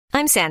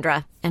I'm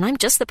Sandra, and I'm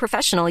just the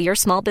professional your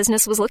small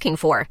business was looking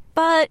for.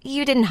 But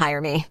you didn't hire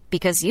me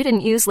because you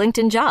didn't use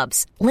LinkedIn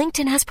Jobs.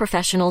 LinkedIn has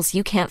professionals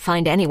you can't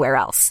find anywhere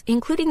else,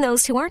 including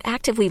those who aren't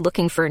actively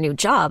looking for a new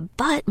job,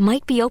 but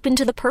might be open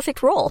to the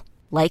perfect role,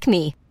 like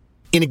me.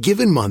 In a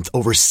given month,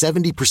 over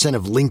 70%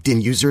 of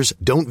LinkedIn users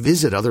don't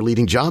visit other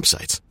leading job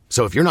sites.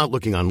 So if you're not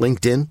looking on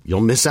LinkedIn,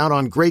 you'll miss out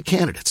on great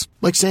candidates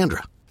like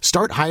Sandra.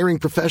 Start hiring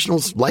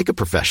professionals like a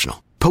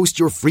professional. Post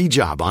your free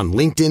job on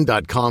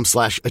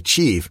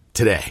linkedin.com/achieve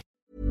today.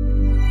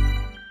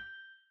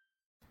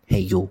 Hey,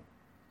 you.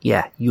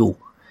 Yeah, you.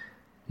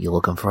 You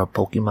looking for a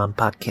Pokemon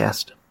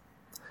podcast?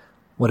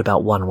 What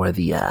about one where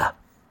the,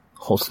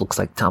 host looks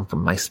like Tom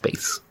from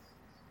MySpace?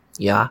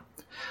 Yeah?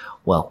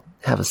 Well,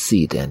 have a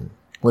seat and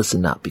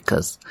listen up,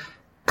 because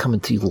coming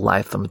to you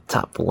live from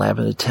atop the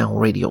Lavender Town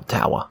radio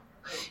tower,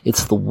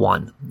 it's the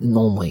one and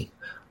only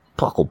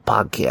Puckle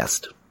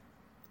Podcast.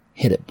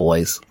 Hit it,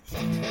 boys.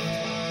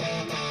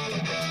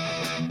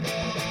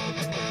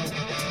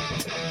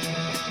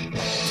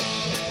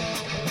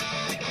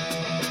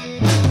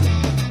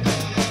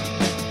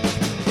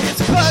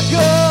 It's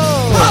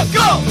Puckle!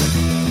 Puckle!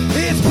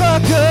 It's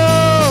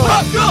Puckle!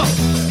 Puckle!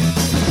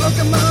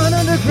 Pokemon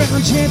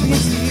Underground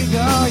Champions League,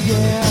 oh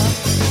yeah!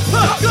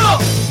 Puckle!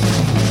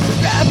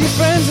 Grab your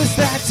friends, it's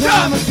that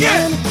time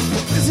again!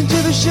 Listen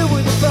to the show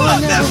with the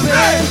fun never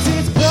ends!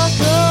 It's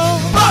Puckle!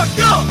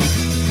 Puckle!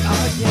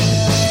 Oh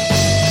yeah!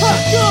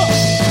 Puckle!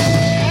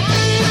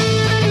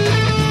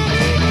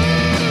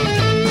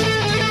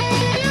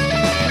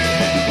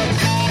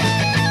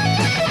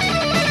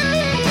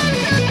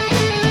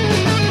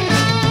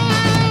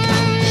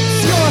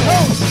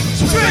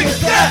 Trainer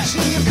Dash!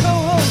 Your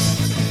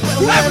co-host,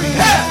 whoever he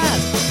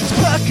has, it's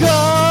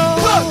Puckle!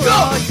 Puckle!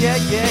 Oh, yeah,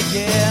 yeah,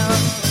 yeah!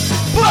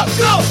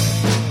 Puckle!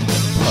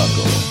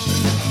 Puckle!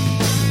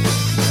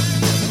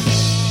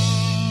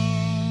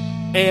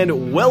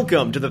 And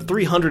welcome to the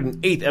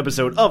 308th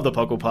episode of the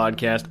Puckle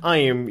Podcast. I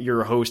am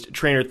your host,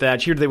 Trainer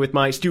Thatch, here today with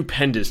my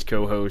stupendous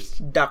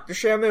co-host, Dr.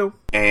 Shamu.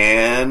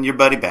 And your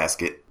buddy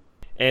Basket.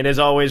 And as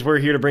always, we're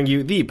here to bring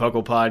you the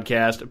Puckle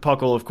Podcast.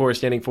 Puckle, of course,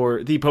 standing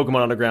for the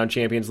Pokemon Underground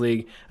Champions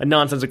League, a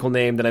nonsensical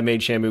name that I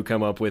made Shamu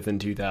come up with in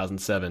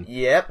 2007.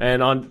 Yep.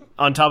 And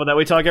on top of that,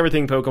 we talk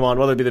everything Pokemon,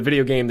 whether it be the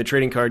video game, the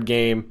trading card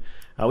game.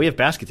 We have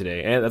Basket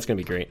today, and that's going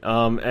to be great.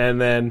 And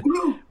then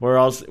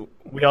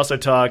we also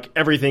talk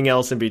everything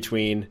else in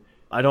between.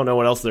 I don't know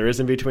what else there is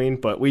in between,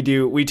 but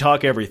we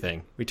talk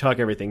everything. We talk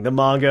everything. The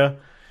manga.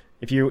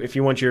 If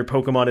you want your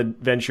Pokemon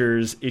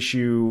Adventures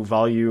issue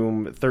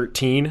volume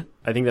 13,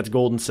 I think that's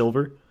gold and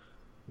silver.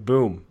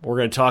 Boom. We're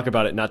going to talk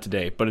about it, not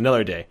today, but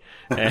another day.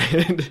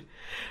 And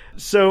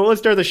so let's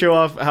start the show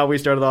off how we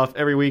started off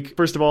every week.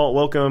 First of all,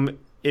 welcome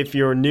if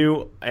you're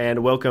new,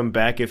 and welcome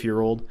back if you're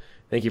old.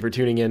 Thank you for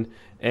tuning in.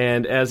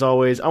 And as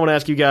always, I want to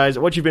ask you guys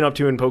what you've been up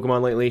to in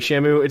Pokemon lately.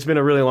 Shamu, it's been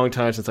a really long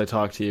time since I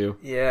talked to you.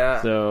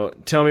 Yeah. So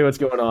tell me what's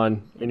going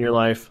on in your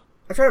life.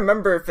 I'm trying to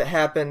remember if it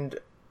happened.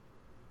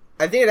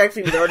 I think it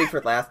actually was already for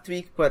last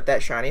week, but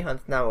that shiny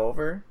hunt's now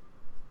over.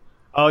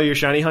 Oh, your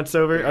shiny hunt's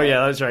over? Yeah. Oh,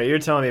 yeah, that's right. You're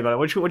telling me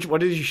about it.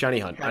 What did you shiny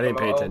hunt? I didn't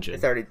pay attention.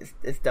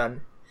 It's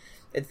done.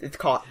 It's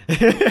caught.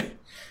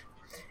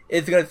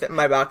 It's going to sit in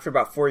my box for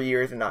about 4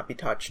 years and not be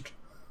touched.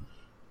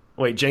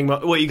 Wait,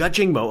 Jangmo? Wait, you got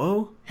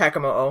Jangmo-O?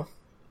 Hakamo-O.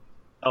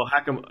 Oh,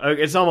 Hakamo.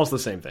 It's almost the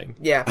same thing.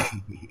 Yeah.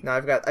 No,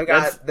 I've got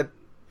the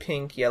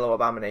pink yellow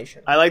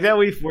abomination. I like that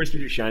we forced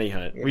you to shiny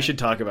hunt. Yeah. We should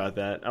talk about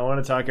that. I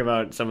want to talk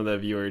about some of the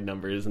viewer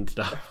numbers and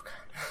stuff.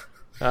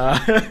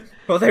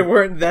 Well, they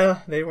weren't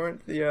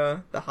the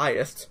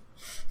highest.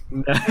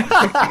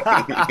 I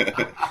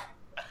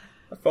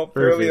felt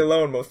fairly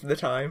alone most of the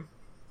time.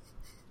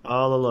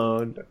 All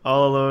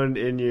alone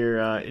in your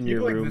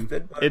room.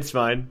 Existed, it's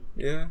fine.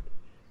 Yeah.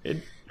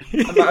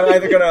 I'm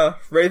either gonna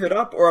raise it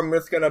up, or I'm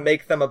just gonna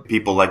make them a.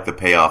 People like the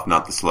payoff,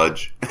 not the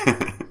sludge.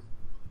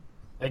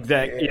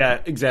 Exactly. Yeah,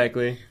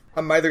 exactly.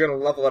 I'm either gonna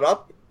level it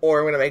up, or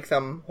I'm gonna make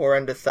some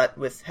horrendous set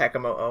with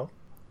Hakamo-O.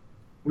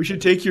 We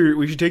should take your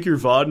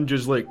VOD and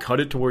just like cut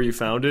it to where you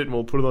found it, and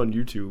we'll put it on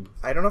YouTube.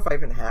 I don't know if I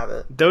even have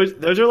it.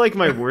 Those are like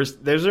my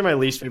worst. Those are my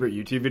least favorite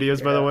YouTube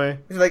videos, by the way.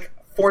 It's like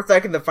 4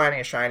 seconds of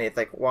finding a shiny. It's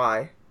like,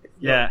 why?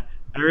 Yeah,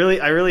 I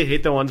really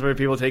hate the ones where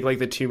people take like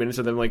the 2 minutes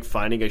of them like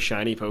finding a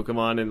shiny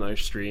Pokemon in their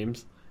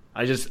streams.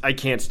 I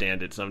can't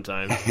stand it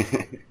sometimes.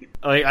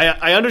 Like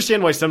I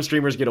understand why some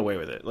streamers get away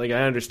with it. Like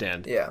I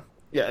understand. Yeah.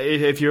 Yeah,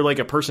 if you're like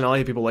a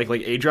personality people like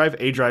A-Drive,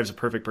 A-Drive's a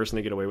perfect person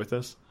to get away with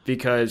this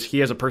because he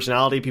has a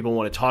personality. People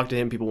want to talk to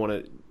him. People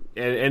want to,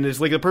 and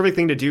it's like the perfect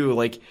thing to do,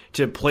 like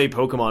to play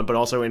Pokemon, but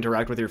also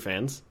interact with your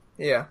fans.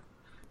 Yeah.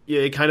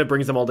 Yeah, it kind of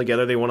brings them all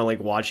together. They want to like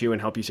watch you and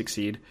help you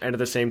succeed, and at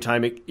the same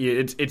time,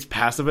 it's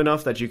passive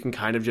enough that you can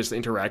kind of just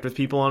interact with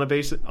people on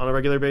a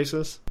regular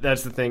basis.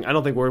 That's the thing. I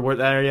don't think we're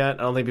there yet.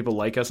 I don't think people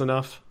like us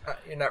enough.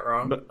 You're not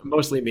wrong. But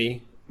mostly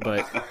me.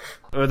 But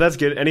that's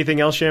good. Anything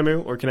else,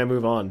 Shamu, or can I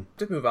move on?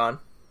 Just move on.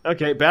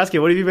 Okay,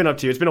 Basket, what have you been up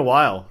to? It's been a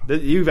while.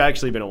 You've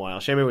actually been a while.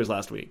 Shamu was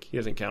last week. He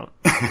doesn't count.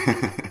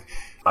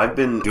 I've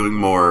been doing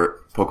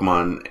more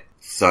Pokemon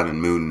Sun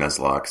and Moon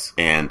Nuzlocke,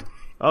 and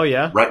Oh,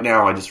 yeah? Right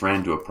now, I just ran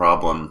into a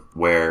problem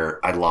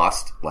where I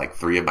lost like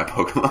 3 of my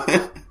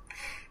Pokemon.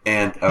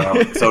 And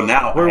so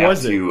now I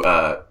have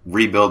to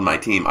rebuild my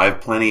team. I have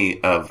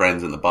plenty of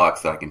friends in the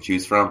box that I can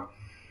choose from,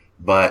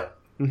 but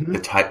the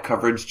type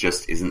coverage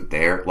just isn't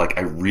there. Like,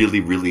 I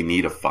really, really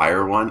need a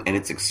fire one, and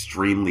it's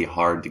extremely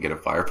hard to get a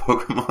fire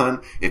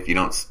Pokemon if you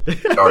don't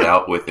start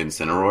out with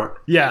Incineroar.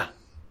 Yeah,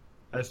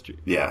 that's true.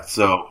 Yeah,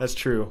 so That's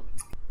true.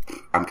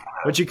 I'm kind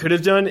What you could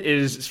have done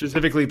is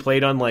specifically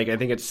played on, like, I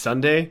think it's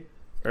Sunday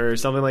or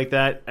something like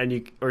that,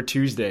 or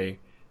Tuesday,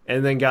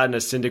 and then gotten a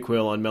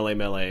Cyndaquil on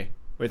Melee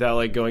without,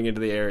 like, going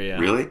into the area.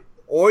 Really?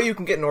 Or you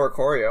can get an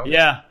Oricorio.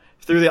 Yeah,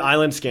 through the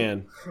island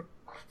scan.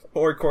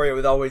 Oricorio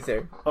was always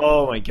there.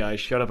 Oh my gosh,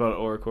 shut up about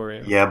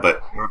Oricorio. Yeah,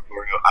 but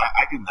Oricorio,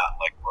 I do not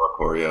like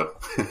Oricorio.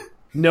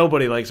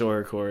 Nobody likes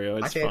Oricorio.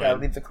 It's I think fine. I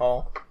leave the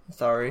call.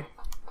 Sorry.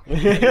 I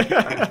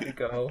need to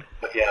go.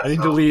 Yeah, I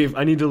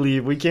need to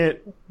leave. We can't.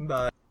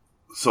 Bye.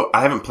 So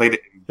I haven't played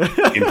it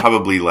in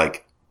probably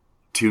like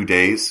 2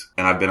 days,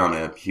 and I've been on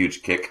a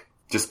huge kick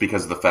just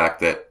because of the fact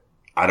that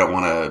I don't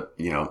want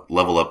to,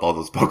 level up all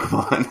those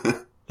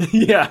Pokemon.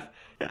 Yeah.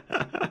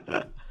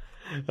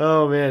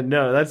 Oh man,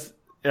 no, that's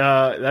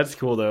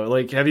cool though.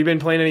 Like, have you been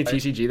playing any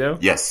TCG though?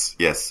 Yes.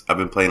 I've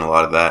been playing a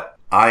lot of that.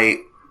 I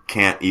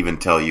can't even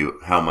tell you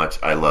how much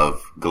I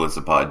love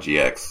Golisopod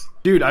GX.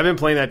 Dude, I've been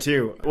playing that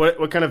too.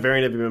 What kind of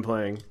variant have you been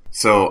playing?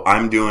 So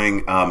I'm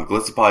doing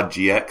Golisopod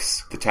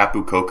GX, the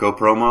Tapu Koko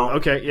promo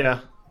Okay,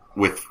 yeah.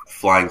 with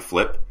Flying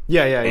Flip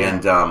Yeah.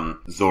 and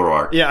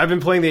Zoroark. Yeah, I've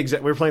been playing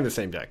we're playing the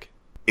same deck.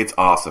 It's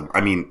awesome.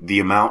 I mean, the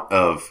amount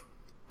of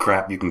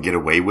crap you can get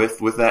away with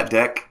that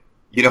deck.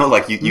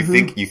 Like you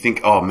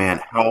think, oh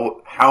man,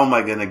 how am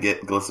I gonna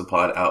get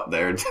Golisopod out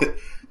there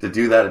to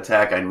do that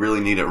attack? I really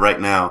need it right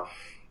now.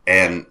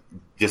 And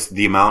just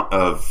the amount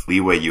of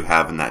leeway you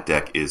have in that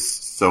deck is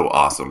so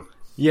awesome.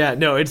 Yeah,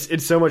 no,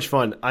 it's so much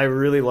fun. I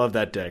really love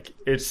that deck.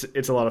 It's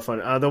a lot of fun.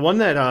 The one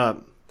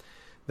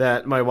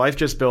that my wife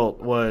just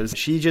built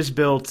she just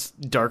built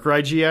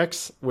Darkrai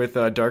GX with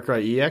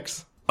Darkrai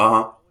EX.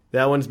 Uh-huh.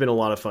 That one's been a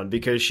lot of fun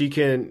because she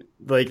can,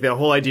 like, the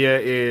whole idea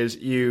is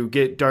you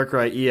get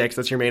Darkrai EX,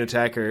 that's your main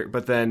attacker,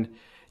 but then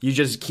you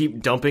just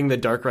keep dumping the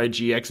Darkrai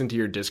GX into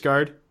your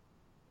discard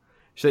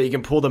so that you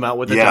can pull them out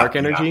with the dark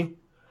energy. Yeah.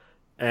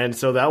 And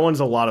so that one's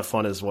a lot of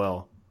fun as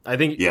well. I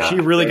think she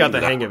really got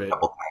the hang of it,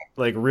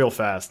 like, real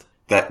fast.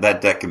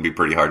 That deck can be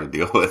pretty hard to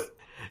deal with.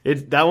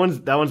 That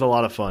one's a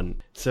lot of fun.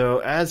 So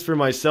as for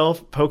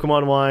myself,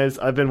 Pokemon-wise,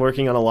 I've been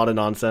working on a lot of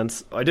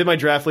nonsense. I did my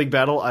Draft League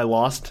battle. I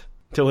lost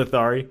to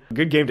Lithari.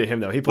 Good game to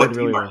him, though. He played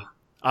really well.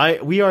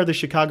 We are the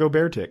Chicago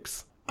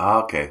Beartics.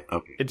 Okay.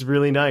 It's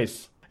really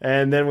nice.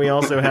 And then we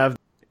also have...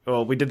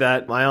 Well, we did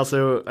that.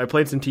 I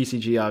played some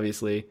TCG,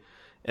 obviously.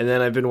 And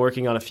then I've been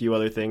working on a few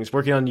other things.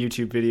 Working on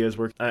YouTube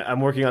videos. I'm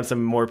working on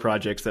some more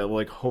projects that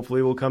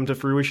hopefully will come to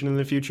fruition in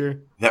the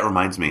future. That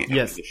reminds me.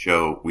 Yes. After the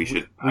show, we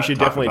should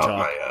definitely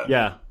talk.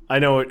 Yeah, I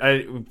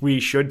know. We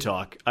should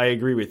talk. I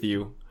agree with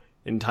you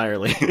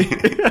entirely.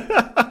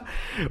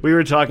 We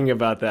were talking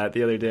about that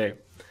the other day.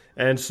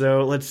 And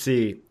so, let's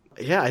see.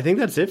 Yeah, I think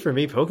that's it for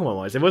me,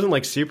 Pokemon-wise. It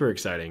wasn't, super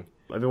exciting.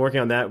 I've been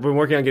working on that. I've been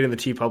working on getting the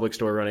TeePublic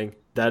store running.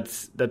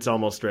 That's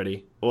almost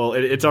ready. Well,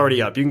 it's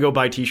already up. You can go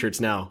buy T-shirts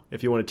now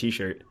if you want a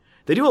T-shirt.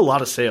 They do a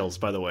lot of sales,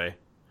 by the way.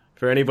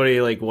 For anybody,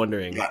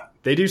 wondering. Yeah.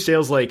 They do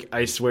sales,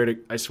 I swear,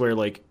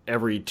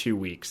 every 2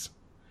 weeks.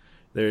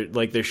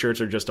 Their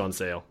shirts are just on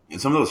sale.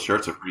 And some of those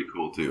shirts are pretty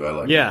cool, too. I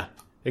like them. Yeah,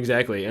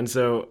 exactly. And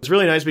so, it's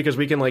really nice because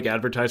we can,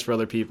 advertise for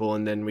other people,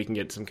 and then we can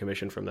get some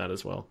commission from that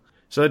as well.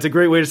 So it's a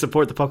great way to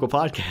support the Puckle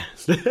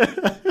Podcast.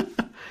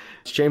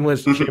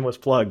 shameless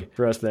plug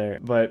for us there.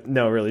 But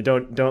no, really,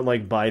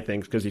 don't buy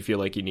things because you feel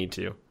like you need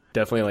to.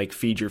 Definitely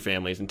feed your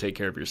families and take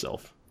care of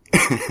yourself.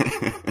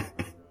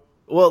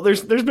 Well,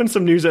 there's been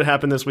some news that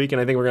happened this week, and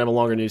I think we're gonna have a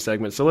longer news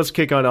segment. So let's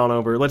kick on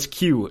over. Let's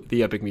cue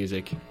the epic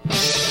music.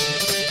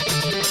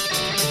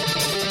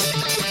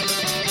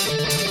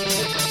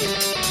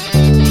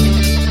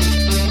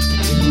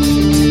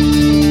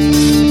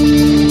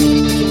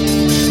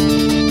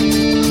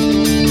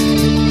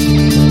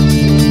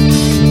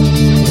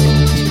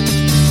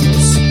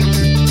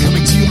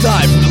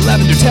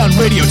 Lavender Town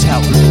Radio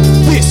Tower.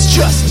 This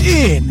just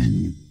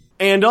in.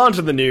 And on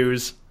to the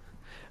news.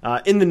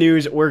 In the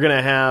news, we're going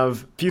to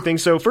have a few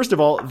things. So first of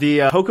all, the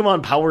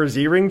Pokemon Power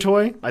Z-Ring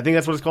toy. I think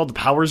that's what it's called, the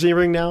Power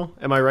Z-Ring now.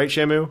 Am I right,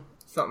 Shamu?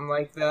 Something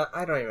like that.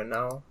 I don't even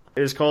know.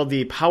 It is called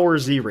the Power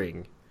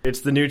Z-Ring.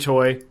 It's the new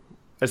toy,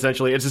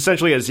 essentially. It's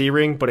essentially a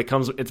Z-Ring, but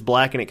it's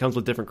black and it comes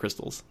with different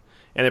crystals.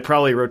 And it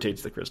probably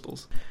rotates the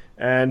crystals.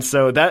 And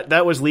so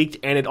that was leaked,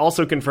 and it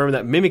also confirmed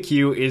that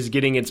Mimikyu is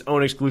getting its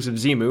own exclusive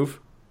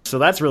Z-move. So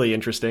that's really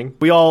interesting.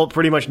 We all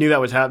pretty much knew that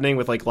was happening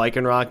with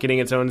Lycanroc getting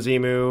its own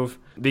Z-move,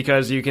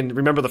 because you can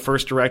remember the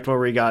first Direct where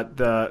we got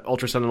the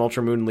Ultra Sun and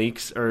Ultra Moon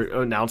leaks,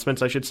 or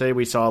announcements, I should say.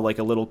 We saw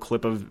a little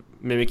clip of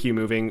Mimikyu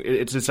moving.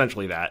 It's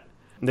essentially that.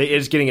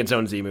 It's getting its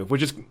own Z-move,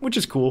 which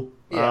is cool.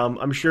 Yeah.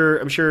 I'm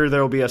sure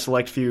there will be a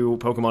select few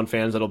Pokemon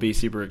fans that'll be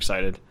super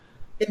excited.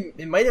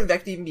 It might in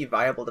fact even be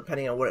viable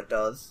depending on what it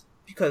does.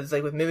 because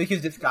like with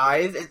Mimikyu's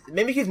disguise,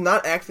 Mimikyu's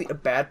not actually a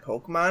bad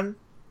Pokemon.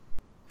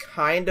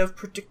 Kind of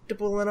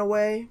predictable in a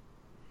way.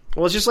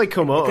 Well, it's just like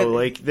Komodo.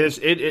 Like this,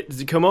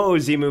 Komodo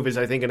Z move is,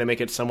 I think, going to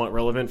make it somewhat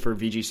relevant for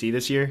VGC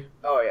this year.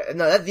 Oh yeah,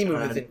 no, that Z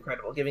move is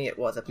incredible. Giving it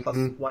a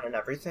 +1 and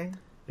everything.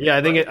 Yeah,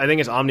 I think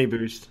it's Omni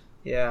Boost.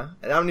 Yeah,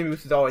 and Omni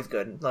Boost is always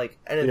good. Like,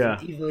 and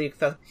it's easily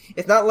accessible.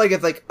 It's not like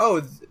it's like,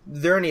 oh,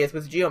 Xerneas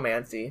with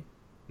Geomancy.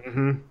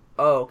 Mm-hmm.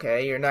 Oh,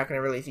 okay, you're not going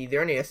to really see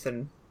Xerneas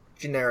in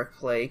generic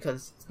play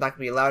because it's not going to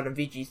be allowed in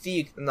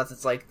VGC unless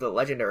it's like the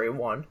legendary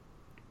one.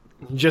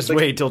 Just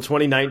wait till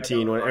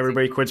 2019 when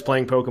everybody quits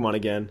playing Pokemon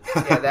again.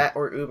 Yeah, that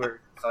or Uber.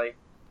 It's like,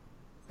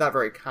 it's not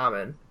very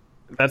common.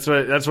 That's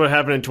what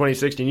happened in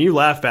 2016. You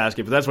laugh,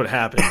 Basket, but that's what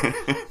happened.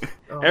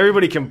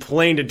 Everybody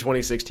complained in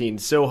 2016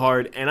 so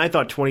hard, and I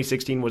thought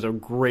 2016 was a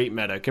great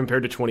meta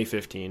compared to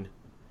 2015.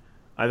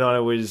 I thought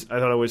it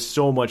was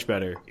so much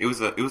better. It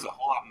was a whole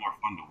lot more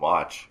fun to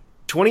watch.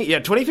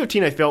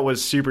 2015 I felt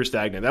was super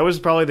stagnant. That was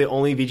probably the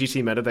only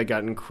VGC meta that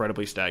got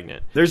incredibly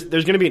stagnant. There's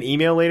going to be an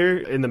email later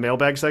in the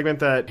mailbag segment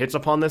that hits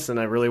upon this, and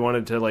I really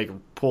wanted to like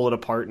pull it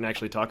apart and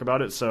actually talk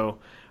about it. So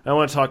I don't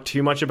want to talk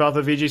too much about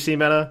the VGC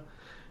meta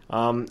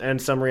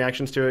and some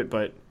reactions to it,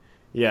 but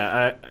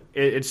yeah,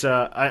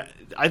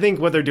 I think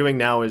what they're doing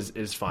now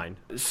is fine.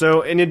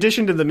 So in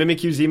addition to the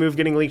Mimikyu Z move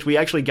getting leaked, we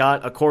actually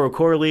got a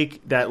Korokoro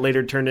leak that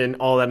later turned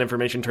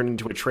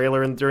into a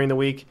trailer during the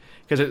week.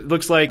 Because it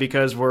looks like,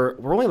 because we're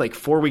only like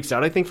 4 weeks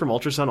out, I think, from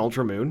Ultra Sun,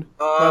 Ultra Moon,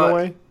 by the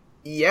way.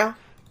 Yeah.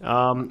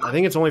 I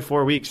think it's only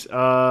 4 weeks.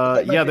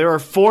 Yeah, there are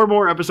 4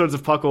 more episodes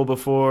of Puckle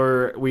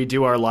before we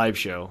do our live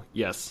show.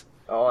 Yes.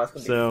 Oh, that's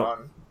going to be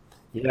fun.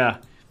 Yeah.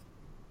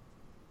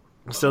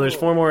 So there's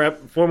 4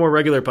 more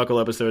regular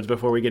Puckle episodes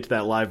before we get to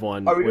that live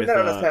one. Are we doing that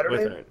on a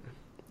Saturday?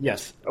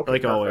 Yes, okay,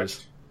 like perfect.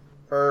 Always.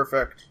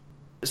 Perfect.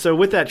 So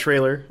with that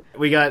trailer,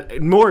 we got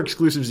more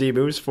exclusive Z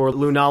moves for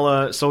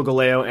Lunala,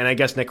 Solgaleo, and I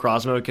guess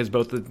Necrozma, because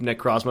both the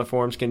Necrozma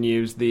forms can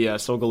use the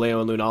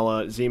Solgaleo and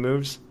Lunala Z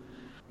moves.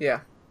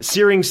 Yeah.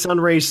 Searing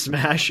Sunray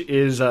Smash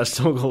is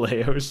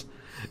Solgaleo's,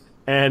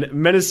 and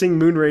Menacing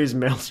Moonray's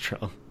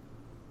Maelstrom.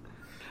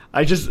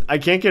 I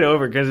can't get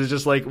over, because it's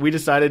just like, we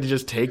decided to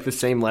just take the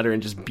same letter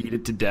and just beat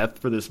it to death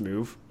for this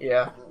move.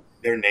 Yeah.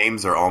 Their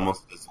names are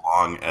almost as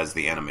long as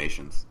the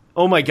animations.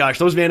 Oh my gosh,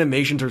 those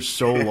animations are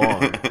so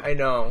long. I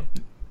know.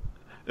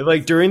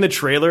 Like, during the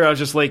trailer, I was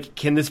just like,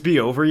 can this be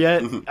over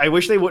yet? I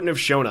wish they wouldn't have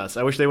shown us.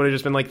 I wish they would have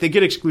just been like, they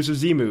get exclusive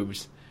Z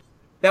moves.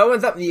 That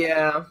one's up,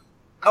 yeah.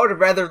 I would have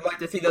rather liked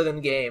to see those in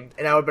game,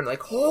 and I would have been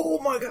like, oh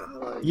my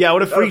god. Yeah, I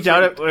would have freaked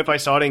out if I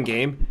saw it in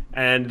game,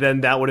 and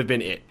then that would have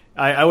been it.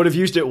 I would have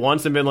used it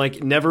once and been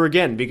like, never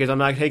again, because I'm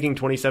not taking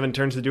 27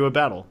 turns to do a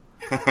battle.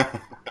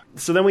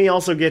 So then we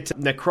also get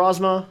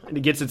Necrozma, and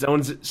it gets its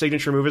own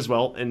signature move as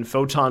well, in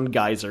Photon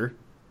Geyser.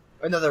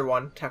 Another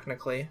one,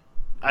 technically.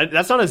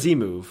 That's not a Z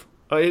move.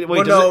 Wait,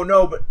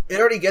 no, but it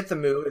already gets a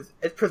move.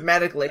 It's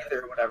Prismatic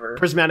Laser or whatever.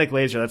 Prismatic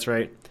Laser, that's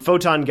right.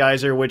 Photon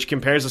Geyser, which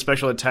compares the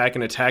special attack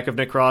and attack of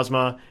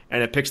Necrozma,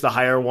 and it picks the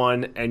higher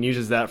one and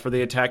uses that for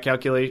the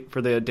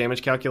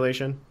damage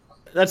calculation.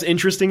 That's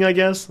interesting, I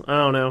guess. I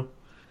don't know.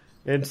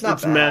 It's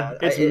not bad.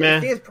 I think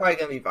it's probably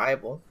going to be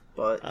viable,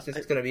 but it's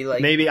just going to be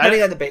like, maybe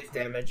depending on the base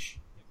damage.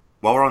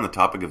 While we're on the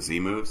topic of Z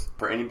moves,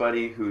 for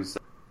anybody who's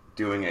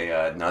doing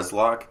a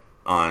Nuzlocke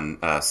on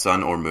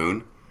Sun or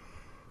Moon,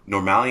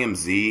 Normalium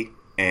Z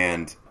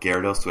and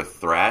Gyarados with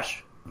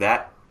Thrash,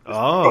 that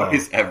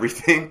is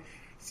everything.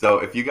 So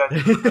if you guys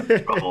are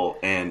in trouble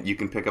and you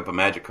can pick up a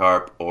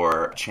Magikarp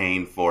or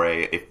chain for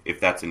if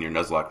that's in your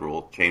Nuzlocke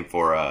rule, chain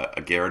for a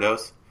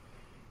Gyarados,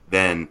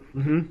 then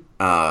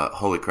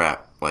holy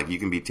crap, like you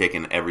can be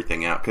taking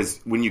everything out. Because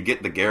when you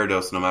get the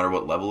Gyarados, no matter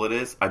what level it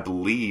is, I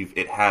believe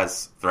it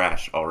has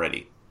Thrash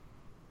already.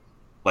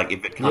 Like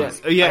if it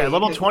comes,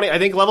 level 20. I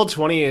think level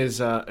 20 is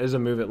a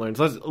move it learns.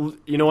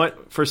 You know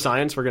what? For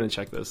science, we're gonna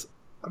check this.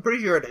 I'm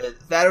pretty sure it is.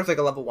 That was like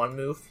a level 1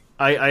 move.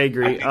 I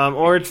agree.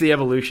 Or it's the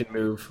evolution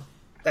move.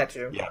 That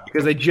too. Yeah,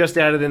 because they just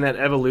added in that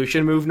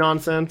evolution move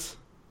nonsense,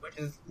 which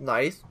is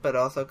nice, but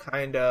also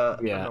kind of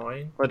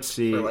annoying. Let's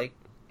see. For, like,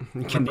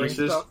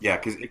 Kinesis. Yeah,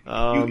 because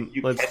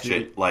you catch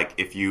it. Like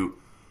if you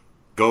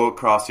go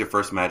across your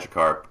first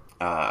Magikarp.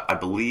 I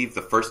believe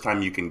the first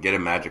time you can get a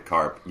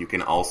Magikarp, you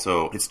can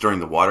also, it's during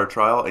the water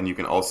trial, and you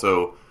can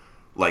also,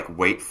 like,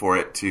 wait for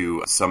it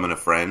to summon a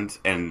friend,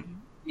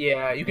 and...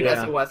 Yeah, you can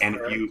SOS and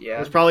for it.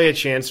 There's probably a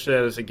chance for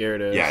that as a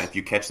Gyarados. Yeah, and if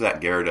you catch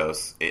that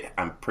Gyarados,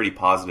 I'm pretty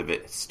positive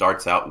it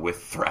starts out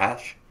with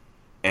Thrash,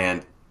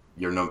 and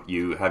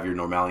you have your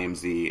Normalium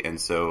Z, and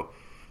so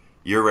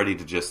you're ready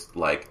to just,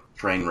 like,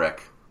 train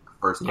wreck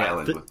first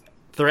island with it.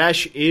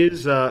 Thrash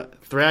is a,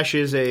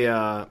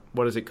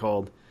 what is it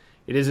called?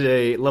 It is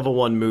a level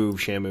 1 move,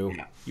 Shamu.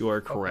 Yeah. You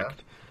are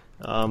correct.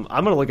 Okay. I'm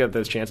going to look at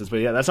those chances, but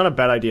yeah, that's not a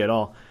bad idea at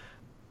all.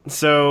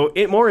 So,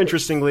 more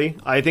interestingly,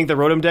 I think the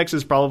Rotom Dex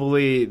is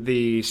probably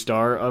the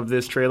star of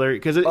this trailer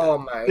because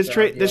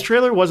this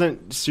trailer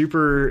wasn't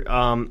super.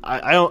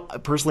 I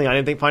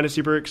didn't find it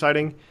super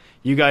exciting.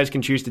 You guys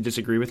can choose to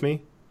disagree with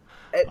me.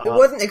 It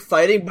wasn't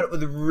exciting, but it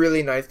was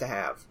really nice to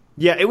have.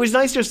 Yeah, it was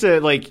nice just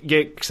to like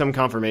get some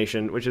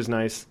confirmation, which is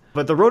nice.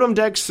 But the Rotom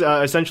Dex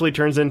essentially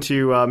turns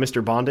into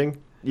Mr.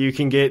 Bonding. You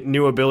can get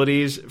new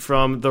abilities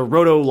from the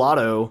Roto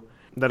Lotto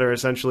that are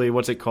essentially,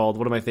 what's it called?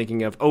 What am I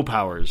thinking of?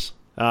 O-Powers,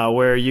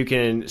 where you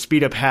can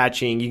speed up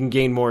hatching, you can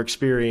gain more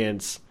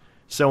experience,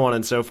 so on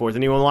and so forth.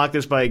 And you unlock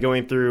this by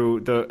going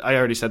through I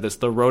already said this,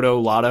 the Roto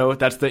Lotto.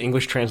 That's the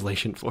English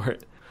translation for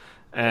it.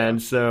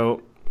 And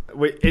so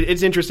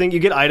it's interesting. You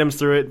get items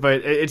through it,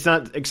 but it's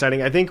not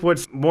exciting. I think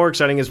what's more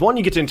exciting is, one,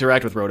 you get to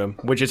interact with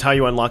Rotom, which is how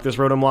you unlock this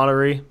Rotom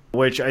lottery,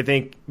 which I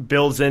think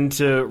builds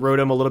into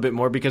Rotom a little bit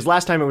more, because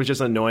last time it was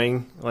just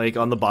annoying, like,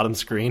 on the bottom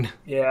screen.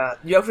 Yeah,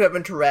 you have to have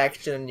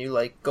interaction, and you,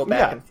 like, go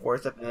back and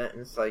forth a bit,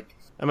 and it's like...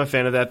 I'm a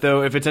fan of that,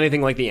 though. If it's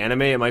anything like the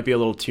anime, it might be a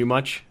little too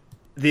much.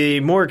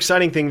 The more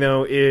exciting thing,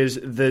 though, is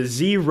the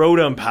Z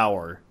Rotom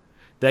power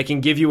that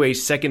can give you a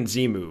second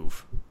Z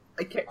move.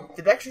 Did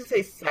it actually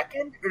say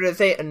second, or did it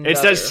say another? It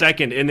says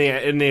second in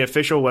the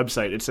official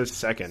website. It says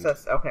second.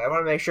 Okay, I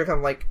want to make sure.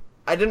 I'm like,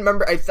 I didn't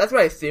remember. That's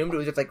what I assumed. It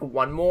was just like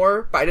one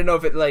more, but I didn't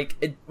know if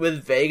it was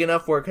vague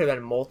enough where it could have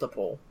been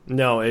multiple.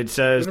 No, it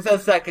says. If it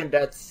says second,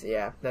 that's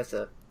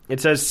it. It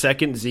says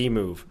second Z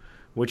move,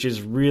 which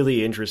is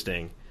really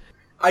interesting.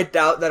 I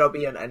doubt that'll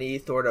be in any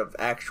sort of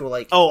actual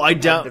I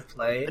doubt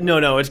play.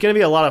 No, it's going to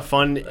be a lot of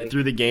fun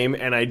through the game,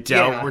 and I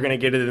doubt we're going to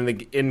get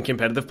it in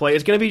competitive play.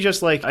 It's going to be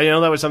just like, I know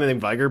that was something that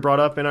Viger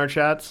brought up in our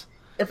chats.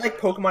 It's like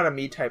Pokemon and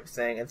Me type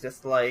thing. It's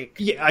just like,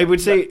 yeah, I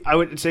would say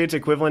it's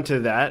equivalent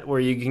to that,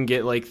 where you can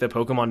get like the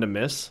Pokemon to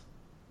miss.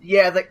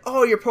 Yeah, it's like,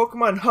 oh, your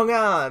Pokemon hung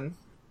on,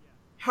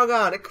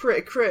 it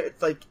crit.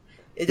 It's like,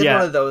 it's just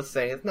one of those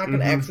things. It's not going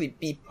to actually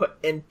be put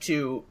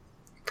into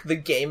the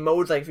game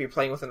modes, like if you're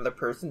playing with another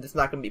person, it's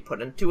not going to be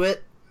put into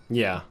it.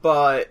 Yeah.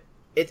 But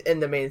it's in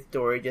the main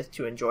story just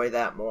to enjoy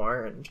that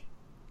more. And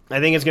I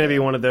think it's going to be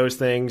one of those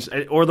things.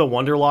 Or the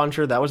Wonder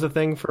Launcher, that was a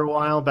thing for a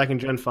while, back in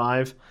Gen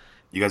 5.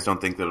 You guys don't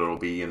think that it'll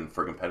be in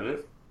for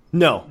competitive?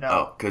 No.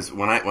 Oh, because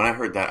when I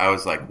heard that, I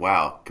was like,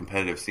 wow,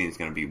 competitive scene is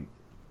going to be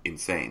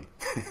insane.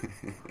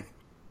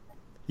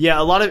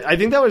 Yeah, I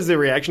think that was the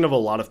reaction of a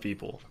lot of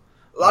people.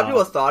 A lot of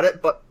people thought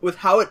it, but with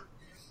how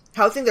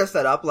things are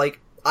set up,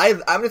 like,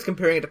 I'm just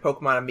comparing it to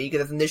Pokemon and Me,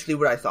 because that's initially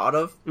what I thought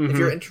of. If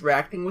you're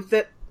interacting with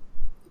it,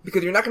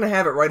 because you're not going to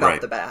have it right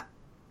off the bat.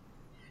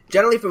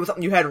 Generally, if it was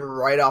something you had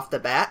right off the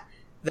bat,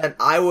 then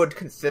I would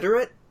consider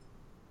it,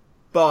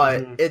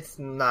 but it's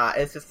not.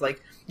 It's just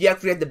like, you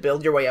actually have to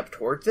build your way up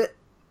towards it,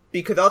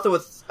 because also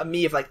with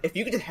Me, if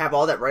you could just have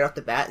all that right off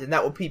the bat, then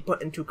that would be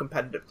put into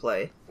competitive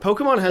play.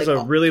 Pokemon has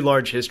a really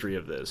large history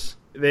of this.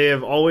 They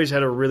have always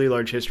had a really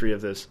large history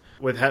of this,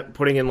 with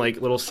putting in like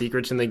little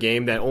secrets in the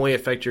game that only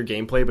affect your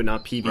gameplay but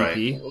not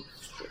PvP. Right.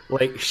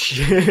 Like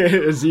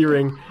a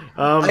Z-ring.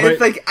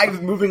 It's like I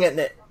was moving it and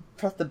it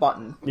pressed the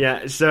button.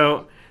 Yeah,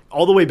 so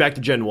all the way back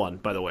to Gen 1,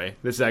 by the way.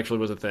 This actually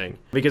was a thing.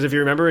 Because if you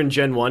remember in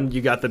Gen 1,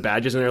 you got the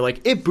badges and they're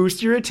like, it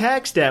boosts your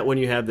attack stat when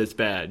you have this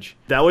badge.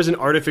 That was an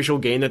artificial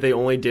gain that they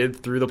only did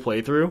through the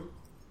playthrough.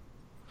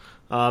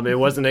 It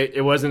wasn't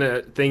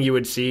a thing you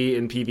would see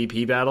in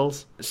PvP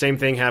battles. Same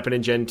thing happened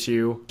in Gen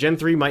 2. Gen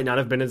 3 might not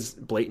have been as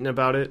blatant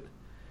about it.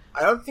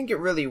 I don't think it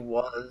really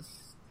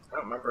was. I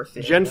don't remember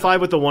seeing Gen 5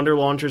 with the Wonder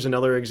Launcher is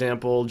another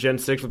example. Gen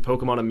 6 with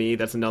Pokemon and Me,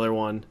 that's another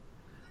one.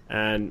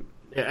 And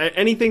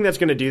anything that's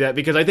going to do that,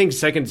 because I think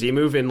second Z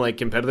move in like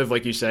competitive,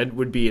 like you said,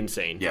 would be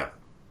insane. Yeah.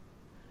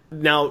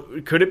 Now,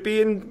 could it be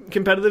in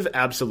competitive?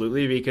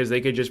 Absolutely, because they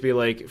could just be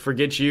like,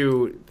 forget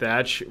you,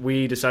 Thatch,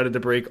 we decided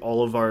to break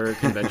all of our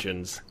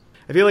conventions.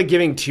 I feel like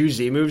giving 2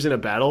 Z moves in a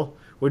battle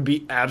would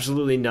be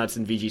absolutely nuts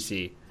in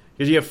VGC.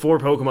 Because you have 4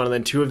 Pokemon and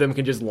then 2 of them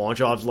can just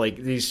launch off like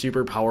these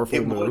super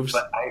powerful moves.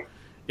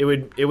 It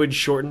would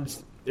shorten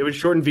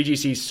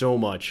VGC so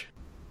much.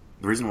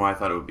 The reason why I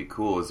thought it would be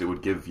cool is it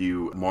would give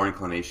you more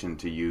inclination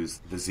to use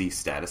the Z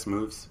status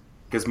moves.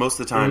 Because most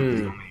of the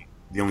time,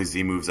 the only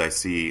Z moves I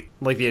see...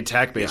 like the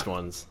attack-based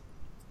ones.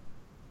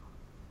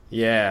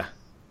 Yeah.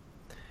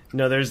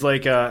 No, there's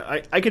like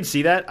I could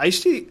see that. I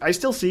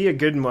still see a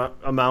good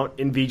amount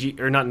in VG,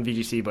 or not in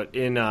VGC, but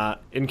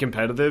in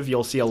competitive,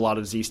 you'll see a lot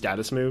of Z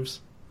status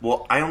moves.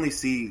 Well, I only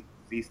see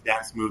Z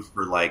status moves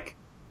for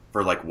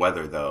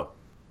weather though.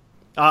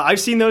 I've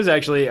seen those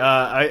actually.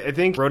 I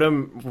think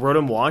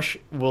Rotom Wash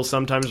will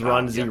sometimes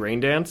run Z Rain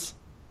Dance.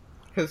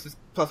 Because it's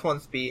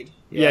 +1 speed.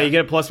 Yeah, you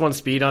get +1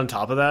 speed on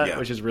top of that,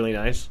 which is really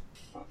nice.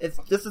 It's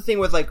just the thing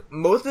with like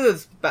most of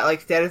the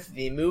like status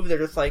Z moves, they're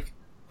just like,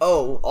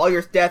 oh, all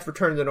your stats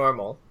return to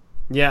normal.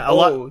 Yeah,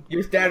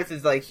 your status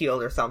is like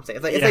healed or something.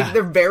 It's like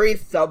they're very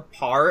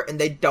subpar and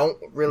they don't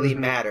really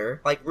matter.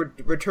 Like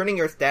returning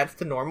your stats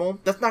to normal,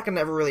 that's not going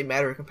to ever really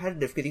matter in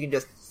competitive because you can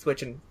just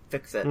switch and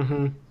fix it.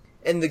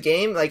 In the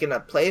game, like in a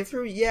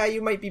playthrough, yeah,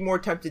 you might be more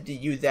tempted to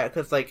use that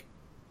because like,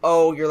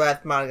 oh, your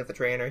last mod against the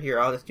trainer, here,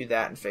 I'll just do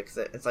that and fix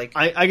it. It's like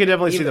I could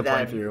definitely see the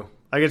playthrough.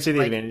 I could see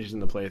the advantages in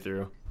the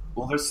playthrough.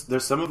 Well,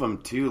 there's some of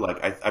them too.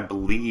 Like I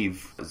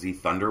believe Z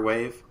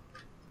Thunderwave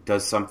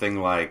does something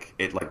like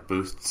it like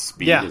boosts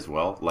speed as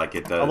well. Like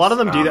it does. A lot of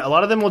them do that. A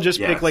lot of them will just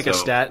pick like a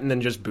stat and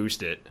then just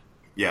boost it.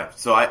 Yeah.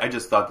 So I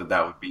just thought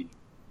that would be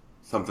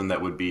something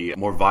that would be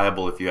more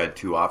viable if you had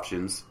two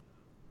options?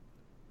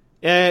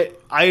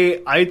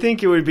 I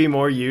think it would be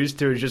more used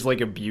to just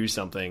like abuse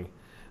something.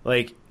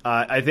 Like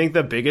I think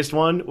the biggest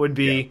one would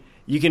be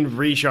you can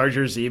recharge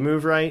your Z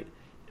move, right?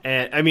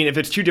 And I mean, if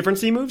it's two different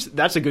Z moves,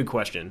 that's a good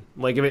question.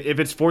 Like if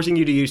it's forcing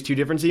you to use two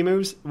different Z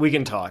moves, we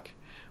can talk.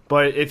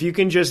 But if you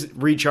can just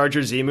recharge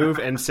your Z move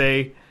and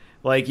say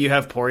like you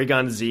have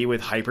Porygon Z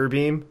with Hyper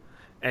Beam,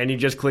 and you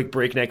just click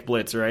Breakneck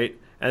Blitz, right?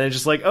 And then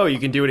just like, oh, you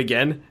can do it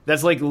again.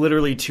 That's like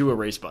literally two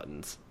erase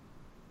buttons.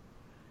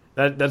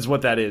 That's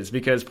what that is,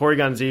 because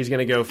Porygon Z is going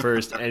to go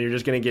first, and you're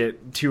just going to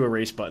get two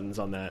erase buttons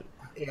on that.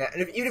 Yeah,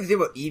 and even if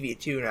you have Eevee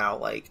too now,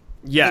 like...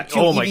 Yeah,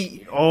 my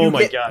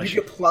gosh.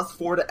 You get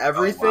 +4 to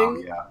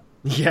everything? Oh, wow,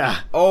 yeah.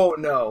 Oh,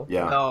 no.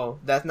 Yeah. No,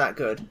 that's not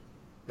good.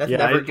 That's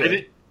never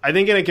good. I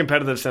think in a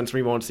competitive sense,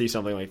 we won't see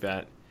something like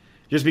that.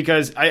 Just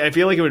because I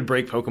feel like it would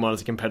break Pokemon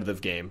as a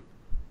competitive game.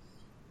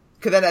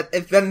 Because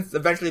then it's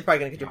eventually probably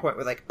going to get to a point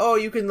where, like, oh,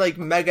 you can, like,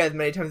 Mega as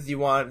many times as you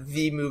want,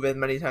 Z move as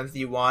many times as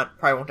you want.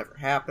 Probably won't ever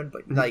happen,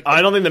 but, like...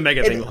 I don't think the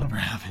Mega thing will ever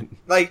happen.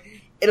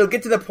 Like, it'll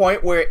get to the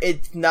point where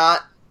it's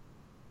not...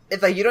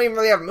 It's like, you don't even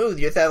really have moves.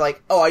 You just have,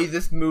 like, oh, I use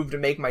this move to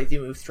make my Z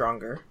move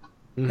stronger.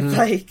 Mm-hmm. It's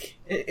like,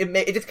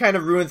 it just kind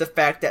of ruins the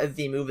fact that a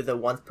Z move is a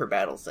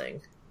once-per-battle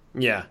thing.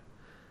 Yeah.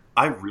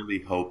 I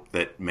really hope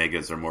that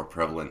Megas are more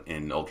prevalent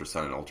in Ultra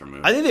Sun and Ultra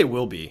Moon. I think they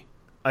will be.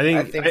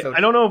 I think so. I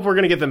don't know if we're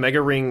going to get the Mega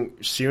Ring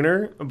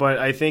sooner, but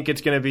I think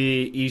it's going to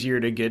be easier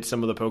to get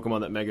some of the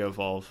Pokemon that Mega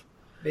Evolve.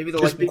 Maybe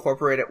they'll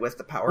incorporate it with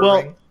the Power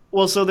Ring.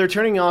 Well, so they're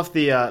turning off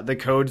the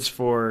codes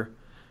for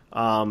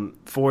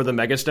the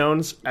Mega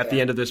Stones at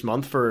the end of this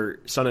month for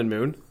Sun and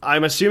Moon.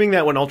 I'm assuming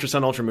that when Ultra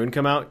Sun, Ultra Moon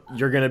come out,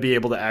 you're going to be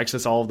able to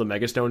access all of the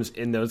Mega Stones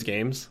in those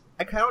games.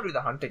 I kind of want to do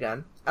the hunt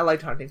again. I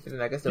liked hunting for the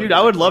Mega Stones. Dude,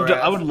 I would love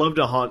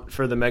to hunt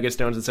for the Mega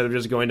Stones instead of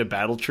just going to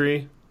Battle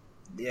Tree.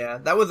 Yeah,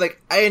 that was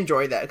like, I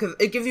enjoyed that because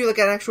it gives you like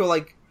an actual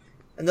like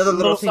another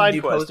little thing to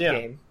do post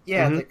game.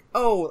 Yeah, it's like,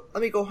 oh,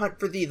 let me go hunt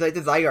for these, like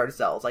the Zygarde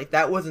cells. Like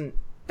that wasn't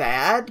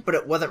bad, but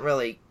it wasn't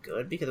really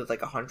good because it was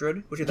like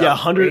 100, which is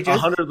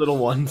 100 little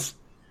ones.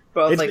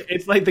 But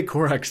it's like the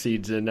Korok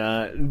seeds in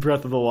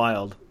Breath of the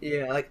Wild.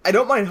 Yeah, like I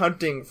don't mind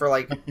hunting for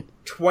like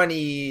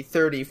 20,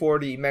 30,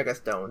 40 Mega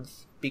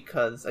Stones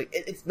because like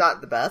it's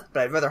not the best,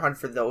 but I'd rather hunt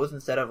for those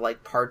instead of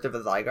like parts of a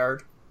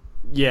Zygarde.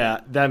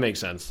 Yeah, that makes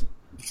sense.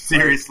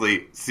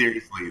 Seriously,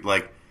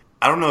 like,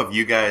 I don't know if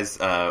you guys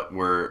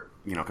were,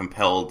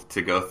 compelled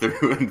to go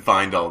through and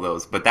find all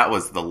those, but that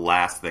was the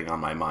last thing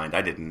on my mind.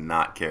 I did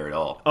not care at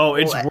all. Oh,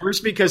 it's worse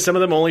because some of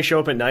them only show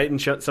up at night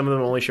and some of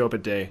them only show up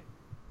at day.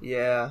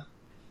 Yeah.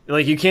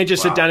 Like, you can't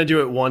just sit down and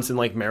do it once and,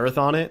 like,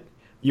 marathon it.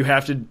 You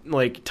have to,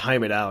 like,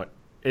 time it out.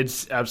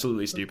 It's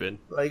absolutely stupid.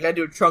 Like, you gotta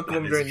do a chunk of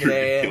them during the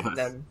day and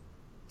then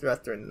the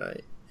rest during the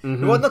night.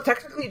 Mm-hmm. Well, no,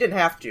 technically you didn't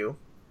have to.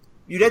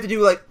 You'd have to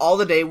do, like, all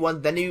the day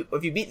ones, then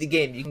if you beat the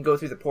game, you can go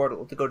through the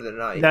portal to go to the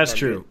night. That's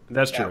true.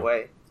 That's true. That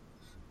way.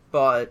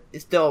 But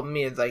it still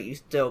means, like, you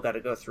still gotta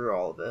go through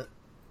all of it.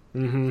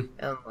 Mm-hmm.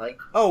 And, like,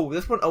 oh,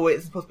 this one, oh wait,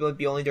 it's supposed to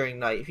be only during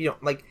night. If you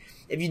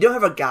don't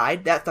have a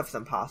guide, that stuff's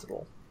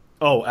impossible.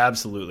 Oh,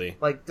 absolutely.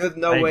 Like, there's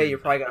no way you're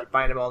probably gonna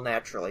find them all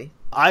naturally.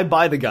 I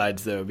buy the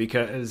guides, though,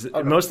 because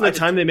most of the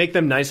time they make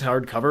them nice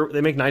hardcover.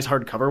 They make nice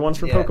hardcover ones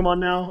for Pokemon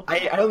now.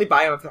 I only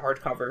buy them if they're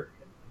hardcover.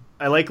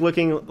 I like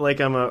looking like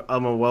I'm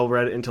a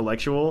well-read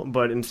intellectual,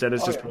 but instead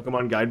it's just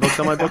Pokemon guidebooks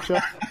on my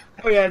bookshelf.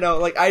 Oh yeah, no,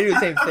 like I do the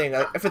same thing.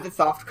 Like, if it's a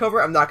soft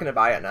cover, I'm not going to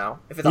buy it now.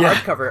 If it's a hard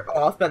cover,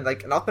 I'll spend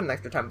an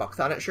extra $10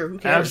 on it. Sure, who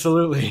cares?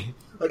 Absolutely.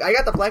 Like I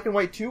got the Black and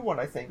White 2 one,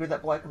 I think. Or is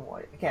that Black and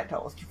White? I can't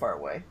tell. It's too far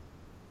away.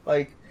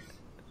 Like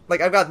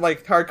I've got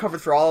like hard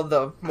covers for all of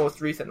the most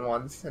recent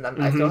ones, and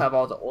I still have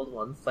all the old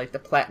ones, like the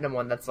Platinum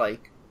one that's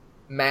like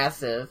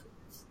massive.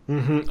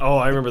 Mm-hmm. Oh,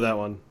 I remember that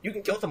one. You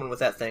can kill someone with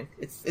that thing.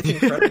 It's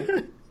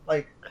incredible.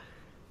 Like,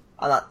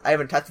 I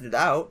haven't tested it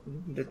out.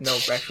 There's no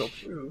actual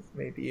proof.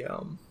 Maybe,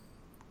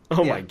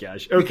 Oh my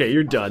gosh. Okay,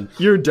 you're done.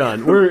 You're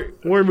done.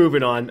 We're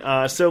moving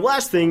on. So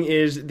last thing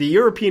is the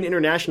European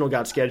International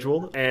got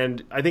scheduled,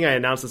 and I think I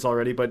announced this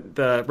already, but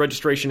the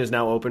registration is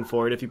now open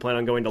for it if you plan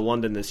on going to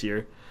London this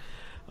year.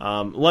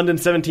 London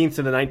 17th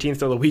to the 19th,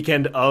 so the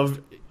weekend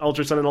of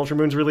Ultra Sun and Ultra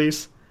Moon's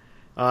release,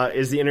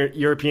 is the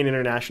European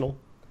International.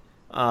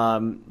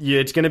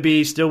 It's going to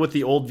be still with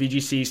the old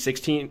VGC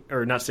 16,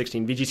 or not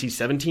 16, VGC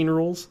 17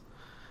 rules.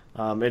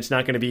 It's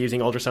not going to be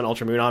using Ultra Sun,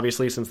 Ultra Moon,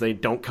 obviously, since they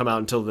don't come out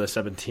until the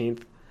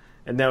 17th.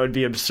 And that would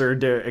be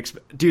absurd to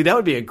Dude, that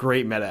would be a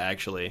great meta,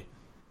 actually.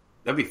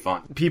 That'd be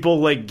fun. People,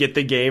 like, get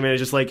the game, and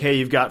it's just like, hey,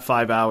 you've got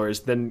 5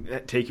 hours,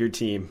 then take your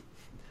team.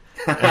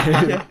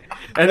 And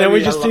then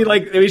we just see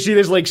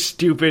this, like,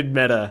 stupid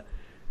meta.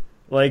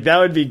 Like, that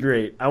would be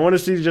great. I want to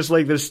see just,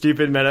 like, this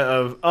stupid meta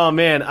of, oh,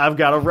 man, I've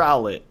got a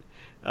Rowlet.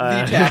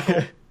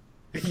 Tackle.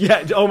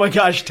 Yeah. Oh my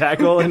gosh,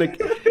 tackle. And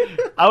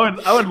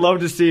I would love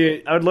to see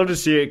it. I would love to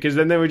see it because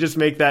then they would just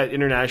make that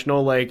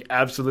international like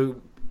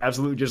absolute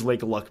just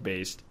like luck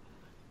based.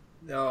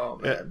 No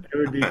man, it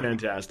would be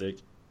fantastic.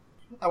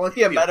 I want to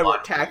see a meta where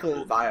tackle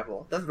is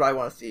viable. That's what I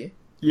want to see.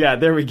 Yeah,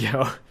 there we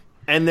go.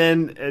 And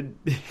then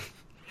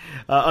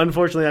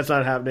Unfortunately, that's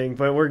not happening,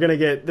 but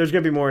there's going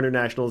to be more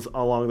internationals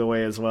along the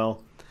way as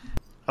well.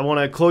 I want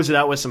to close it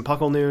out with some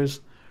Puckle news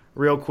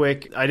real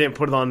quick. I didn't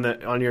put it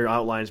on your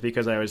outlines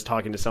because I was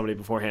talking to somebody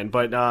beforehand,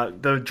 but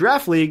the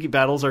Draft League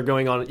battles are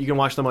going on. You can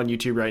watch them on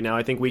YouTube right now.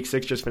 I think Week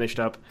 6 just finished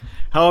up.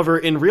 However,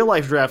 in real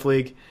life Draft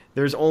League,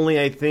 there's only,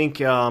 I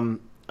think,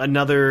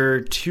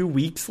 another 2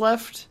 weeks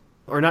left.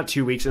 Or not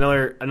 2 weeks,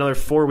 another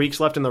 4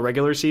 weeks left in the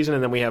regular season,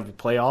 and then we have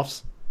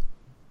playoffs.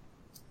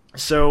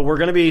 So we're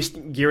going to be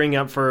gearing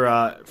up for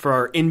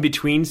our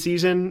in-between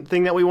season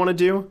thing that we want to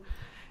do.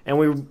 And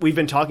we've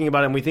been talking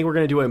about it, and we think we're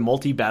going to do a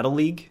multi-battle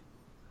league,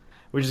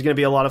 which is going to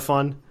be a lot of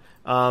fun,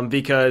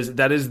 because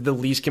that is the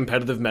least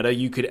competitive meta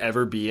you could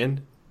ever be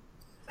in,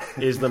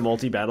 is the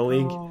multi-battle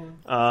league.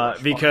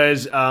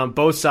 Because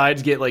both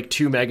sides get like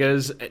 2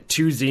 megas,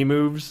 2 Z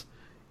moves.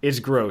 It's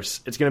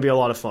gross. It's going to be a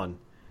lot of fun.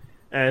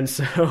 And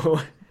so...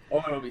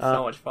 it'll be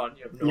so much fun.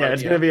 You have no idea.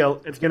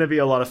 It's gonna be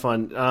a lot of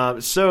fun.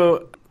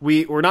 So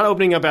we're not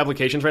opening up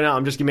applications right now.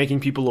 I'm just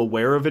making people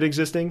aware of it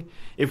existing.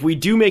 If we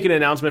do make an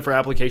announcement for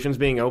applications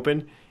being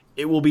open,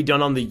 it will be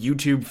done on the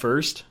YouTube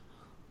first.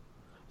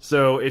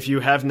 So if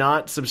you have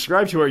not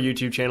subscribed to our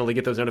YouTube channel to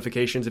get those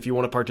notifications, if you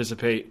want to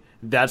participate,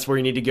 that's where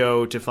you need to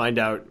go to find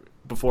out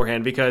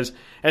beforehand. Because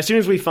as soon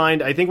as we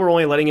find, I think we're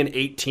only letting in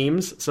 8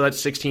 teams, so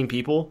that's 16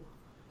 people.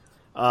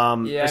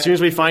 As soon as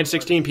we find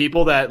 16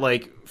 people that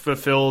like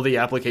fulfill the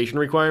application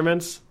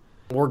requirements,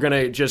 we're going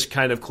to just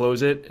kind of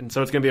close it. And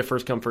so it's going to be a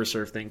first come first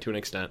serve thing to an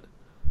extent.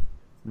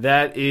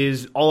 That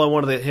is all I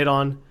wanted to hit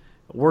on.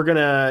 We're going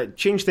to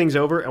change things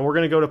over and we're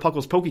going to go to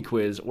Puckle's Poke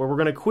Quiz, where we're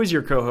going to quiz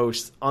your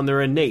co-hosts on their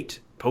innate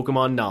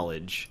Pokemon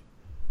knowledge.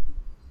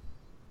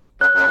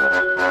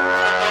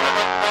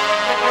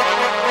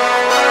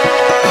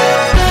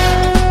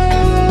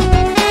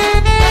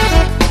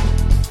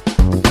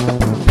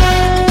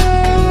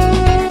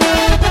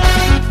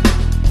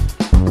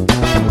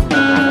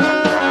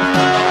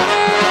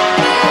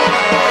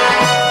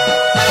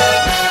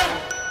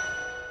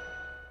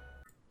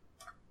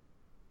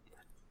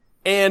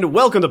 And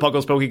welcome to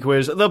Puckle's Poke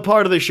Quiz, the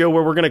part of the show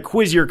where we're going to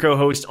quiz your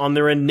co-host on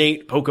their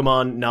innate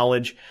Pokemon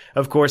knowledge.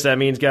 Of course, that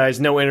means, guys,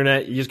 no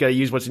internet. You just got to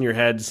use what's in your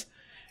heads.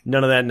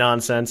 None of that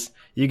nonsense.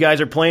 You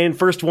guys are playing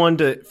first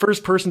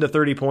person to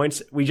 30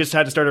 points. We just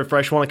had to start a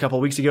fresh one a couple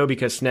weeks ago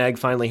because Snag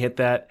finally hit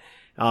that.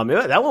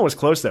 That one was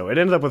close, though. It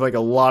ended up with like a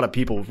lot of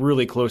people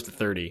really close to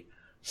 30.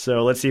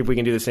 So let's see if we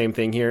can do the same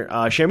thing here.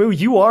 Shamu,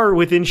 you are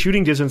within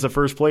shooting distance of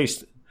first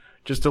place,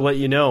 just to let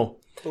you know.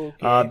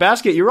 Okay.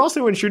 Basket, you're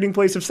also in shooting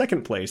place of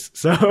second place.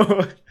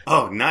 So,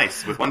 oh,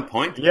 nice. With 1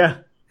 point? Yeah,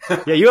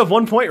 you have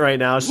 1 point right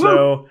now.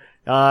 So,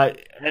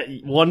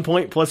 1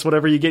 point plus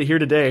whatever you get here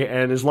today,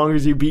 and as long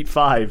as you beat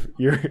 5,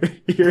 you're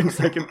in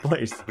second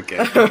place.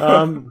 Okay.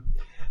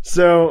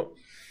 So,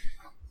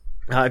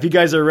 if you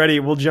guys are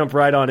ready, we'll jump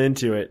right on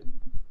into it.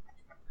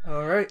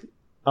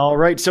 All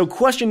right. So,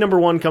 question number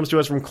 1 comes to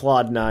us from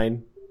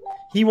Claude9.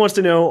 He wants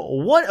to know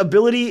what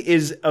ability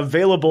is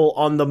available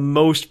on the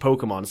most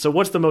Pokemon. So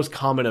what's the most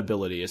common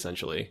ability,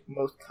 essentially?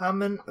 Most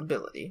common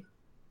ability.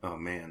 Oh,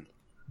 man.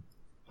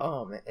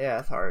 Yeah,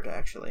 it's hard,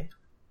 actually.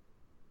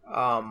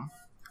 Trying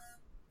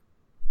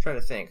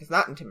to think. It's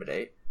not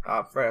Intimidate,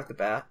 right off the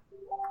bat.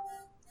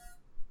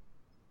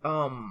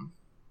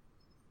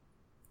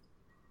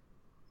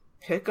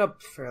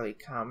 Pickup, fairly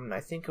common. I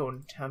think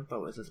Own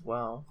Tempo is as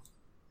well.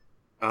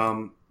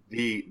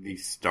 The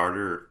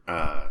starter,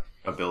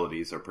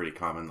 abilities are pretty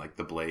common, like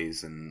the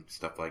Blaze and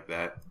stuff like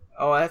that.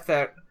 Oh, that's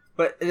that.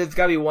 But there's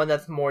got to be one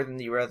that's more than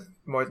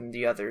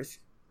the others,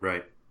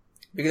 right?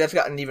 Because that's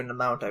got an even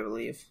amount, I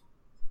believe.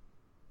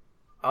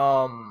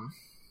 God.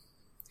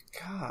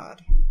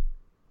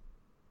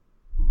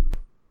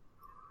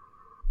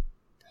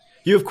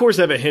 You of course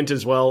have a hint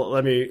as well.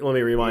 Let me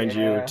remind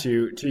you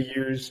to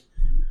use.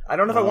 I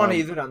don't know if I want to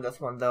use it on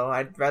this one though.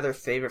 I'd rather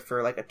save it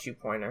for like a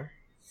 2-pointer,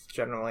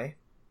 generally.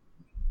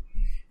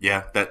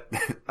 Yeah,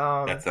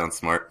 that sounds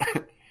smart.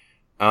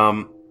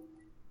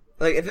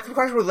 Like, if this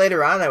question was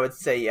later on, I would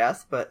say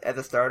yes, but as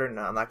a starter,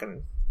 no, I'm not going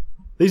to...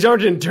 These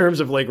aren't in terms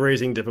of, like,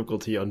 raising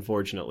difficulty,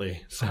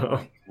 unfortunately,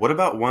 so... What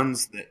about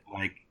ones that,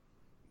 like...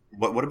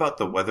 What about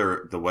the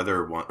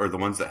weather one, or the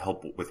ones that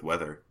help with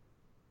weather?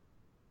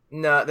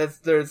 No,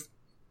 there's,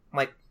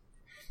 like...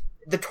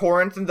 The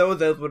torrents and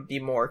those would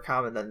be more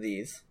common than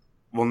these.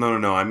 Well,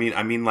 no. I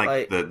mean,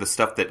 like the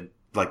stuff that...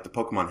 Like, the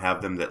Pokemon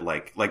have them that,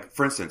 like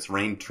for instance,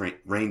 rain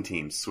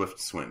teams,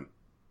 Swift Swim.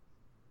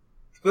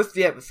 Swift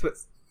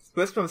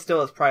Swim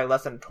still is probably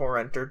less than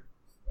Torrent or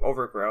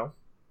Overgrow.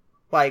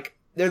 Like,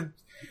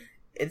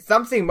 it's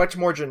something much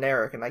more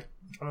generic, and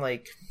I'm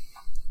like,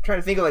 trying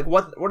to think of, like,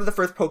 what are the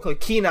first Pokemon?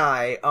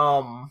 Kenai,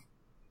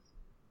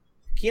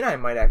 Kenai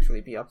might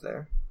actually be up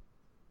there.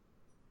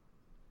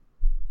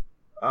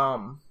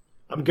 I'm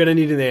gonna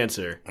need an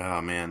answer.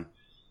 Oh, man.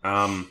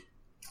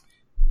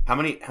 How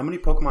many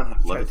Pokemon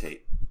have Levitate?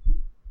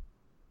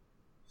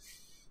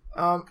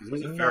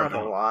 Not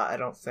a lot, I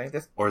don't think.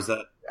 Or is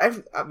that...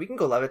 we can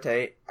go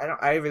Levitate.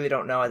 I really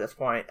don't know at this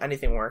point.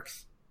 Anything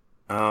works.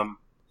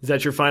 Is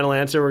that your final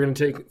answer? We're going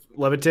to take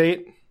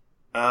Levitate?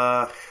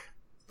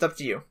 It's up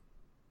to you.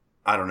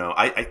 I don't know.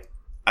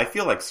 I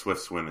feel like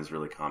Swift Swim is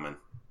really common,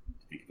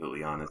 to be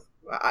completely honest.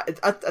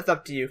 It's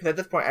up to you, because at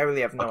this point I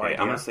really have no idea.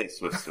 I'm going to say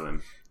Swift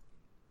Swim.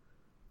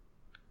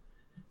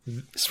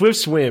 Swift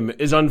Swim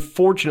is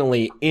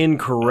unfortunately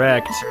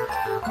incorrect.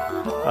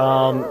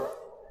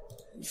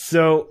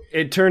 So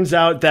it turns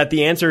out that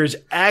the answer is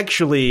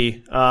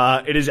actually,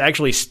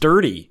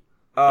 Sturdy.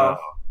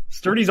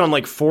 Sturdy's on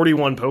like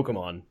 41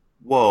 Pokemon.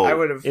 Whoa. I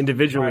would have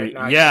individually.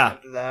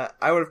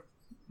 I would have,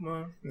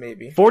 well,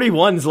 maybe.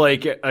 41's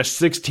like a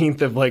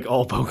 16th of like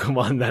all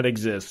Pokemon that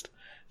exist.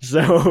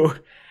 So,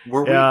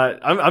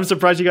 I'm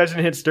surprised you guys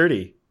didn't hit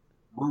Sturdy.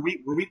 Were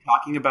we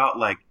talking about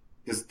like,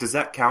 does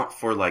that count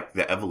for like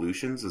the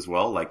evolutions as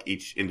well? Like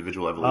each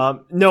individual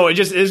evolution? No,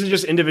 this is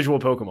just individual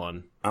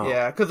Pokemon. Oh.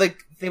 Yeah, because like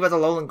think about the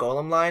Alolan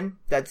Golem line.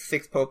 That's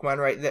 6 Pokemon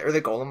right there, or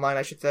the Golem line,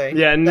 I should say.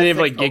 Yeah, and then you have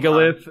like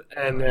Gigalith,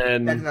 and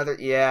then that's another.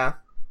 Yeah.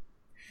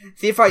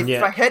 See, if I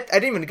hit, I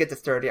didn't even get to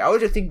Sturdy. I was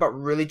just thinking about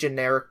really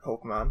generic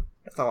Pokemon.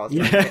 That's all I was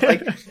thinking.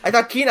 Like I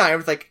thought Keenai. I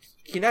was like,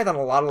 Keenai's on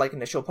a lot of like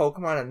initial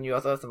Pokemon, and you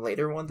also have some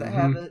later ones that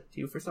have it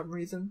too for some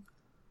reason.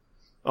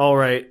 All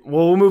right.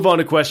 Well, we'll move on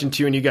to question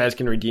 2, and you guys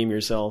can redeem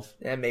yourself.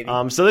 Yeah, maybe.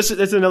 So this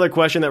is another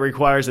question that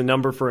requires a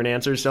number for an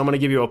answer. So I'm going to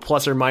give you a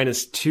plus or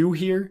minus 2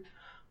 here.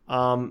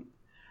 How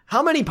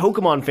many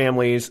Pokemon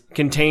families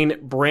contain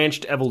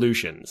branched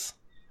evolutions?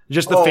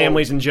 Just the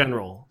families in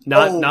general,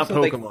 not so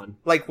Pokemon.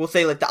 Like we'll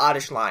say like the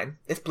Oddish line.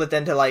 It's split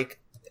into like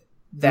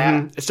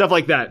that stuff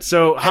like that.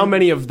 So how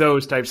many of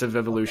those types of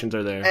evolutions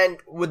are there? And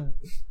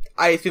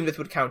I assume this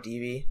would count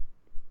Eevee?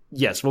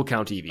 Yes, we'll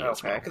count Eevee.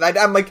 Okay, because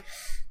I'm like.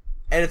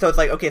 And so it's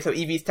like, okay, so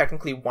Eevee's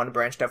technically one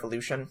branched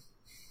evolution?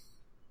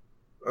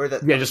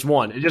 Just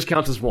one. It just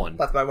counts as one.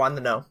 That's what I wanted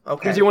to know. Okay.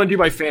 Because you want to do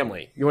by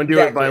family. You want to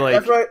do it by like...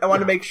 That's right. I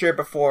want to make sure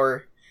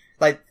before,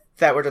 like,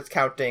 that we're just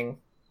counting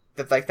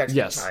the, like,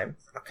 next time.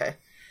 Okay.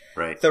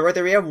 Right. So right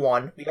there we have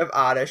 1. We have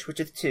Oddish, which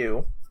is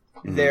 2.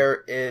 Mm-hmm.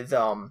 There is,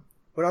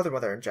 what other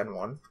ones are in Gen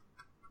 1?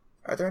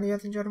 Are there any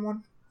others in Gen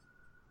 1?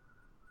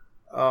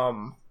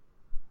 Trying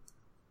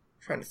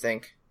to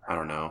think. I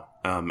don't know.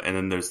 And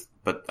then there's...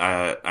 But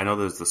I know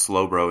there's the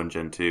Slowbro in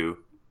Gen 2.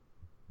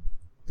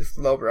 The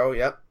Slowbro,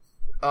 yep.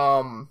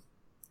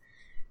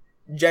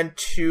 Gen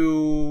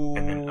 2...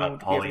 And then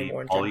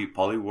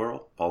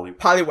Poliwhirl?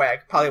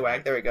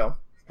 Poliwag, there we go.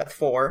 That's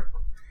 4.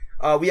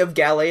 We have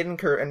Gallade and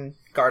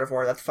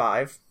Gardevoir, that's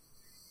 5.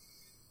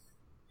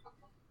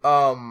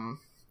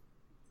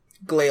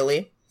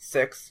 Glalie,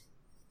 6.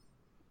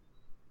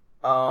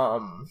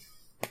 What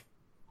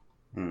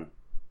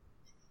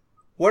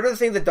are the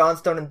things that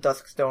Dawnstone and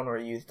Duskstone were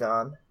used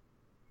on?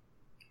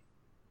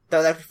 That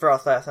was actually for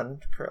us last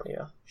on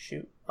Kirlia.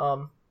 Shoot.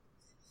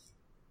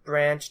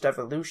 Branched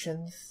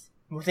evolutions.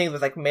 Things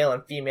with like male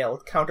and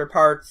female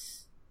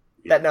counterparts.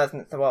 Yeah. That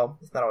it's not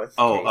always.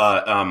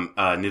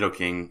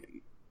 Nidoking.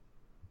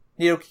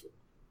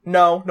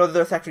 No,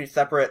 there's actually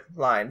separate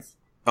lines.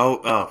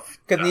 Because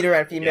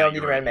Nidoran female,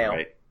 Nidoran male.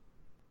 Right.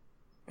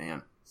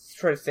 Man. Let's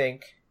try to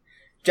think.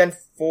 Gen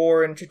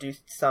 4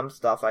 introduced some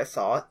stuff. I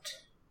saw it.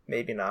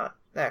 Maybe not.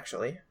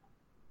 Actually.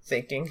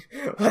 Thinking.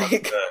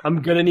 Like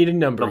I'm gonna need a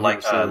number.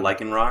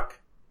 Lycanroc?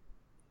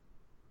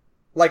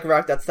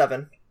 Lycanroc, that's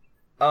 7.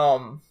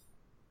 I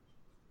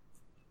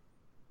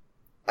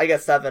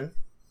guess 7.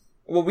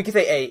 Well, we could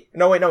say 8.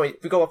 No, wait.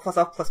 If we go up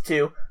plus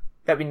 2,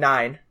 that'd be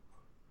 9.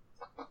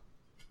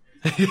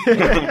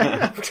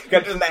 Gotta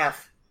do the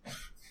math.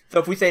 So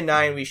if we say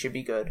 9, we should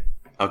be good.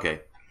 Okay.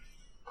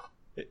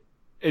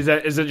 Is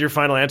that your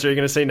final answer? Are you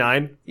gonna say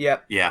 9?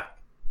 Yep. Yeah.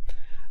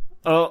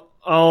 Oh,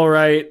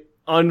 alright.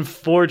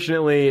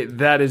 Unfortunately,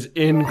 that is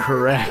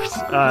incorrect.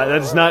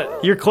 That's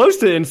not. You're close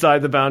to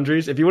inside the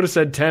boundaries. If you would have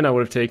said 10, I would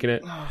have taken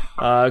it.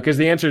 Because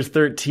the answer is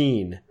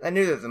 13. I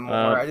knew there was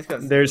more.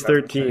 There's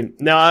 13.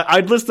 Now,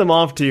 I'd list them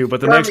off to you, but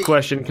the next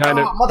question kind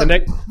of.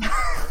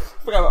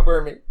 Forgot about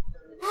Burmy.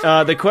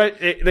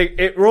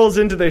 It rolls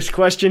into this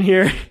question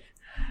here.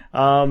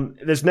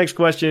 This next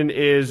question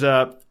is.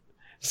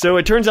 So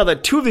it turns out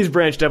that 2 of these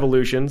branched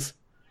evolutions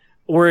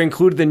were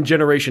included in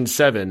Generation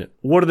 7.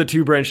 What are the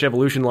 2 branched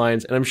evolution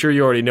lines? And I'm sure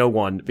you already know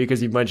one,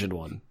 because you've mentioned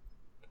one.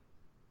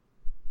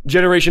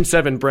 Generation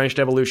 7 branched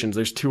evolutions,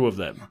 there's 2 of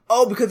them.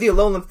 Oh, because the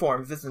Alolan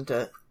forms, isn't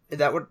it? Is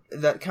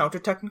that counter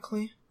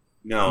technically?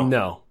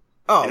 No.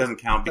 Oh. It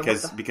doesn't count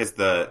because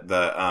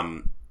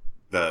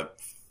the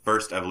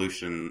first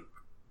evolution,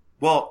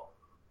 well,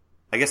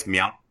 I guess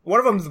Meow. One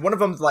of them's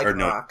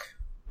Lycanroc.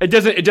 It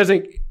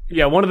doesn't,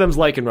 yeah, one of them's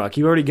Lycanroc.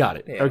 You already got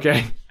it. Yeah.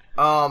 Okay.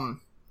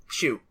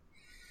 Shoot.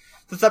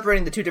 So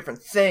separating the 2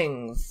 different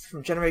things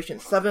from Generation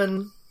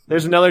 7.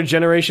 There's another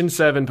Generation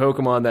 7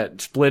 Pokemon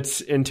that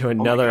splits into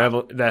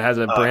another that has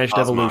a branched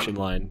evolution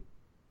line.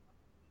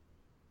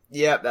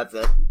 Yep, that's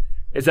it.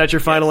 Is that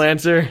your final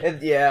answer?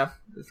 Yeah.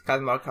 It's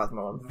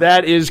Cosmo.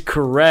 That is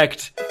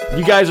correct.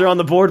 You guys are on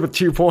the board with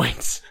 2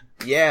 points.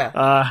 Yeah.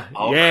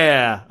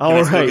 Yeah. All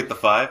right. Can I still get the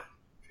 5?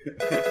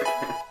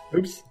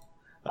 Oops.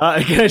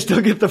 Can I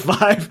still get the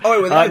 5?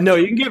 Oh, wait, no,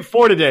 you can get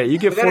 4 today. You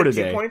get 4 Was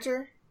today. that a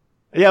 2-pointer?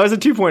 Yeah, it was a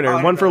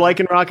 2-pointer. One for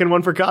Lycanroc and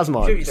one for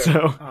Cosmog.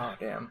 So. Oh,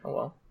 damn.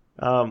 Oh,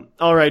 well.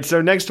 All right,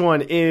 so next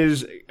one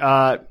is,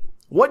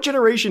 what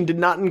generation did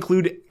not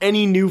include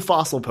any new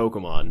fossil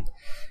Pokemon?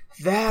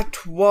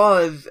 That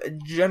was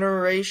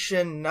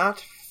Generation not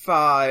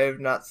 5,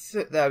 not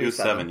 6. That would be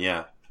 7,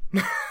 yeah.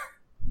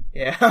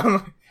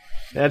 Yeah.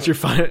 That's your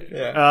final.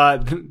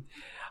 Yeah.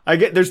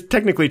 There's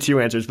technically 2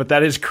 answers, but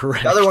that is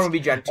correct. The other one would be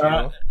Gen 2.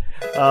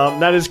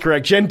 That is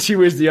correct. Gen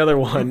 2 is the other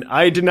one.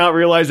 I did not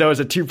realize that was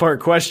a 2-part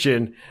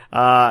question.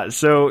 No,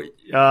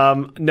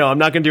 I'm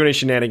not going to do any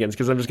shenanigans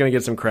because I'm just going to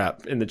get some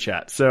crap in the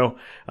chat. So,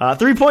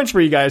 3 points for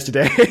you guys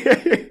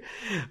today.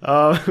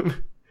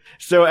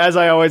 So as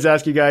I always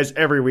ask you guys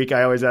every week,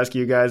 I always ask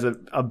you guys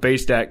a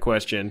base stat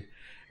question.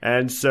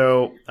 And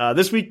so,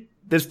 this week,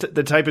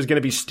 the type is going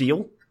to be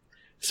Steel.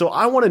 So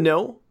I want to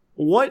know,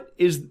 what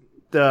is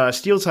the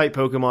Steel type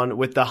Pokemon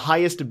with the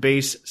highest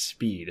base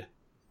speed?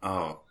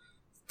 Oh.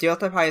 Steel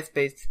type highest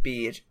base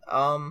speed.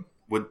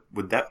 Would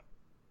that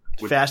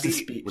fastest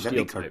speed? Would that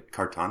be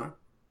Kartana?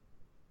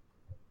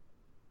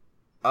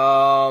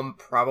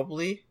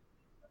 Probably.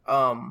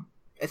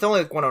 It's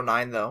only like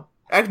 109 though.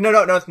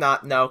 No, it's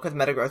not. No, because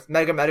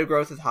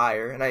Metagross is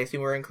higher, and I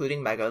assume we're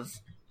including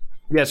Megas.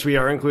 Yes, we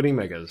are including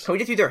Megas. Can we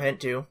just use our hint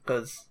too?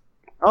 Because.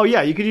 Oh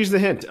yeah, you could use the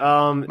hint.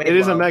 It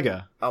is a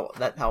Mega. Oh,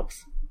 that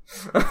helps.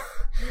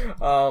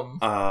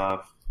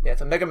 Yeah,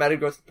 so Mega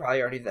Metagross is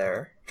probably already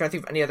there. I'm trying to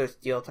think of any other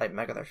Steel type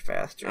Mega that's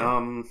faster.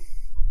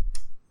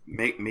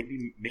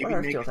 Maybe what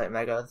are Steel type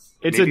Megas?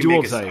 It's a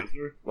dual type.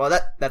 Well,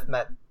 that's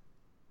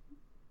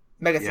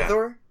Mega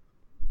Scizor?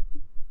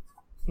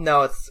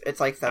 No, it's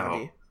like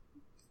 70.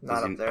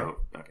 Not up there.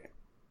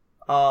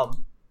 Oh, okay.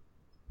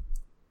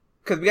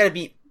 Because we gotta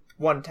beat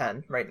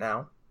 110 right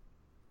now.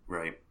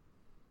 Right.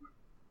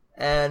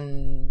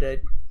 And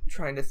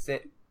trying to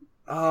think.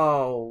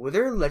 Oh, were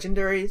there a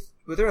legendary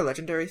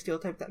Steel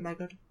type that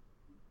Mega?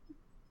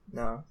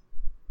 No.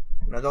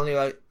 No, the only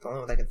one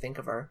I can think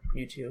of are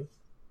Mewtwo.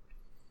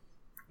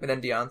 And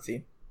then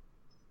Deontay.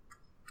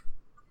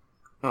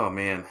 Oh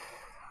man.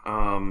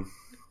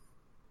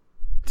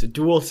 It's a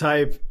dual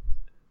type,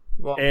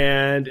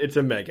 and it's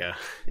a Mega.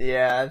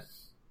 Yeah.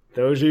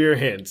 Those are your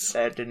hints.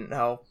 That didn't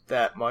help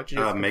that much.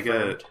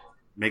 Mega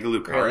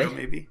Lucario,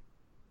 maybe?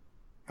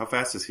 How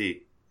fast is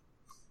he?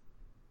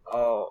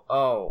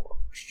 Oh,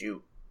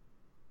 shoot.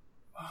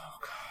 Oh,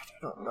 God, I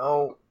don't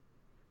know.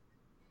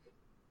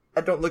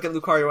 I don't look at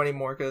Lucario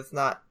anymore because it's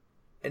not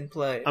in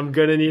play. I'm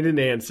gonna need an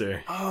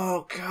answer.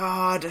 Oh,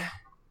 God.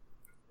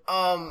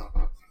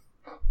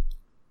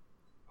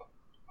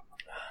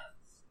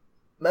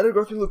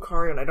 Metagross through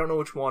Lucario, and I don't know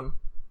which one.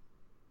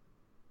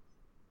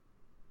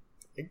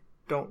 I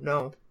don't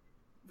know.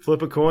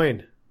 Flip a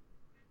coin.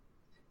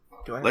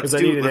 Let's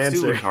do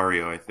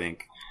Lucario, I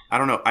think. I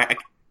don't know. I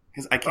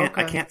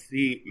can't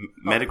see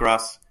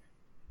Metagross.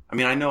 I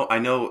mean, I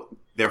know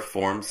their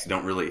forms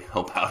don't really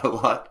help out a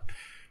lot,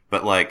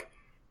 but like,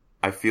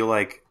 I feel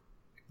like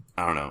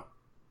Lycanroc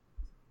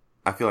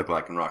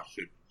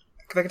should.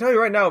 Because I can tell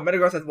you right now,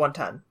 Metagross has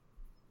 110.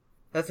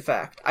 That's a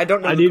fact. I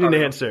don't know. I need an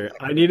answer.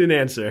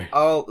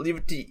 I'll leave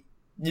it to you.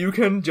 You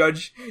can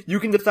judge. You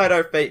can decide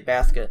our fate,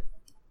 Basket.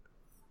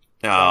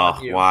 Oh,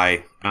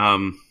 why?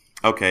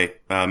 Okay,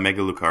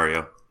 Mega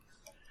Lucario.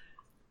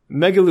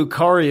 Mega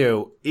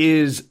Lucario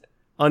is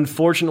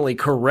unfortunately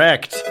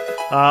correct.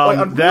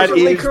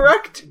 Unfortunately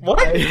correct? What?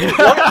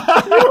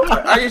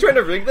 What? Are you trying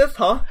to rig this,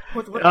 huh?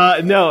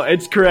 What? No,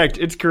 it's correct.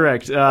 It's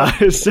correct.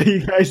 So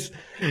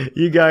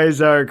you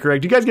guys are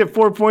correct. You guys get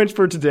 4 points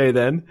for today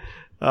then.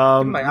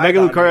 Mega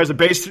Lucario has a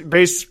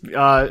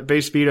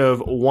base speed of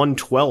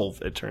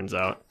 112, it turns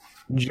out.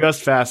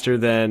 Just faster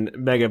than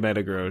Mega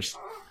Metagross.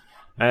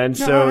 And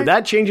so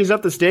that changes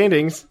up the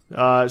standings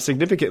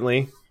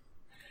significantly.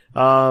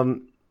 So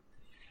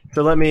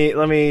let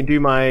me do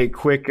my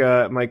quick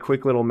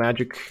little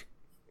magic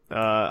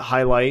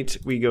highlight.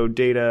 We go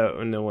data,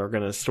 and then we're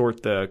gonna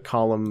sort the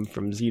column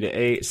from Z to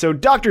A. So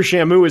Dr.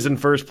 Shamu is in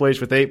first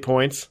place with 8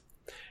 points.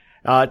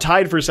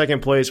 Tied for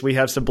second place, we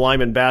have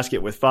Sublime and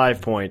Basket with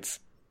 5 points.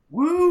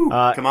 Woo!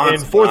 Come on,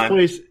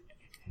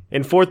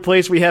 in fourth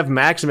place, we have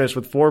Maximus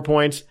with 4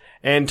 points.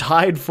 And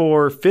tied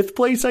for fifth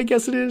place, I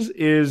guess it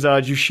is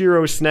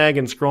Jushiro, Snag,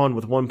 and Scrawn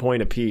with 1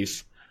 point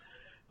apiece.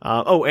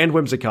 And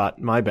Whimsicott.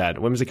 My bad.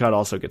 Whimsicott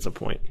also gets a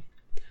point.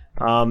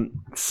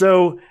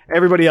 So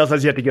everybody else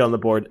has yet to get on the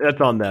board. That's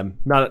on them,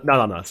 not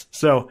on us.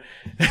 So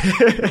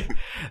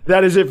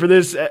that is it for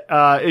this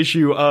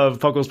issue of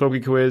Puckle's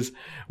Poke Quiz.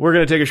 We're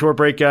going to take a short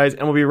break, guys,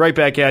 and we'll be right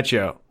back at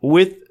you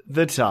with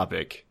the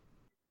topic.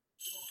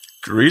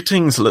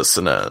 Greetings,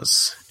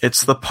 listeners.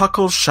 It's the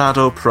Puckle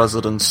Shadow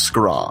President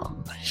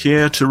Scrawn,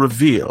 here to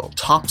reveal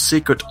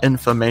top-secret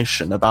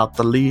information about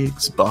the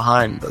League's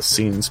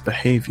behind-the-scenes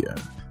behavior.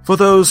 For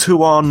those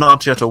who are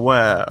not yet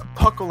aware,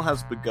 Puckle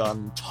has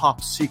begun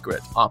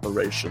top-secret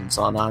operations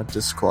on our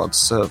Discord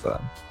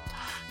server.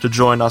 To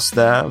join us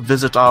there,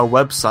 visit our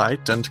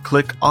website and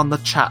click on the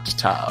chat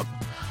tab.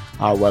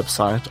 Our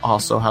website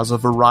also has a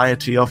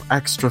variety of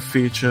extra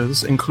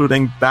features,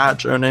 including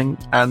badge earning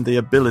and the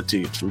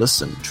ability to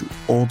listen to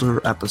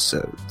older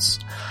episodes.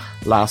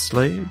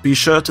 Lastly, be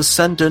sure to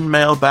send in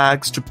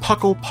mailbags to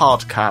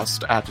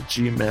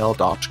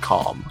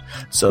pucklepodcast@gmail.com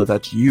so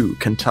that you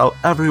can tell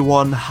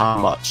everyone how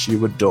much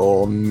you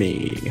adore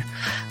me.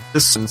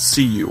 This and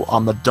see you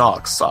on the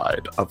dark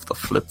side of the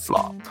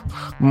flip-flop.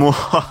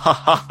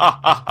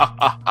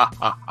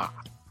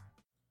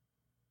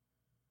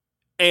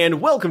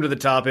 And welcome to the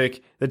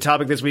topic. The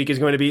topic this week is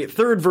going to be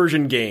third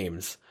version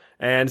games.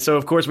 And so,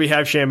 of course, we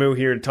have Shamu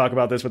here to talk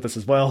about this with us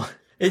as well.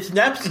 It's an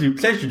absolute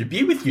pleasure to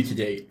be with you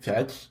today,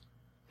 Fetch.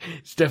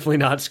 It's definitely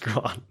not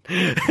Scrawn.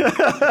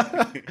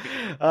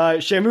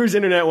 Shamu's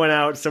internet went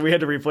out, so we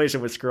had to replace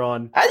it with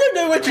Scrawn. I don't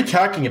know what you're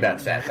talking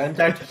about, Fetch. I'm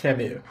Dr.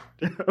 Shamu.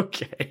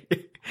 Okay.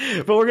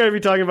 But we're going to be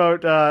talking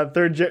about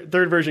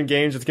third version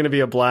games. It's going to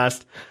be a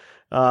blast.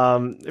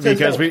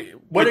 Because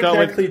what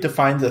exactly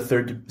defines a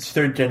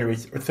third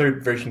generation or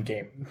third version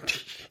game?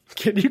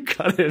 Can you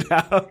cut it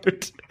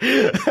out?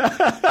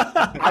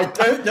 I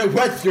don't know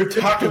what you're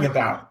talking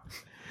about.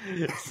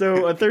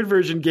 So a third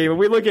version game, when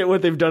we look at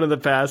what they've done in the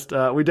past,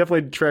 we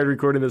definitely tried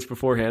recording this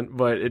beforehand,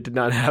 but it did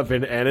not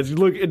happen, and it's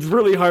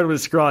really hard with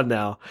Scrawn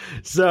now.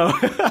 So,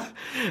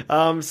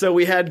 so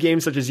we had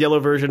games such as Yellow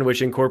version,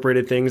 which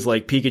incorporated things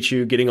like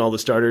Pikachu getting all the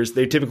starters.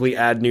 They typically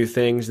add new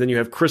things. Then you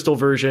have Crystal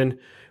version,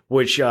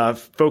 which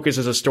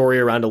focuses a story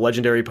around a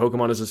legendary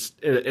Pokemon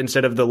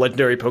instead of the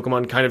legendary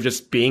Pokemon kind of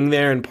just being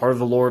there and part of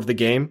the lore of the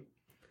game.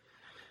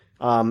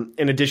 In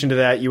addition to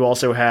that, you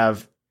also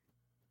have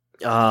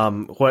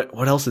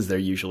what else is there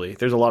usually?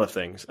 There's a lot of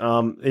things.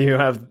 You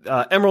have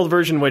Emerald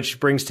version, which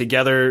brings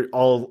together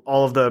all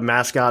of the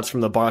mascots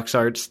from the box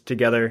arts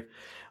together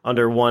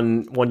under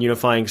one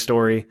unifying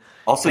story.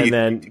 Also, you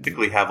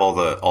typically have all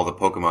the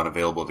Pokemon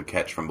available to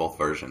catch from both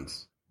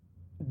versions.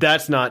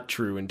 That's not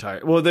true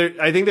entirely. Well,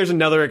 I think there's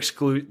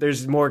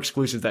there's more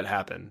exclusives that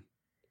happen.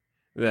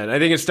 Then I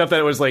think it's stuff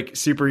that was like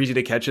super easy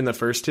to catch in the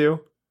first two.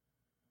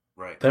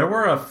 Right. There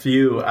were a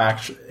few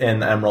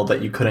in Emerald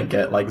that you couldn't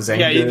get, like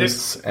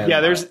Zangoose.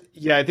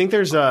 I think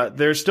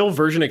there's still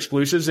version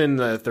exclusives in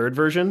the third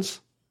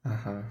versions.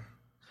 Uh-huh.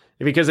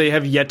 Because they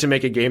have yet to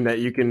make a game that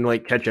you can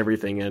like catch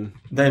everything in.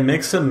 They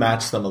mix and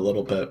match them a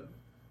little bit.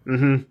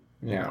 Mm-hmm.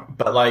 Yeah,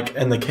 but like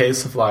in the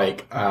case of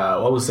like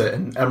what was it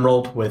in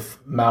Emerald with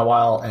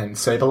Mawile and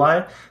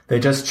Sableye, they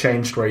just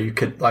changed where you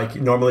could like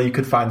normally you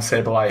could find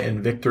Sableye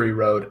in Victory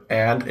Road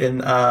and in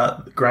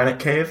Granite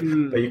Cave,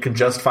 but you can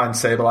just find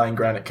Sableye in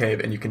Granite Cave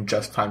and you can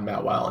just find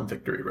Mawile in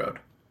Victory Road.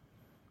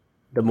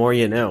 The more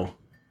you know.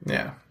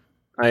 Yeah,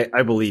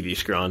 I believe you,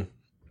 Scrawn.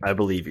 I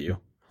believe you.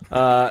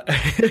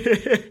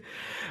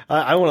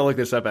 I want to look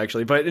this up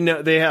actually, but no,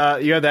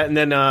 you have that, and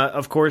then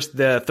of course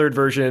the third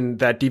version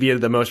that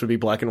deviated the most would be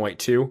Black and White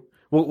 2.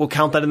 We'll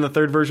count that in the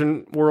third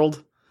version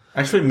world.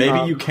 Actually, maybe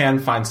you can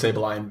find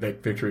Sableye in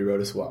Victory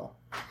Road as well.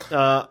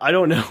 I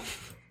don't know.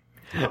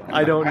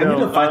 I don't know. I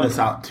need to find this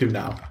out too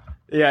now.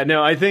 Yeah,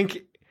 no, I think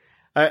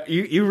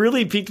you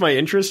really piqued my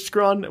interest,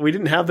 Scrawn. We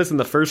didn't have this in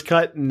the first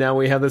cut, and now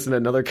we have this in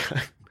another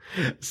cut.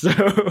 So,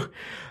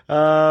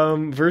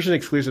 version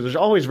exclusives. There's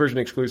always version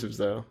exclusives,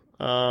 though.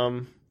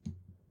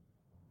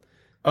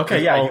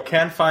 Okay, yeah, you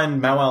can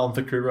find Mawile in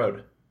Victory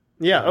Road.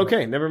 Yeah,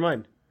 okay, never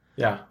mind.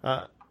 Yeah.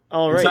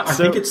 All right. I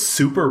think it's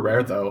super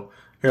rare, though.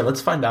 Here,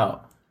 let's find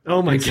out.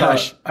 Oh my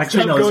gosh.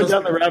 Actually, Stop going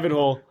down the rabbit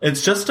hole.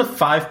 It's just a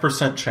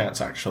 5%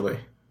 chance, actually.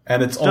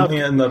 And it's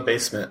only in the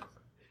basement.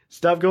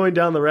 Stop going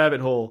down the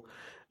rabbit hole.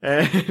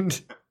 And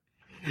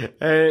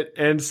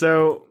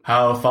so...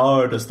 How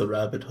far does the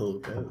rabbit hole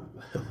go?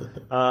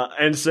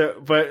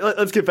 But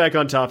let's get back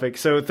on topic.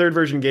 So third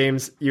version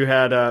games, you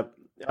had...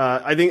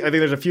 I think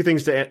there's a few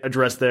things to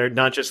address there,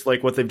 not just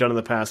like what they've done in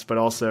the past, but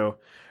also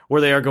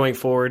where they are going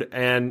forward.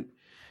 And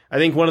I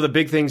think one of the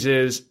big things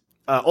is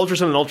Ultra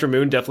Sun and Ultra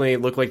Moon definitely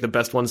look like the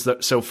best ones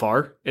so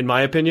far, in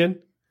my opinion.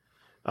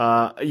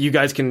 You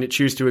guys can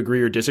choose to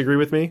agree or disagree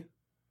with me.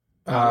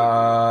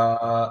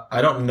 I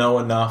don't know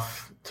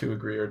enough to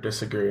agree or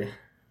disagree.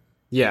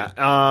 Yeah,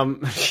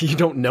 you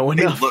don't know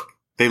enough.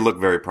 They look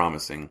very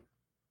promising.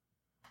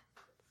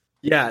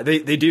 Yeah,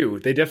 they do.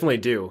 They definitely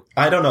do.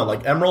 I don't know.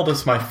 Like, Emerald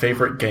is my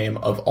favorite game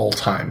of all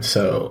time,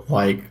 so,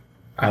 like,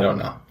 I don't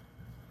know.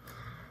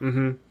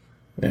 Mm-hmm.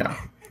 Yeah.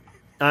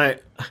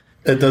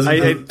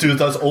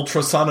 Does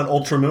Ultra Sun and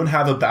Ultra Moon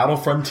have a Battle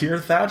Frontier,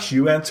 Thatch?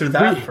 You answer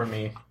that for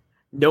me.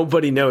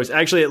 Nobody knows.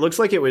 Actually, it looks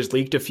like it was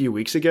leaked a few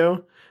weeks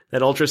ago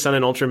that Ultra Sun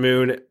and Ultra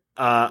Moon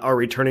are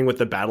returning with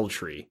the Battle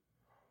Tree.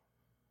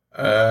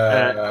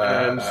 Get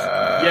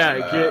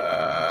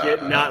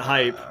not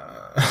hype.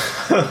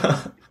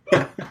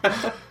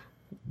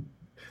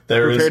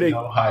 There is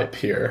no hype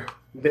here.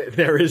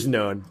 There is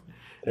none.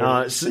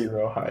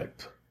 Zero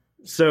hype.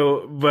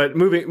 So, but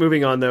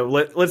moving on though,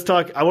 let's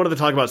talk. I wanted to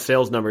talk about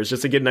sales numbers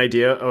just to get an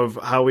idea of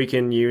how we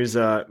can use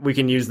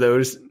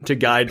those to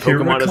guide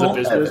Pokemon as a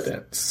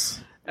business.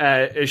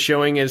 As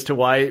showing as to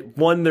why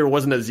there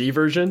wasn't a Z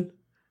version.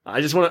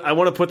 I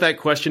want to put that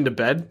question to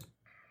bed.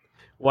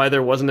 Why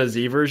there wasn't a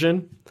Z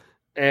version.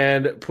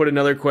 and put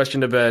another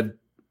question to bed.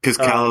 Because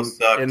Kalos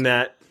sucked. In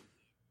that,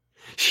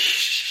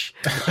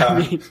 I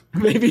mean,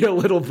 maybe a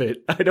little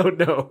bit. I don't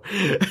know.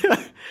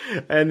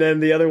 And then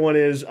the other one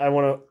is I'm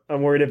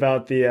worried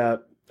about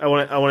the. I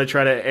want to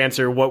try to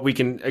answer what we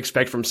can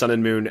expect from Sun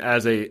and Moon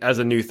as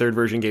a new third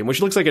version game,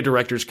 which looks like a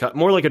director's cut,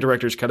 more like a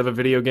director's cut of a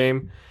video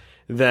game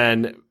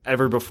than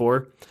ever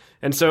before.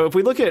 And so if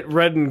we look at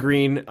red,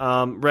 green,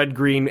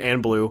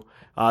 and blue,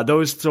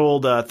 those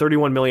sold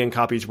 31 million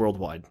copies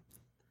worldwide.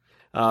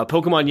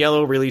 Pokemon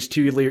Yellow released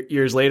 2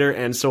 years later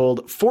and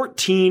sold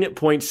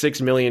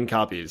 14.6 million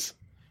copies,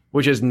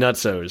 which is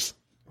nutsos.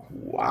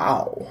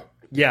 Wow.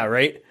 Yeah,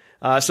 right?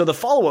 So the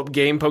follow-up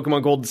game,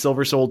 Pokemon Gold and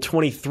Silver, sold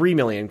 23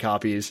 million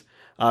copies.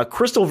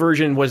 Crystal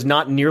version was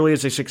not nearly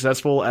as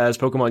successful as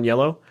Pokemon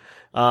Yellow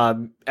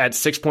at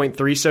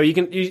 6.3. So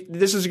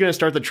this is going to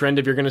start the trend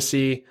if you're going to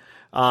see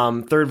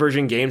third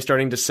version games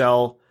starting to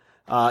sell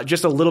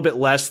just a little bit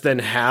less than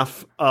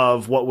half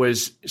of what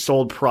was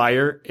sold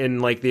prior in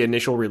like the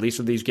initial release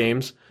of these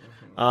games.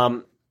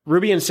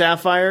 Ruby and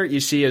Sapphire,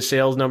 you see a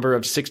sales number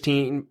of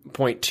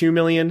 16.2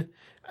 million.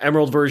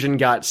 Emerald version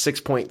got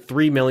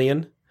 6.3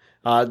 million.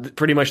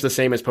 Pretty much the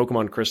same as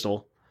Pokemon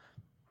Crystal.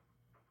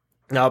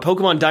 Now,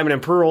 Pokemon Diamond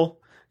and Pearl,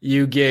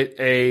 you get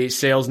a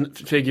sales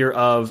figure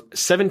of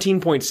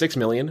 17.6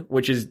 million,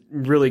 which is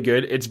really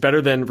good. It's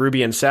better than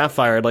Ruby and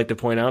Sapphire, I'd like to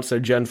point out. So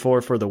Gen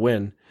 4 for the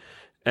win.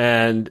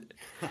 And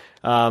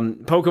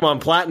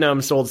Pokemon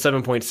Platinum sold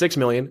 7.6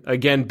 million,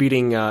 again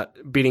beating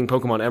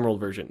Pokemon Emerald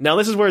version. Now,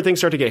 this is where things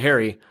start to get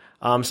hairy.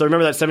 So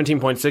remember that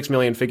 17.6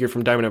 million figure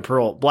from Diamond and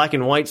Pearl. Black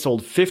and White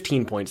sold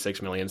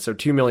 15.6 million, so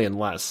 2 million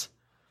less.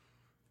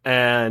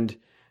 And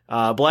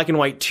Black and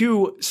White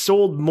 2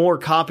 sold more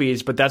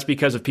copies, but that's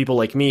because of people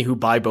like me who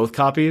buy both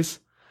copies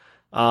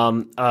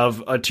of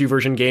a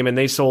 2-version game, and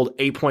they sold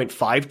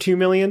 8.52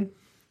 million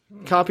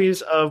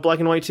copies of Black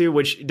and White 2,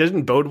 which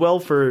doesn't bode well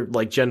for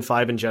like Gen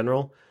 5 in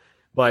general.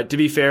 But to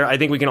be fair, I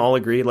think we can all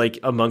agree, like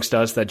amongst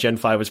us, that Gen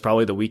 5 was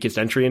probably the weakest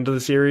entry into the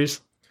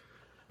series.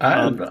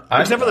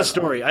 Except for the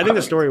story. I think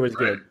the story was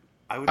good.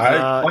 I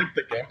like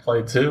the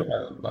gameplay too.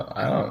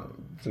 I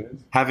don't.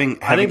 I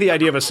think the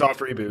idea of a soft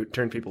reboot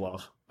turned people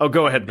off. Oh,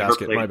 go ahead,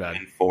 Basket. My bad.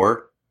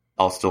 4,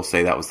 I'll still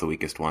say that was the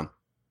weakest one.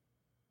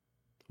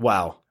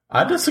 Wow.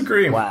 I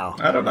disagree. Wow.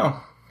 I don't know.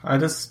 I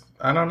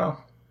don't know.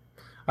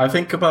 I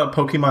think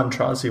Pokemon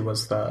Trazi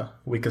was the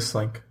weakest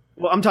link.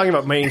 Well, I'm talking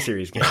about main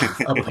series games.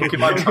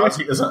 Pokemon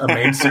Trazi isn't a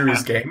main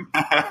series game.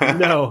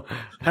 No,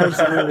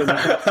 absolutely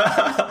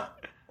not.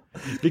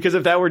 Because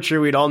if that were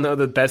true, we'd all know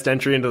the best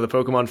entry into the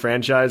Pokemon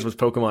franchise was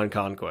Pokemon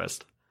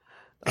Conquest.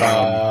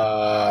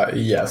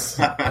 Yes.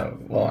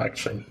 Well,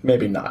 actually,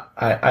 maybe not.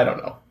 I don't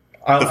know.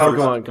 I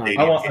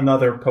want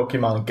another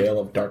Pokemon Gale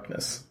of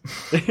Darkness.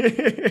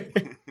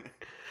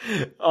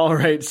 All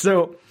right,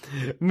 so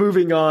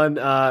moving on.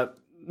 I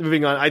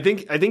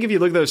think if you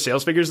look at those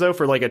sales figures though,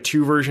 for like a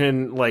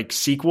 2-version like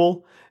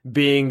sequel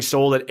being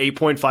sold at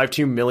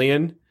 8.52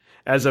 million,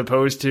 as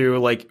opposed to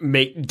like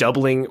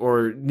doubling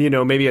or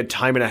maybe a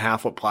time and a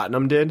half what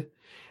Platinum did,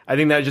 I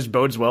think that just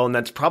bodes well, and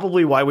that's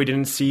probably why we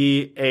didn't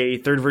see a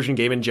third version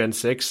game in Gen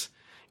 6.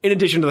 In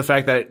addition to the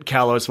fact that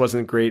Kalos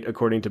wasn't great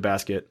according to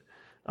Basket.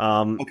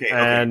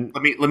 Okay.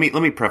 Let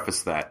me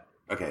preface that.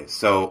 Okay,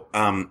 so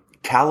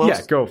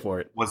Kalos, go for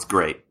it. Was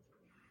great.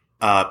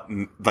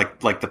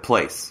 Like the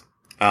place.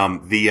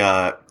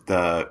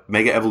 The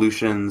Mega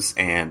Evolutions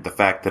and the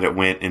fact that it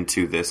went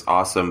into this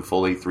awesome,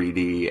 fully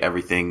 3D,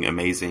 everything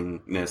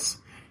amazingness,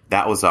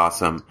 that was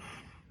awesome.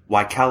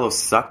 Why Kalos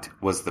sucked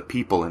was the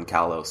people in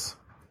Kalos.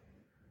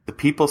 The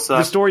people sucked.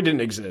 The story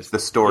didn't exist. The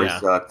story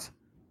sucked.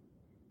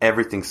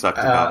 Everything sucked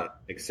about it,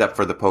 except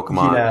for the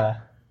Pokemon. Yeah.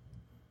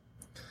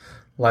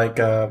 Like,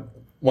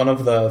 one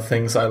of the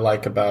things I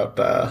like about,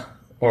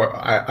 or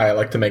I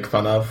like to make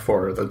fun of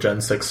for the Gen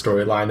 6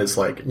 storyline is,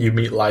 like, you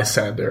meet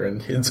Lysander,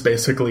 and it's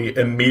basically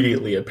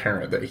immediately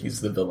apparent that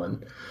he's the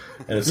villain.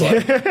 And it's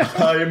like,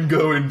 I am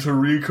going to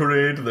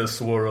recreate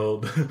this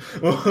world.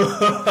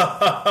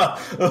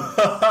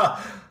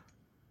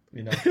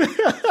 You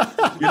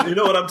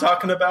know what I'm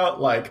talking about?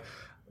 Like,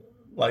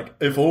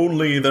 if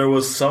only there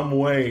was some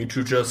way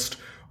to just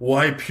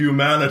wipe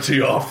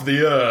humanity off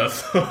the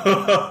earth.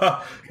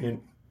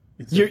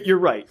 You're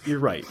right.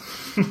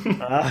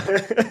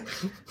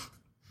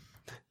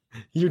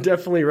 You're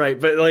definitely right.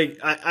 But like,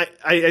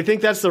 I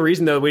think that's the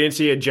reason though we didn't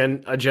see a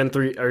Gen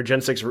 3 or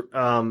Gen 6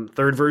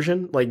 third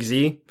version like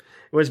Z,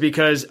 was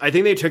because I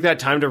think they took that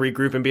time to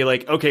regroup and be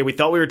like, okay, we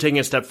thought we were taking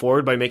a step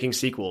forward by making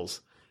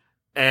sequels,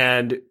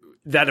 and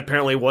that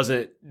apparently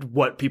wasn't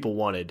what people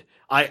wanted.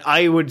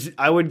 I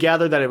would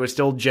gather that it was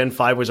still Gen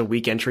 5 was a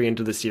weak entry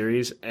into the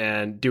series,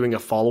 and doing a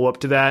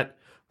follow-up to that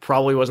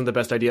probably wasn't the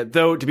best idea.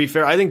 Though, to be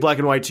fair, I think Black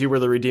and White 2 were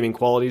the redeeming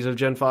qualities of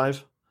Gen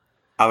 5.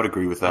 I would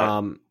agree with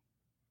that.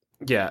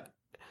 Yeah.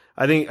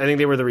 I think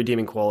they were the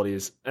redeeming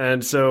qualities.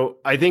 And so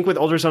I think with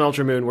Ultra Sun,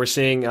 Ultra Moon, we're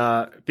seeing,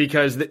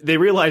 because they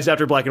realized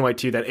after Black and White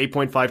 2 that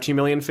 8.52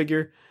 million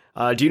figure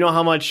Do you know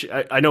how much?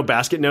 I know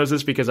Basket knows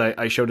this because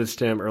I showed this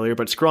to him earlier.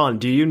 But Scrawn,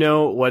 do you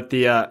know what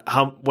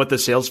the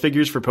sales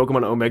figures for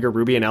Pokemon Omega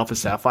Ruby and Alpha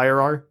Sapphire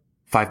are?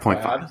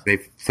 5.5. They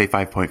say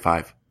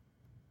 5.5.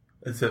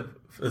 Is it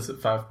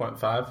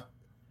 5.5?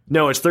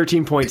 No, it's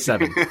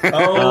 13.7.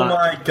 Oh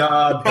my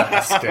God,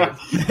 Basket!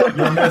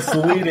 You're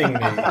misleading me.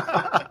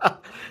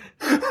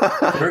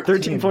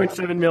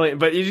 13.7 million,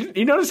 but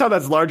you notice how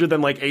that's larger than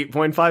like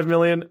 8.5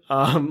 million,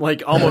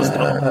 like almost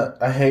double.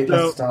 I hate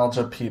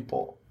nostalgia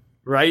people.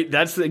 Right,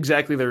 that's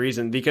exactly the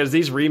reason, because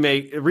these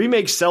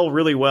remakes sell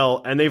really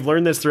well, and they've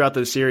learned this throughout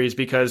the series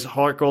because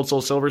Heart Gold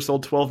Soul Silver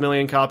sold 12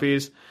 million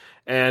copies,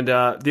 and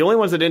the only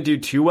ones that didn't do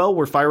too well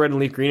were Fire Red and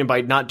Leaf Green, and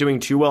by not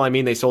doing too well, I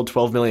mean they sold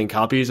 12 million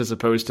copies as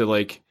opposed to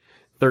like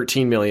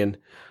 13 million.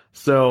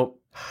 So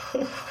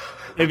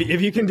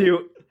if you can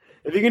do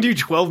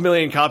 12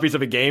 million copies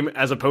of a game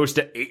as opposed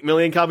to 8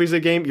 million copies of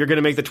a game, you're going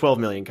to make the 12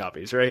 million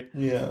copies, right?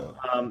 Yeah.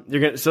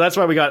 So that's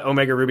why we got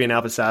Omega Ruby and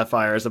Alpha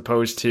Sapphire as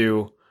opposed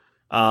to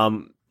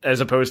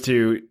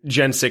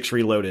Gen 6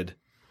 Reloaded.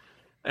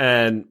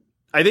 And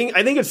I think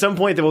at some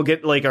point that we'll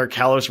get like our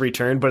Kalos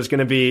Return, but it's going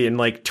to be in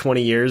like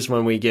 20 years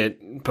when we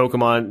get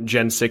Pokemon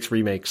Gen 6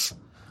 remakes.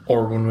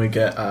 Or when we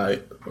get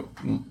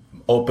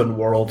open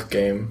world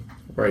game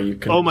where you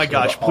can. Oh my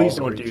gosh! Please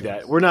don't do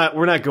that. We're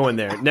not going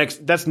there.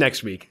 That's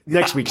next week.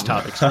 Next week's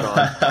topic.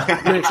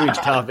 Next week's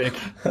topic.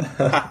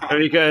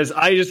 Because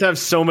I just have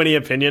so many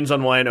opinions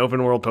on why an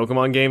open world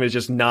Pokemon game is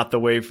just not the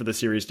way for the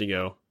series to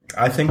go.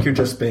 I think you're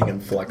just being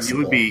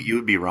inflexible. You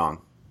would be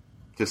wrong.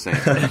 Just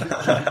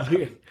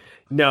saying.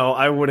 No,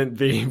 I wouldn't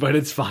be, but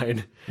it's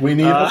fine. We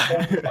need a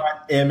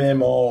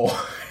MMO.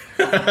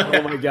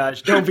 Oh my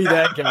gosh! Don't be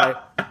that guy.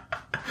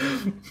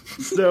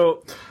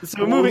 So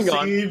moving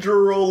on.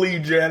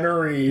 Procedurally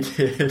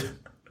generated.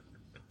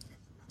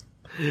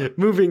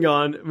 Moving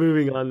on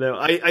though.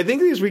 I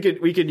think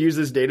we could use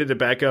this data to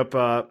back up.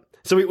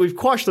 So we've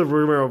quashed the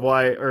rumor of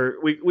why, or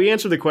we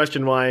answered the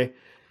question why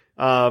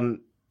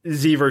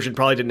Z version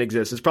probably didn't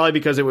exist. It's probably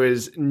because it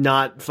was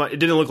not. It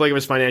didn't look like it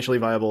was financially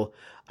viable.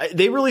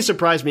 They really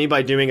surprised me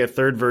by doing a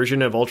third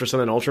version of Ultra Sun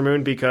and Ultra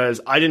Moon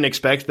because I didn't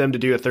expect them to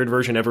do a third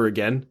version ever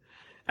again.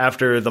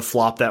 After the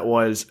flop that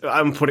was,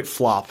 I'm going to put it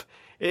flop.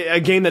 A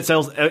game that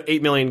sells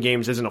 8 million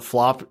games isn't a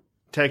flop,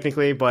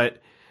 technically,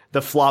 but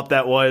the flop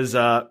that was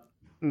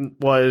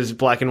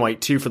Black and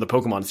White 2 for the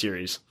Pokemon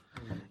series.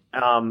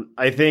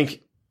 I think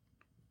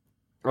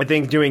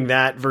doing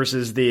that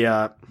versus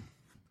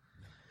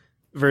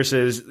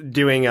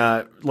doing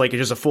like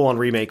just a full-on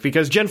remake,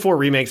 because Gen 4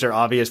 remakes are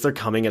obvious. They're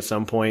coming at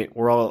some point.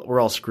 We're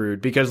all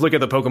screwed, because look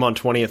at the Pokemon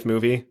 20th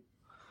movie.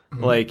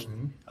 Like,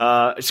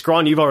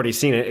 Scrawn, you've already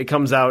seen it. It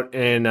comes out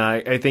in,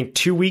 I think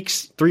 3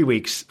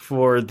 weeks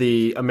for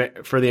the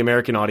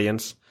American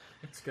audience.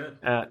 It's good.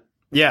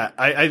 Yeah,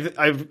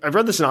 I've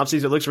read the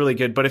synopses. It looks really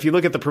good. But if you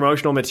look at the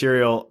promotional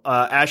material,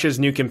 Ash's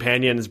new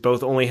companions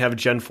both only have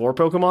Gen 4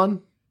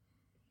 Pokemon.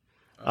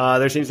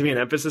 There seems to be an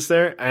emphasis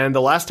there. And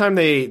the last time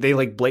they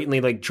like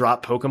blatantly like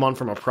dropped Pokemon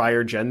from a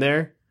prior gen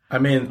there. I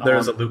mean,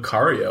 there's a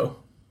Lucario.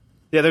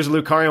 Yeah, there's a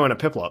Lucario and a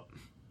Piplup.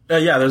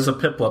 Yeah, there's a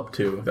Piplup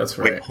too. That's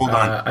right. Wait, hold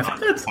on. I think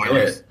that's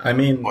Spoilers. it. I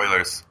mean,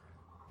 spoilers.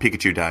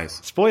 Pikachu dies.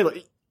 Spoiler.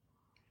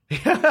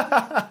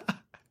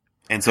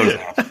 And so does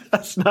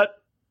Ash.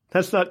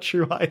 That's not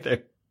true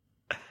either.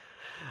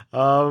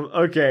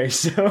 Okay,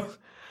 so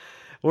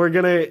we're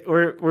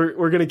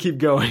gonna keep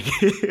going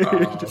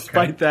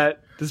despite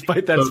that.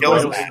 Despite that,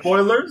 so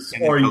spoilers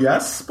or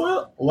yes,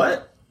 spoil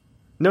what?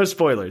 No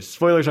spoilers.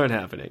 Spoilers aren't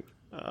happening.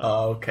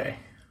 Okay.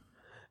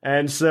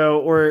 And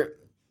so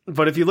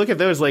but if you look at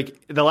those, like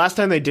the last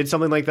time they did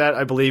something like that,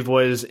 I believe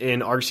was in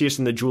Arceus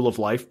and the Jewel of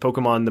Life,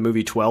 Pokemon the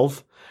movie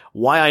 12.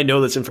 Why I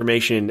know this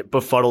information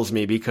befuddles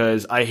me,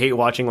 because I hate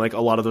watching like a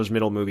lot of those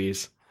middle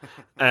movies,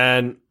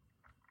 and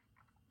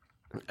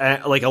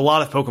like a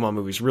lot of Pokemon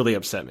movies really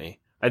upset me.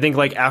 I think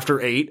like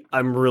after 8,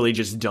 I'm really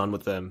just done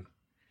with them.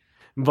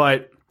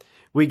 But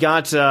we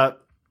got, but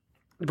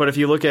if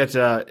you look at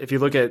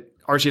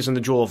Arceus and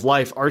the Jewel of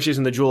Life, Arceus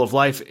and the Jewel of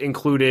Life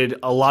included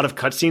a lot of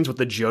cutscenes with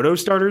the Johto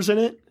starters in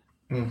it.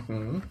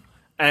 Mm-hmm.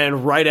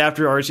 And right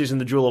after Arceus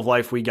and the Jewel of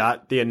Life, we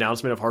got the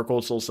announcement of Heart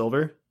Gold Soul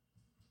Silver.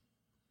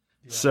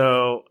 Yeah.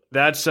 So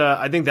that's,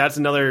 I think that's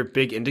another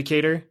big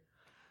indicator.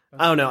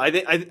 I don't know. I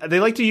think they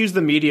like to use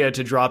the media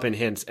to drop in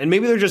hints, and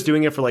maybe they're just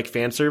doing it for like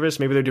fan service.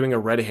 Maybe they're doing a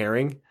red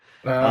herring.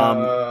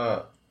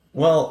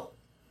 Well,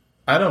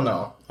 I don't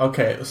know.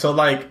 Okay, so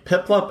like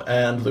Piplup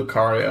and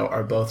Lucario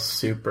are both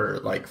super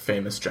like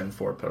famous Gen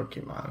 4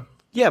 Pokemon.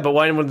 Yeah, but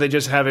why wouldn't they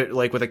just have it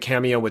like with a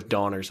cameo with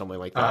Dawn or something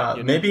like that?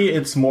 You know? Maybe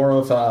it's more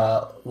of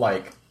a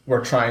like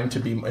we're trying to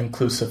be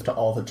inclusive to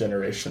all the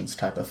generations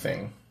type of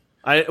thing.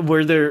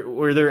 Were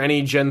there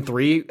any Gen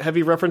 3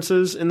 heavy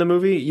references in the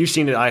movie? You've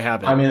seen it, I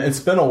haven't. I mean, it's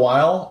been a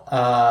while.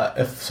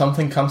 If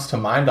something comes to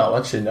mind, I'll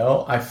let you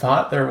know. I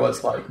thought there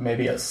was like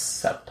maybe a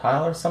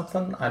Sceptile or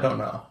something. I don't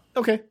know.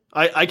 Okay,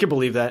 I can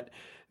believe that.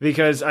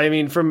 Because, I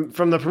mean, from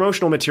the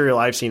promotional material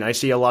I've seen, I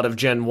see a lot of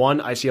Gen 1,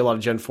 I see a lot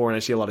of Gen 4, and I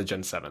see a lot of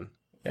Gen 7.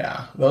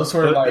 Yeah, those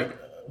were like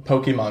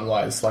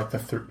Pokemon-wise, like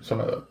some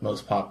of the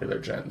most popular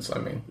gens. I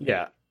mean,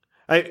 yeah.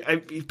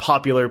 I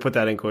popular, put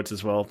that in quotes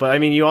as well. But I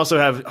mean, you also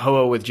have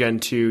Ho-Oh with Gen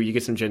 2. You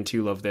get some Gen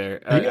 2 love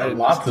there. You get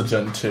lots of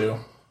Gen 2.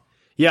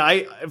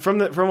 Yeah, from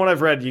what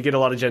I've read, you get a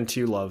lot of Gen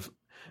 2 love.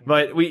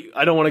 But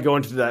I don't want to go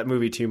into that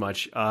movie too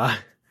much.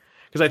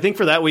 Because I think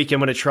for that week, I'm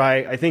going to try.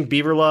 I think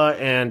Beaverla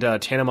and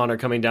Tanamon are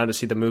coming down to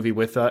see the movie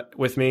with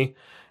me.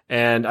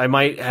 And I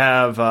might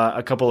have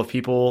a couple of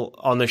people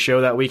on the show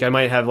that week. I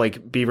might have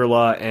like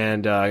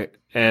Beaverla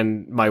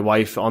and my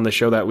wife on the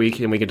show that week,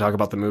 and we can talk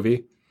about the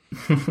movie.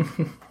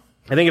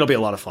 I think it'll be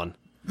a lot of fun.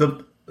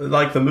 The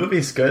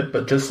movie's good,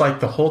 but just like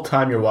the whole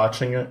time you're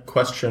watching it,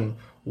 question,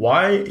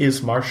 why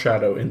is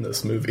Marshadow in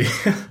this movie?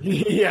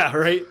 Yeah,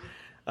 right.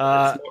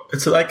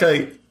 It's like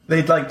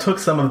they like took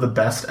some of the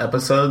best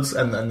episodes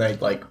and then they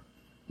like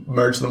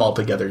merged them all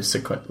together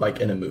like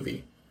in a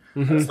movie.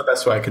 Mm-hmm. That's the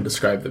best way I can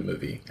describe the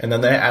movie. And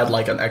then they add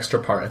like an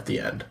extra part at the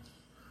end.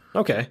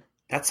 Okay,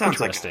 that sounds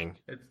interesting.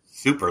 Like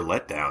super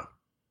letdown.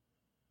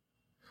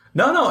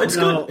 No, it's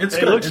good. It's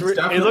good. It's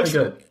definitely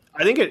good.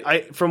 I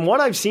think from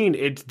what I've seen,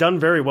 it's done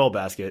very well,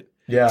 Basket.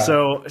 Yeah.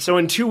 So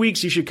in 2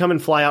 weeks, you should come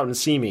and fly out and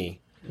see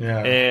me. Yeah.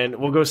 And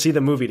we'll go see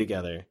the movie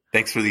together.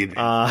 Thanks for the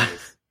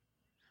advice.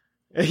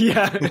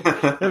 Yeah.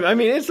 I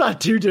mean, it's not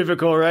too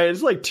difficult, right?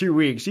 It's like 2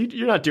 weeks.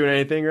 You're not doing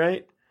anything,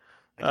 right?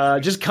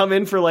 Just come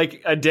in for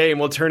like a day and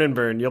we'll turn and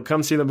burn. You'll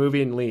come see the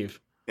movie and leave.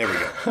 There we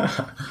go.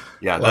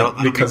 Yeah.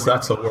 Because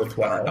that's a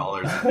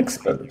worthwhile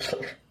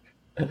expenditure.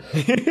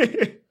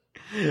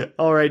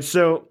 All right.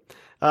 So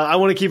I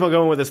want to keep on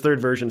going with this third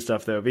version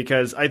stuff, though,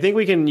 because I think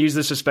we can use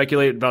this to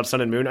speculate about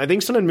Sun and Moon. I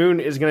think Sun and Moon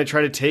is going to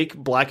try to take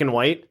Black and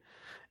White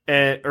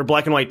or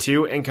Black and White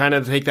 2 and kind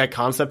of take that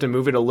concept and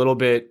move it a little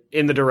bit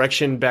in the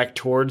direction back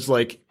towards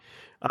like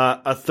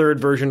a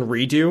third version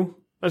redo,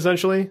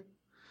 essentially.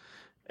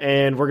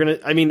 And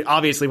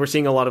obviously we're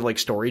seeing a lot of like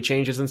story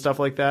changes and stuff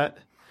like that.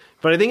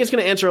 But I think it's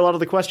going to answer a lot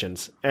of the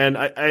questions. And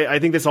I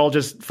think this all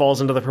just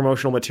falls into the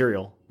promotional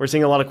material. We're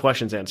seeing a lot of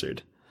questions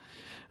answered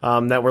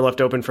that were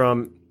left open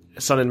from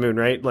Sun and Moon,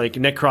 right? Like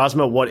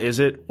Necrozma, what is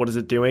it? What is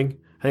it doing?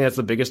 I think that's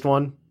the biggest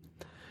one.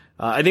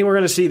 I think we're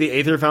going to see the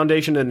Aether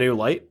Foundation in a new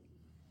light.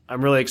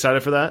 I'm really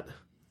excited for that.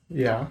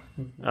 Yeah.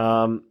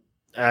 I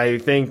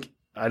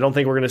don't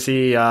think we're going to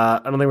see. I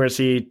don't think we're going to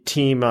see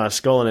Team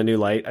Skull in a new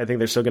light. I think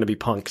they're still going to be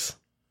punks.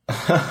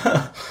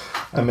 I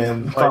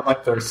mean, it's not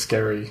like they're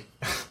scary.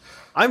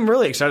 I'm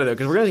really excited though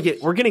because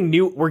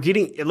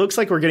it looks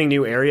like we're getting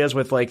new areas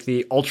with like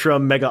the Ultra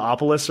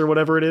Megaopolis or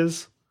whatever it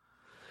is.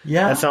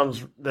 Yeah,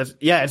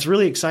 it's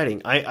really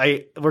exciting.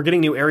 We're getting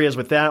new areas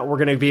with that. We're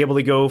going to be able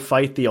to go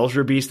fight the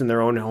Ultra Beast in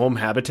their own home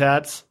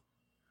habitats.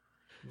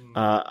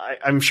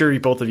 I'm sure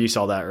both of you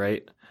saw that,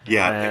 right?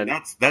 Yeah, and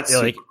that's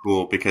super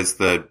cool because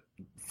the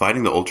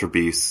fighting the Ultra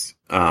Beasts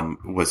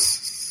was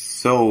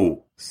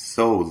so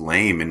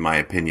lame in my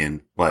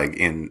opinion. Like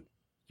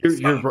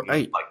you're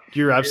right. Like,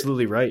 you're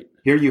absolutely right.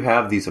 Here you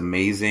have these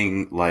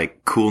amazing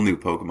like cool new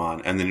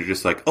Pokemon, and then you're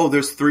just like, oh,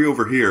 there's 3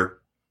 over here.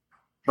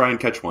 Try and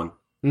catch one.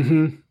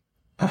 Mm-hmm.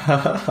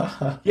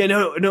 Yeah,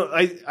 no.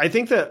 I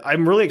think that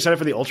I'm really excited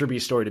for the Ultra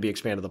Beast story to be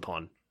expanded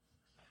upon,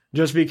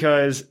 just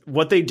because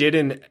what they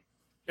did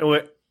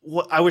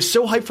I was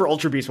so hyped for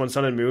Ultra Beast when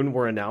Sun and Moon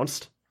were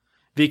announced,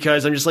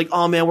 because I'm just like,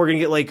 oh man, we're gonna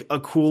get like a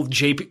cool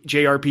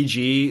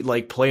JRPG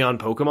like play on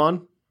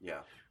Pokemon. Yeah,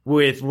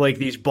 with like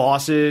these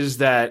bosses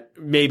that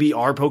maybe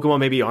are Pokemon,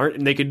 maybe aren't,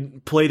 and they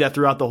could play that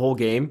throughout the whole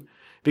game.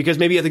 Because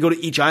maybe you have to go to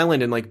each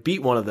island and like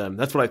beat one of them.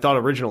 That's what I thought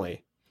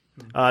originally.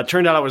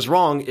 Turned out I was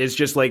wrong. It's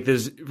just like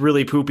this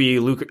really poopy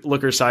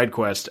Looker side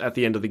quest at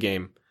the end of the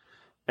game.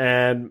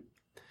 And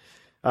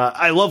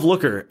I love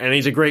Looker, and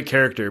he's a great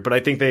character, but I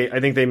think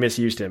they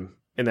misused him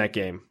in that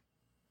game.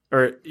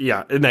 Or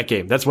yeah, in that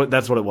game. That's what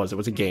it was. It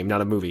was a game,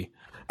 not a movie.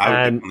 I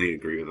would definitely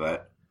agree with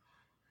that.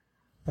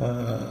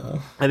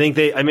 I think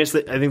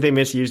they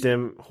misused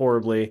him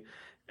horribly,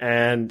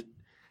 and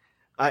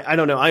I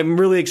don't know. I'm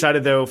really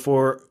excited though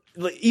for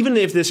even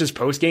if this is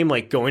post game,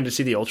 like going to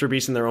see the Ultra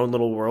Beasts in their own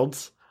little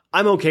worlds.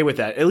 I'm okay with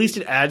that. At least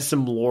it adds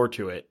some lore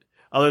to it.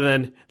 Other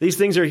than these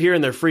things are here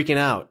and they're freaking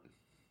out,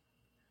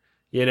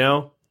 you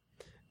know.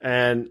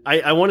 And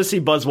I want to see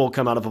Buzzwole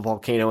come out of a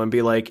volcano and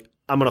be like,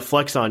 "I'm gonna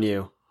flex on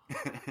you,"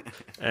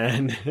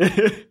 and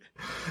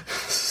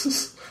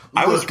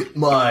I was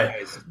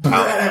my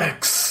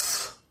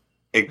Bex.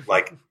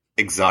 Like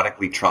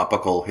exotically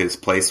tropical his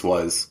place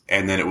was,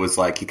 and then it was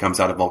like he comes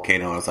out of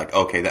volcano, and I was like,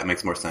 okay, that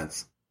makes more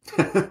sense.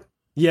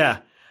 Yeah,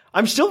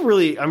 I'm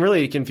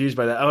really confused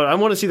by that. I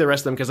want to see the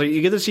rest of them because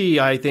you get to see,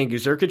 I think,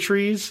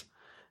 Xurkitrees,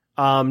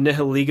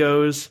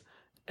 Nihiligos,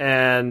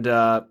 and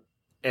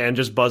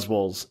just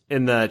Buzzwoles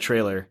in the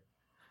trailer.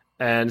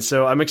 And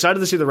so I'm excited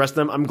to see the rest of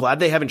them. I'm glad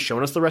they haven't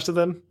shown us the rest of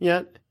them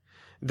yet,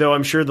 though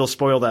I'm sure they'll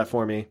spoil that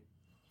for me.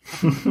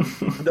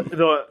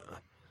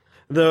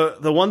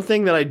 The one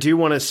thing that I do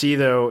want to see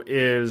though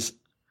is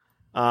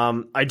I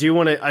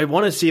want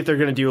to see if they're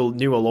going to do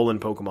new Alolan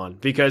Pokemon,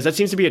 because that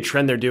seems to be a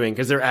trend they're doing,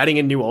 because they're adding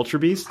in new Ultra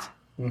Beasts.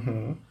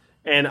 Mm-hmm.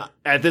 And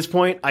at this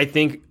point, I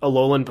think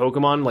Alolan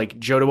Pokemon, like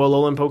Johto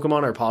Alolan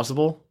Pokemon, are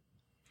possible.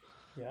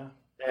 Yeah.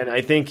 And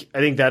I think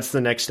that's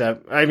the next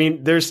step. I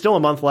mean, there's still a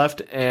month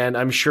left, and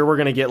I'm sure we're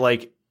going to get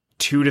like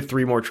 2 to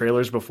 3 more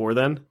trailers before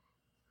then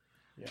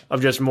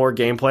of just more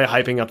gameplay,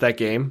 hyping up that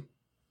game.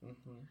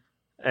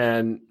 Mm-hmm.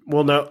 And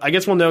we'll know. I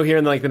guess we'll know here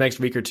in like the next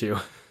week or two.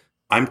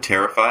 I'm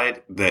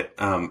terrified that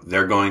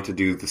they're going to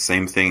do the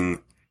same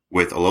thing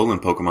with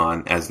Alolan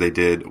Pokemon as they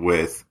did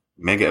with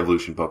Mega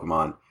Evolution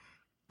Pokemon.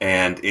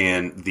 And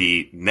in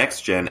the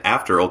next gen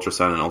after Ultra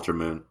Sun and Ultra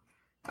Moon,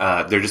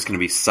 they're just going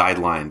to be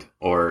sidelined,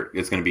 or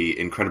it's going to be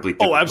incredibly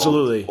difficult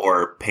absolutely,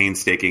 or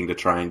painstaking to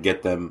try and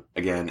get them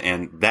again.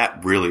 And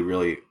that really,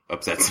 really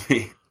upsets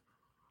me.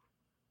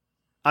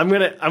 I'm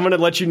gonna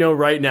let you know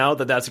right now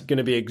that that's going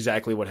to be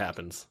exactly what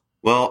happens.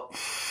 Well,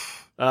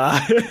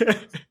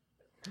 that's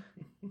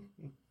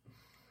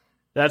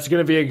going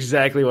to be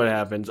exactly what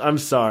happens. I'm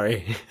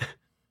sorry.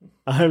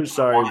 I'm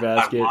sorry,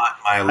 Basket.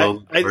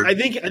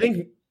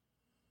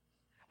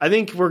 I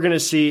think we're going to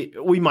see,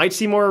 we might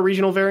see more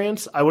regional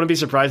variants. I wouldn't be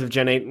surprised if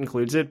Gen 8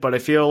 includes it, but I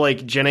feel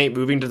like Gen 8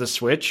 moving to the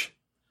Switch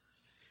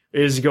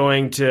is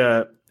going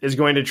to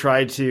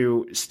try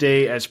to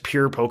stay as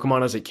pure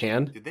Pokemon as it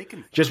can.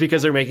 Just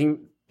because they're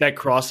making that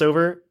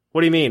crossover.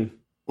 What do you mean?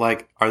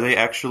 Like, are they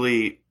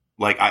actually,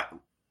 like, I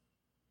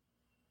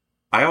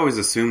always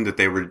assumed that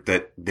they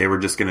were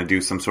just going to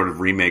do some sort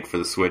of remake for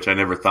the Switch. I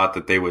never thought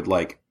that they would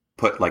like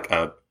put like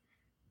a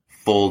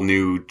full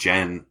new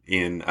gen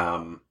in.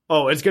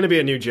 Oh, it's going to be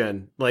a new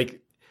gen.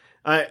 Like,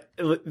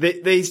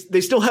 they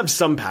still have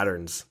some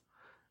patterns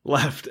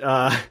left.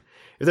 If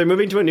they're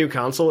moving to a new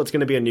console, it's going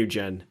to be a new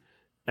gen,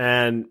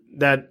 and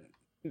that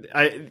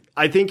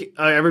I think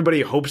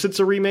everybody hopes it's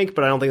a remake,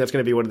 but I don't think that's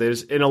going to be what it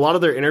is. In a lot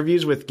of their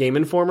interviews with Game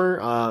Informer,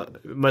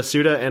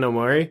 Masuda and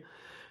Omori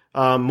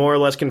more or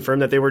less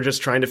confirmed that they were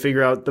just trying to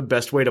figure out the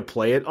best way to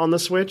play it on the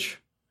Switch.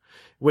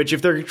 Which,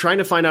 if they're trying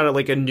to find out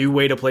like a new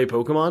way to play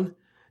Pokemon,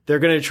 they're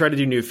going to try to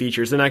do new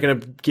features. They're not going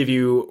to give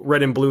you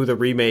Red and Blue, the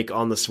remake,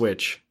 on the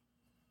Switch.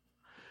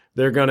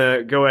 They're going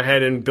to go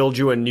ahead and build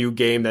you a new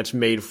game that's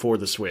made for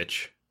the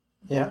Switch.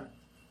 Yeah,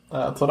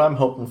 that's what I'm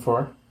hoping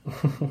for.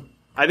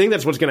 I think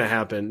that's what's going to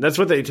happen. That's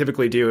what they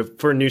typically do.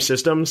 For new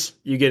systems,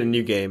 you get a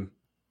new game.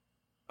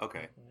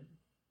 Okay.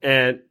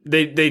 And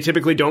they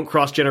typically don't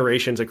cross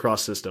generations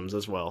across systems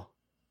as well.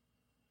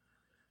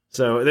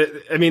 So,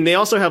 they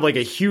also have like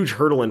a huge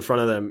hurdle in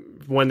front of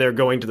them when they're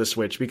going to the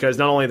Switch, because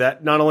not only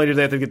do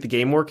they have to get the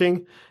game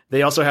working,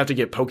 they also have to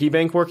get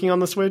Pokebank working on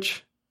the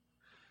Switch,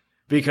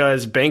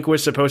 because Bank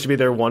was supposed to be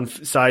their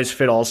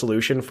one-size-fit-all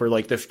solution for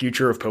like the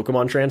future of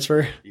Pokemon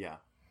transfer. Yeah.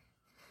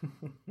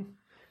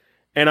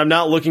 And I'm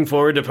not looking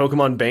forward to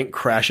Pokemon Bank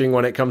crashing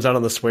when it comes out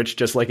on the Switch,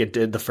 just like it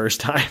did the first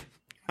time.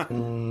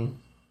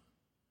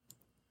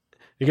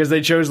 Because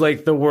they chose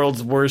like the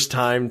world's worst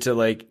time to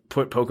like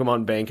put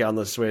Pokemon Bank on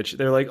the Switch.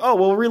 They're like, oh,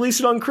 we'll release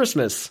it on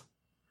Christmas.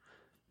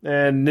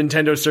 And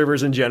Nintendo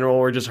servers in general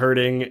were just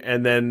hurting.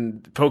 And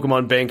then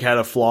Pokemon Bank had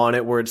a flaw in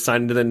it where it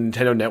signed into the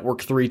Nintendo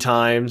network 3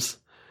 times.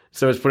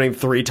 So it's putting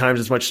 3 times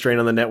as much strain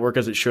on the network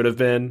as it should have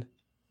been.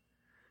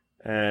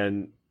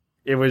 And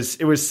it was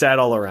sad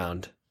all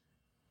around.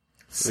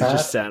 It was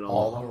just sad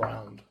all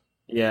around.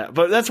 Yeah,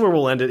 but that's where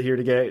we'll end it here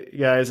today,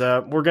 guys.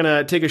 We're going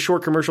to take a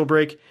short commercial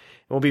break.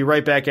 We'll be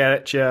right back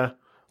at you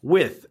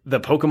with the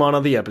Pokemon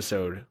of the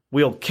episode.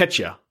 We'll catch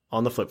you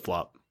on the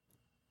flip-flop.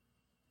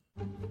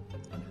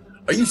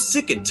 Are you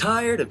sick and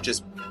tired of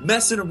just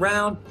messing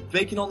around,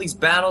 faking all these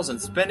battles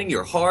and spending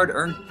your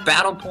hard-earned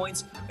battle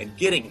points and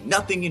getting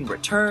nothing in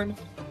return?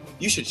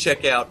 You should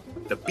check out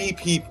the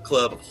BP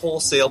Club of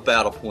wholesale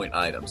battle point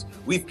items.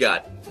 We've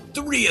got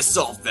 3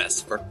 Assault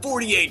Vests for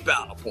 48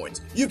 battle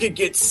points. You can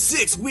get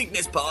 6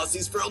 weakness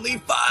policies for only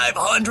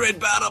 500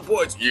 battle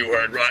points. You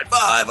heard right,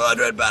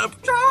 500 battle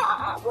points.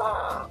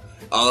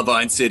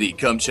 Olivine City,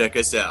 come check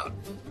us out.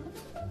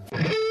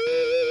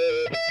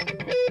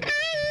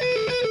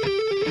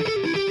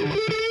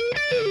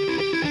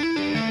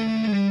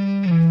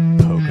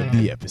 Poke of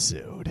the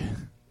episode.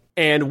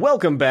 And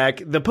welcome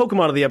back. The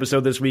Pokemon of the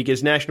episode this week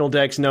is National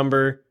Dex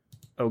number...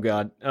 Oh,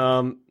 God.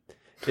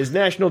 Is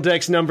National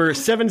Dex number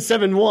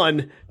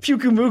 771,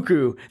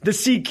 Pyukumuku, the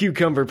Sea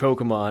Cucumber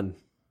Pokemon.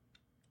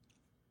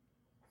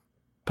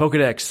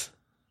 Pokedex.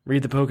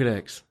 Read the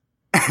Pokedex.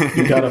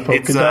 You got a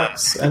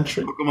Pokedex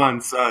entry?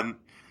 Pokemon Sun.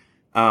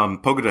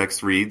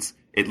 Pokedex reads,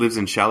 it lives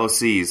in shallow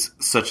seas,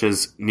 such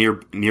as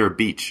near a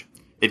beach.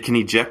 It can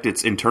eject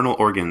its internal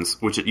organs,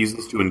 which it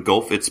uses to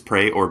engulf its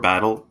prey or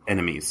battle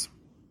enemies.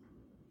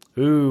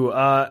 Ooh,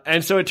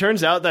 and so it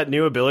turns out that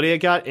new ability it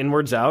got,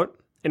 Innards Out,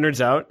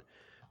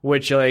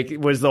 which like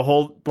was the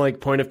whole like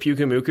point of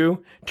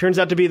Pyukumuku, turns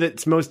out to be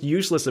its most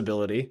useless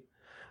ability,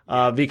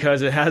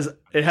 because it has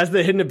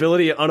the hidden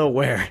ability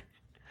Unaware,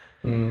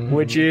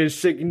 which is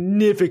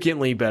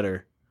significantly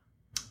better.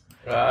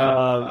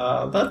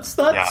 That's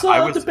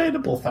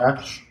debatable,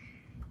 Thatch.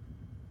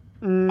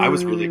 I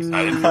was really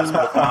excited for this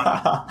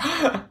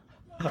Pokemon,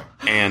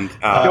 and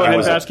go ahead, it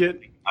was Basket.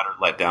 Utter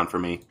letdown for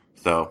me,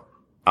 so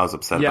I was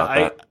upset about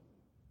that.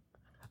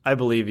 I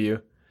believe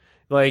you.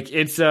 Like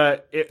it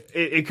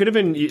could have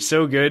been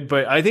so good,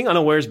 but I think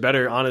Unaware's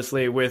better,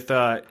 honestly. With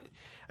I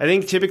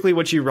think typically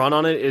what you run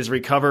on it is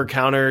Recover,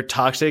 Counter,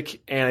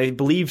 Toxic, and I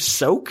believe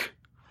Soak.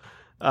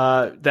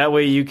 That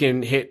way you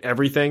can hit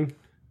everything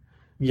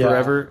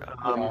forever.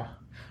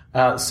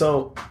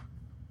 So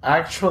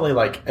actually,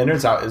 like,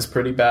 Innards Out is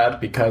pretty bad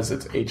because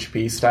its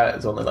HP stat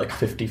is only like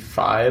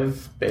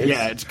 55 base.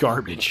 Yeah, it's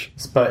garbage.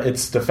 But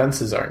its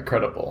defenses are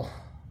incredible.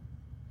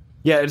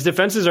 Yeah, its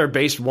defenses are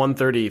base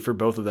 130 for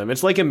both of them.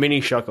 It's like a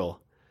mini Shuckle.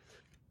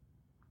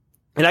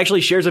 It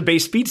actually shares a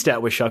base speed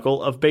stat with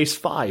Shuckle of base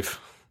 5.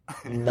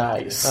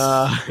 Nice.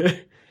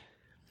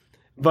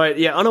 But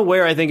yeah,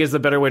 Unaware I think is the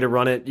better way to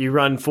run it. You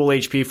run full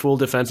HP, full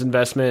defense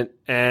investment,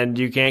 and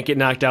you can't get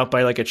knocked out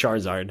by like a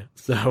Charizard.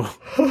 So,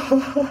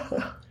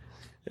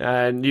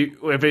 and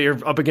if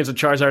you're up against a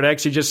Charizard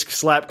X, you just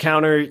slap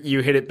counter,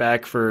 you hit it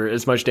back for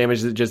as much damage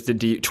as it just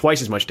did,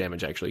 twice as much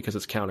damage actually, because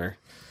it's counter.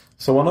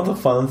 So one of the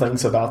fun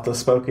things about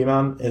this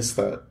Pokemon is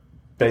that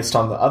based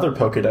on the other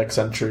Pokedex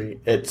entry,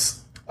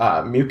 its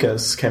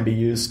mucus can be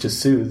used to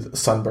soothe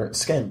sunburnt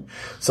skin.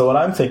 So what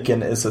I'm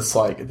thinking is it's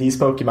like these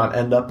Pokemon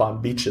end up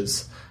on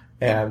beaches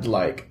and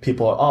like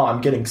people are,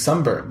 I'm getting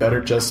sunburnt, better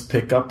just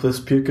pick up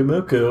this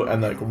Pyukumuku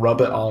and like rub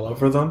it all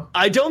over them.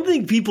 I don't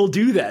think people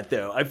do that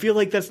though. I feel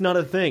like that's not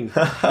a thing.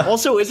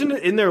 Also, isn't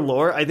it in their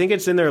lore? I think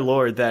it's in their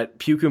lore that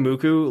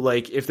Pyukumuku,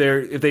 like if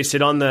they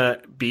sit on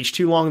the beach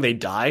too long, they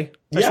die.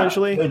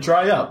 Essentially, they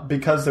dry up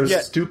because they're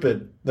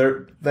stupid.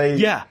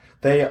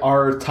 They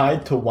are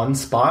tied to one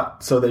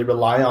spot, so they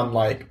rely on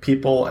like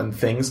people and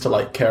things to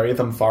like carry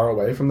them far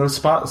away from their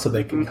spot, so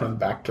they can come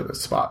back to the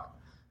spot.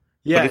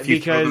 Yeah, but if you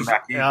because throw them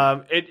back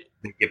in,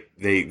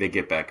 they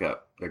get back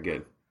up. They're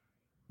good.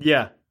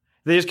 Yeah,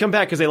 they just come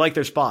back because they like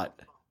their spot.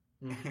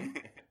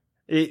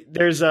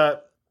 There's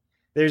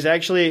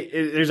actually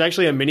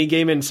a mini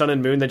game in Sun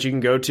and Moon that you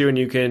can go to, and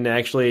you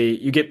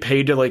get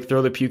paid to like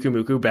throw the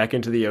Pyukumuku back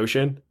into the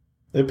ocean.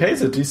 It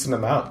pays a decent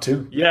amount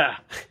too. Yeah.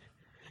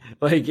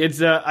 Like it's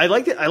I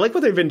like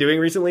what they've been doing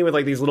recently with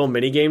like these little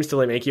mini games to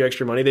like make you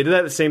extra money. They did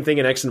that the same thing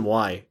in X and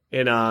Y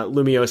in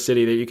Lumio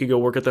City, that you could go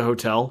work at the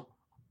hotel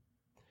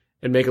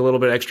and make a little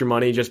bit extra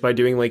money just by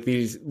doing like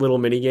these little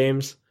mini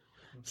games.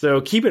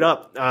 So keep it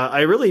up.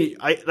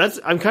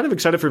 I'm kind of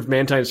excited for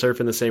Mantine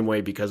Surf in the same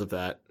way because of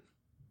that.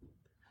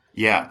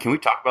 Yeah, can we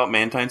talk about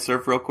Mantine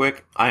Surf real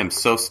quick? I am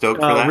so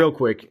stoked for that. Real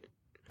quick.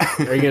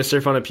 Are you gonna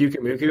surf on a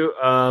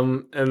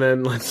Pyukumuku? And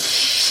then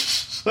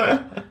let's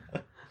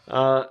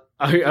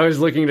I was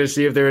looking to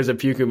see if there was a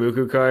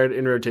Pyukumuku card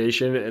in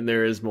rotation, and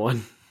there is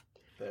one.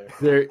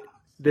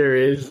 There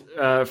is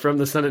from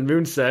the Sun and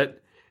Moon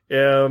set.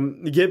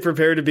 Get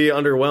prepared to be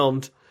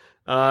underwhelmed.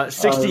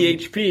 60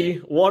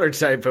 HP, water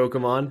type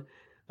Pokemon.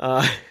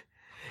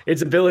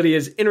 Its ability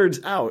is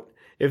Innards Out.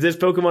 If this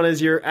Pokemon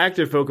is your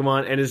active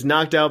Pokemon and is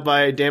knocked out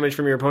by damage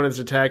from your opponent's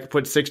attack,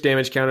 put 6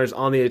 damage counters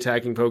on the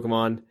attacking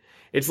Pokemon.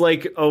 It's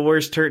like a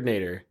worse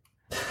Turtonator.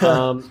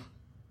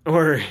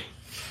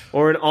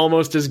 Or an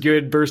almost as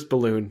good bursting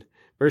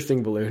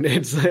balloon.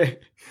 It's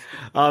like,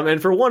 and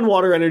for 1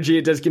 water energy,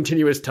 it does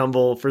continuous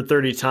tumble for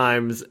 30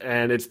 times,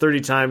 and it's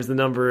 30 times the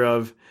number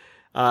of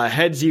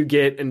heads you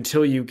get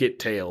until you get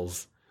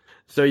tails.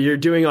 So you're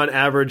doing on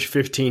average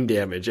 15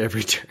 damage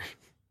every turn,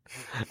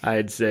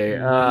 I'd say.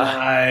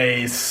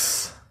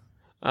 Nice.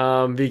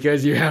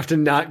 Because you have to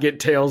not get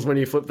tails when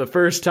you flip the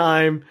first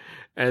time,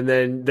 and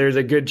then there's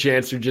a good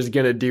chance you're just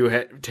gonna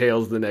do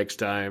tails the next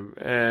time.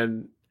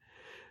 And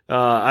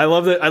I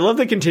love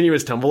the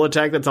continuous tumble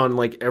attack that's on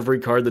like every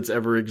card that's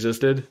ever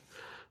existed.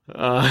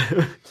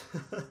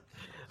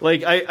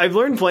 Like I've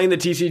learned playing the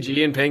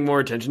TCG and paying more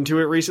attention to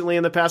it recently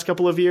in the past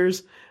couple of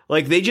years.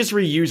 Like they just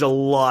reuse a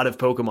lot of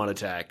Pokemon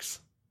attacks.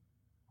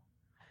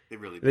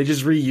 They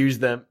just reuse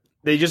them.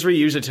 They just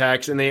reuse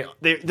attacks, and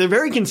they're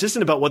very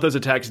consistent about what those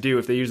attacks do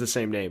if they use the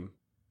same name.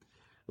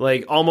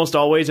 Like almost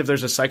always, if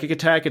there's a psychic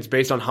attack, it's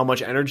based on how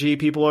much energy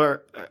people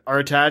are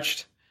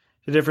attached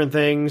to different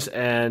things,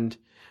 and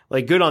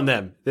like good on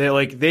them.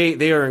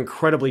 They are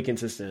incredibly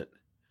consistent.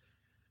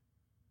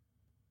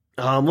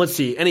 Let's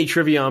see. Any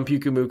trivia on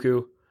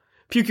Pyukumuku?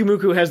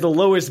 Pyukumuku has the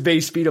lowest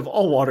base speed of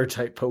all water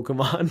type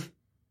Pokemon.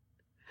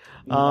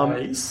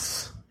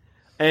 Nice.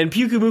 And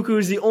Pyukumuku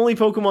is the only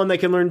Pokemon that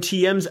can learn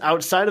TMs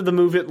outside of the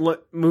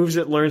moves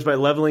it learns by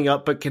leveling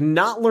up, but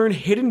cannot learn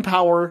Hidden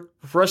Power,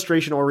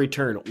 Frustration, or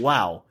Return.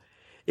 Wow.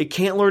 It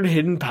can't learn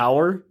Hidden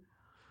Power?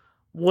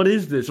 What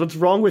is this? What's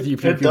wrong with you,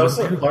 Pyukumuku? It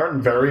doesn't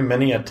learn very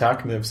many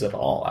attack moves at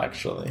all,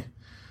 actually.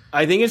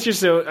 I think it's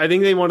just I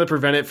think they want to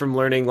prevent it from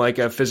learning like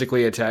a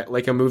physically attack,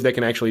 like a move that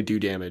can actually do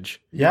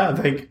damage. Yeah,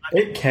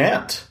 it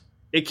can't.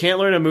 It can't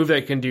learn a move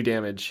that can do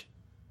damage.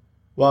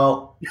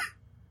 Well,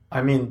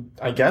 I mean,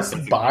 I guess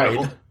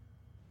Bide.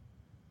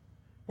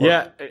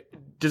 Yeah,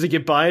 does it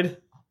get Bide?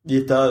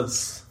 It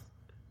does.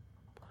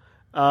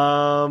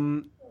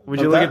 Would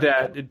you look at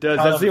that? It does.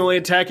 That's the only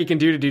attack it can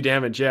do to do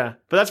damage. Yeah,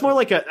 but that's more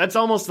like that's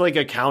almost like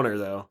a counter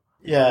though.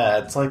 Yeah,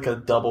 it's like a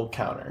double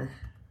counter.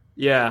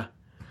 Yeah.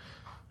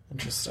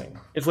 Interesting.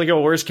 It's like a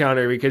worse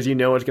counter because you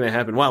know what's going to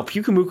happen. Wow,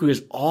 Pyukumuku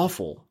is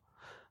awful.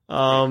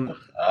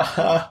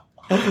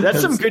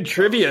 That's some good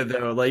trivia,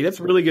 though. Like,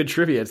 that's really good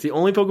trivia. It's the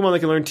only Pokemon that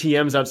can learn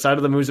TMs outside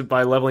of the moves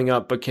by leveling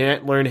up, but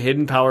can't learn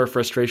Hidden Power,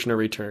 Frustration, or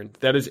Return.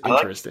 That is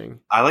interesting.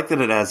 I like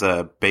that it has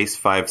a base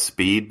 5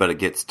 speed, but it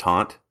gets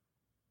Taunt.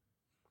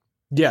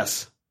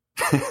 Yes.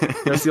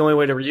 That's the only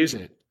way to reuse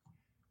it.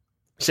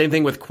 Same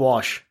thing with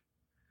Quash.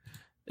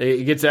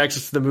 It gets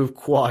access to the move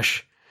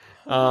Quash.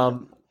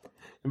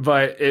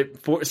 But it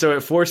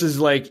forces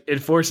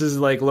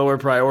lower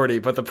priority.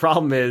 But the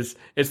problem is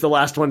it's the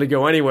last one to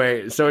go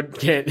anyway, so you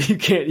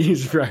can't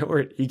use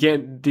priority. You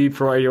can't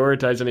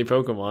deprioritize any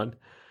Pokemon.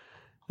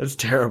 That's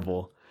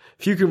terrible.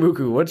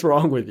 Pyukumuku, what's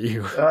wrong with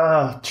you?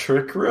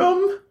 Trick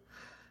Room?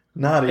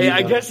 Not even. Hey,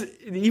 I guess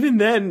even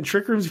then,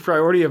 Trick Room's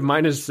priority of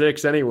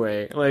 -6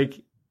 anyway.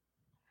 Like,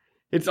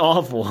 it's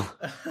awful.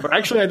 But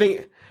actually, I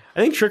think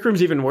Trick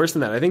Room's even worse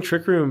than that. I think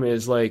Trick Room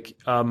is like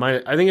I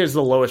think it's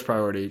the lowest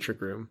priority Trick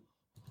Room.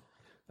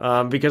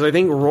 Because I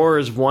think Roar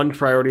is one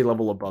priority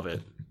level above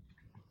it.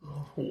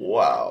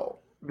 Wow.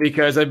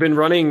 Because I've been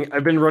running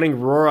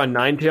Roar on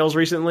Ninetales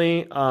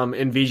recently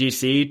in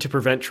VGC to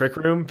prevent Trick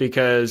Room,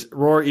 because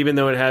Roar, even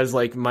though it has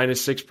like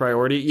 -6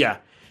 priority,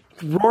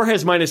 Roar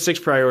has -6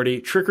 priority.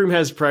 Trick Room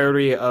has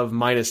priority of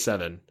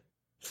 -7.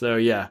 So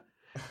yeah,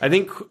 I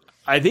think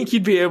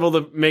you'd be able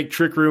to make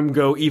Trick Room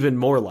go even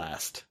more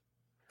last.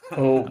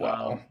 Oh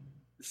wow.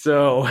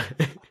 So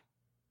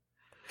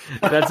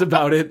that's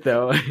about it,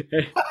 though.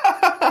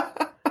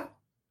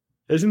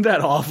 Isn't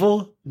that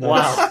awful?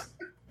 Wow.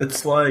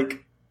 It's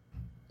like,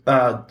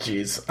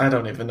 geez, I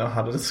don't even know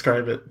how to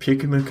describe it.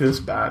 Pyukumuku is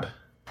bad.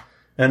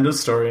 End of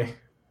story.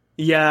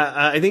 Yeah,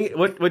 I think,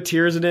 what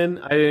tier is it in?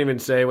 I didn't even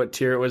say what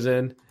tier it was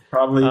in.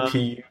 Probably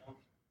PU.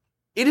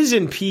 It is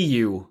in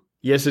PU.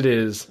 Yes, it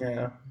is.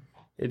 Yeah.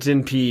 It's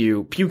in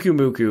PU.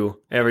 Pyukumuku,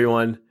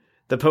 everyone.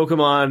 The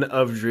Pokemon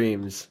of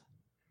dreams.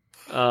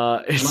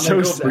 It's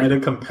so sad. I'm gonna go a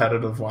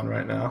competitive one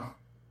right now.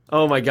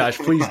 Oh my gosh,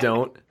 please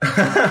don't.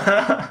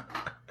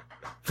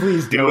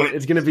 Please do it.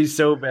 It's going to be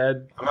so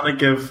bad. I'm going to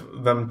give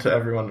them to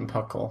everyone in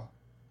Puckle.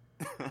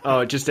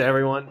 Oh, just to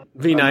everyone?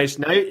 Be nice.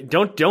 Now,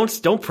 don't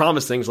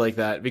promise things like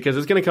that, because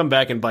it's going to come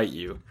back and bite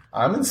you.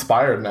 I'm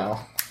inspired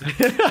now.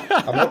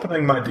 I'm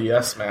opening my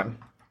DS, man.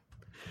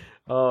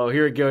 Oh,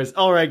 here it goes.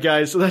 All right,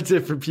 guys. So that's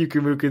it for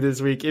Pyukumuku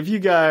this week. If you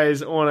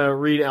guys want to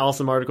read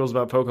awesome articles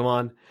about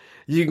Pokemon,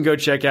 you can go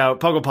check out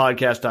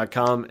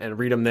PucklePodcast.com and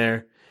read them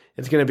there.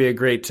 It's going to be a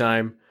great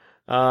time.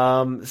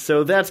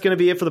 So that's going to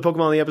be it for the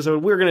Pokemon of the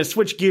episode. We're going to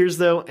switch gears,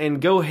 though,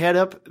 and go head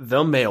up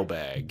the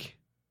mailbag.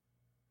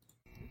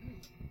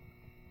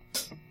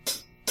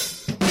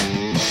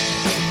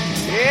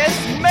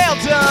 It's mail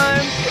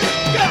time!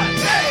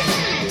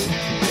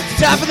 It's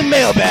time for the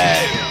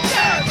mailbag!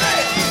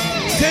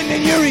 Send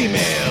in your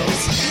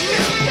emails!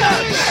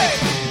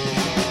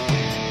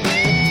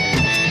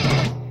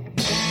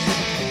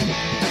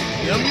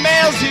 The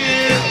mail's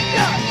here!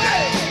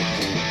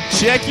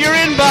 Check your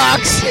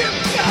inbox!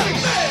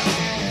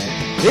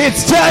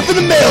 It's time for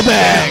the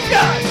mailbag!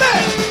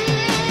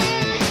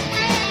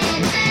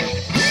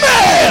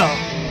 Mail!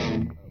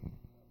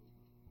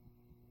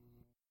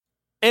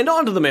 And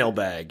on to the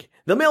mailbag.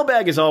 The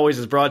mailbag, as always,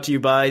 is brought to you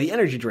by the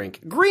energy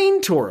drink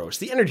Green Tauros,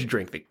 the energy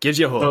drink that gives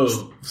you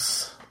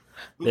hooves.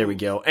 There we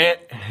go. And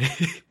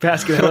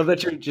Basket, I love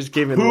that you just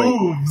came in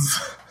late.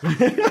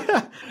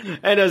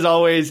 And as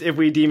always, if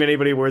we deem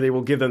anybody worthy,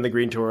 we'll give them the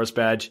Green Tauros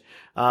badge.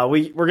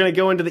 We're going to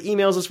go into the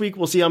emails this week.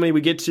 We'll see how many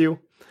we get to.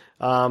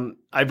 I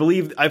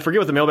forget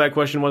what the mailbag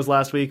question was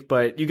last week,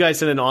 but you guys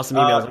sent in awesome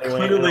emails.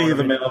 Anyway, clearly,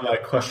 the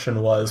mailbag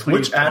question was,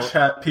 which Ash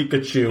Hat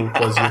Pikachu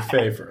was your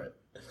favorite?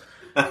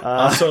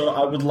 So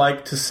I would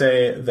like to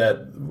say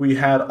that we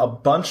had a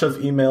bunch of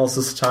emails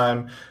this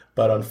time,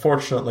 but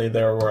unfortunately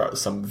there were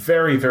some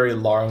very, very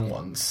long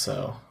ones,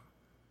 so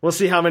we'll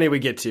see how many we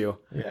get to.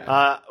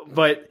 Yeah.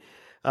 But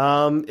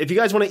if you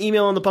guys want to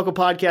email on the Puckle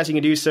Podcast, you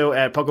can do so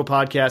at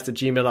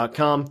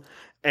pucklepodcast@gmail.com,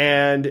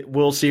 and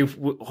we'll see.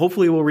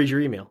 Hopefully we'll read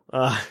your email.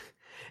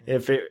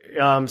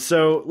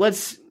 So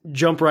let's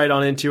jump right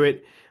on into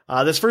it.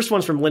 This first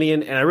one's from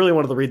Linian, and I really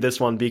wanted to read this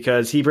one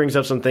because he brings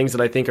up some things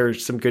that I think are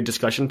some good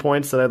discussion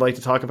points that I'd like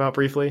to talk about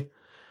briefly.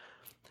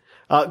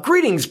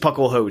 Greetings,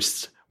 Puckle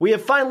hosts. We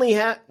finally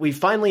have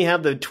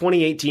the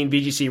 2018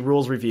 VGC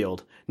rules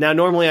revealed. Now,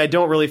 normally I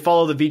don't really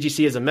follow the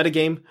VGC as a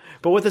metagame,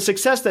 but with the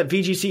success that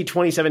VGC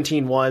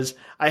 2017 was,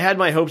 I had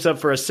my hopes up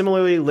for a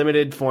similarly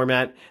limited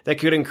format that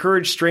could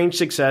encourage strange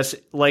success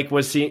like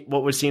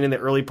what was seen in the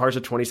early parts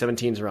of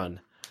 2017's run.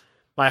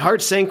 My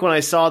heart sank when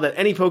I saw that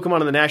any Pokemon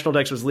in the National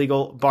Dex was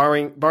legal,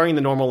 barring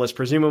the normal list,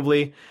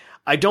 presumably.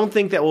 I don't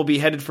think that we'll be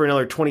headed for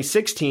another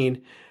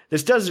 2016.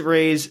 This does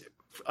raise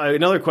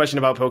another question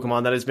about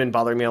Pokemon that has been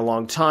bothering me a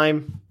long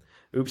time.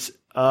 Oops.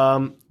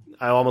 I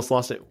almost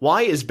lost it.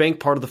 Why is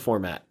Bank part of the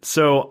format?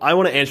 So I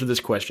want to answer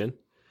this question,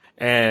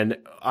 and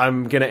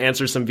I'm going to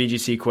answer some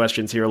VGC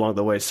questions here along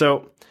the way.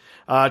 So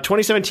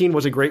 2017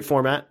 was a great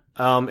format.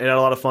 It had a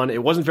lot of fun.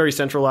 It wasn't very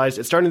centralized.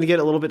 It's starting to get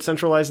a little bit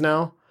centralized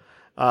now.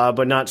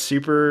 But not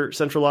super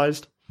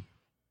centralized.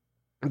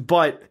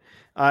 But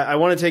I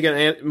want to take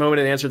a moment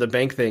and answer the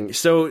bank thing.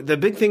 So the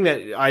big thing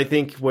that I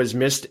think was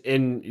missed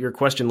in your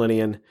question,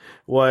 Linian,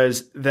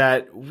 was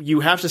that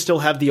you have to still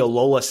have the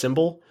Alola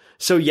symbol.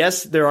 So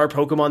yes, there are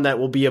Pokemon that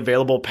will be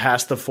available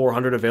past the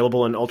 400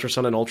 available in Ultra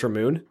Sun and Ultra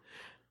Moon.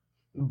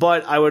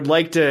 But I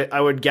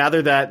would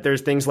gather that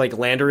there's things like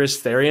Landorus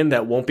Therian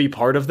that won't be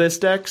part of this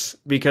dex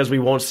because we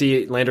won't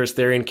see Landorus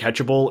Therian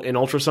catchable in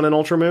Ultra Sun and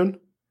Ultra Moon.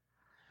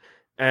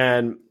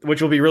 And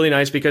which will be really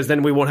nice because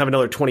then we won't have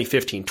another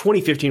 2015.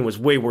 2015 was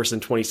way worse than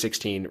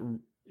 2016.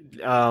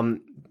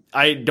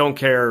 I don't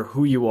care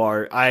who you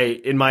are.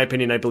 In my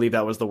opinion, I believe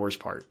that was the worst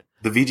part.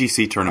 The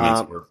VGC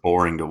tournaments were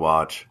boring to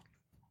watch.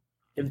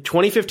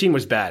 2015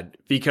 was bad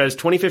because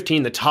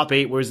 2015, the top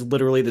 8 was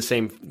literally the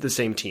same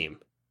team.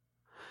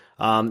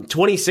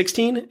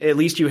 2016, at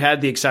least you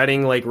had the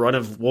exciting run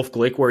of Wolf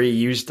Glick where he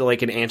used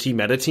an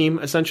anti-meta team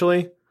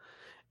essentially,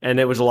 and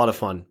it was a lot of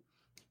fun.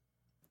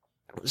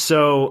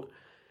 So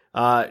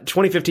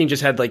 2015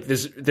 just had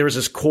this. There was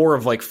this core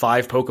of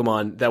 5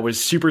 Pokemon that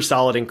was super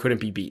solid and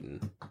couldn't be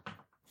beaten.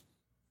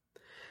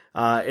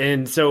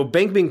 And so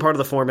Bank being part of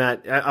the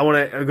format, I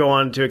want to go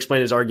on to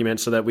explain his argument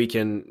so that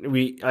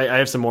I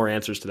have some more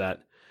answers to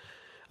that.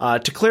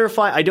 To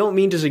clarify, I don't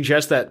mean to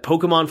suggest that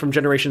Pokemon from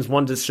generations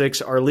 1 to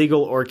 6 are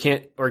legal or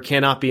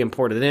cannot be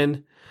imported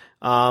in.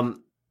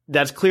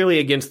 That's clearly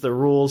against the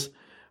rules.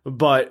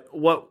 But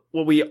what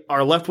we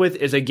are left with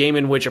is a game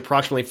in which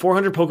approximately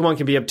 400 Pokemon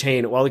can be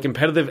obtained, while the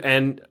competitive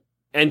end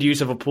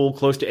use of a pool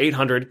close to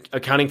 800,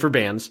 accounting for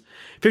bans.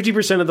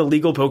 50% of the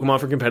legal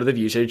Pokemon for competitive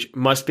usage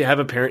must have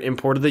a parent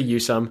imported the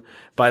USUM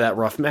by that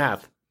rough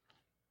math.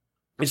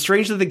 It's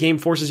strange that the game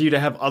forces you to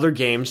have other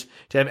games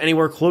to have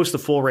anywhere close to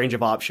full range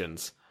of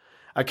options.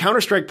 A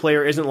Counter-Strike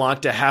player isn't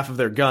locked to half of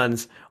their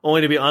guns, only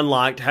to be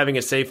unlocked having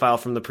a save file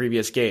from the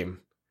previous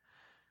game.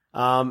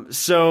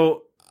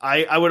 So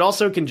I would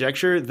also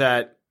conjecture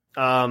that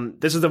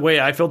this is the way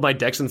I filled my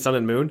decks in Sun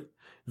and Moon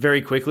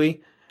very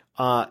quickly.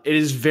 It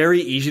is very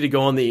easy to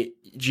go on the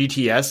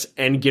GTS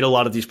and get a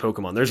lot of these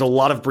Pokemon. There's a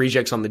lot of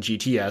Breezex on the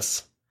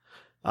GTS.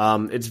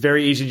 It's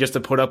very easy just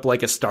to put up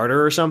a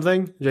starter or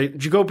something.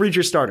 Did you go breed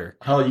your starter?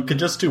 Hell, you could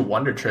just do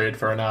Wonder Trade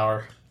for an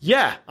hour.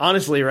 Yeah,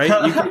 honestly,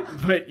 right?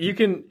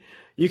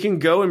 You can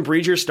go and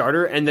breed your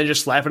starter and then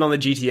just slap it on the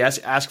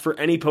GTS, ask for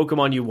any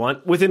Pokemon you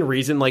want within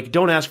reason.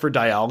 Don't ask for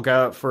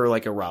Dialga for a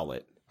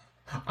Rowlet.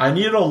 I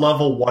needed a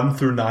level 1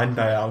 through 9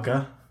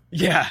 Dialga.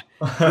 Yeah,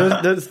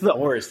 that's the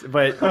worst.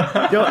 But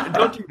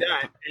don't do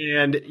that,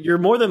 and you're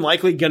more than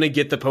likely gonna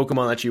get the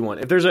Pokemon that you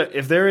want.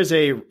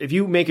 If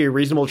you make a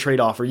reasonable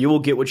trade offer, you will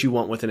get what you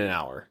want within an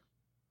hour.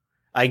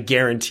 I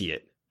guarantee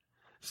it.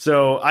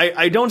 So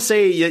I don't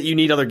say that you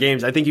need other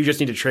games. I think you just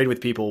need to trade with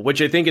people,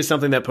 which I think is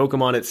something that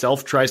Pokemon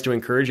itself tries to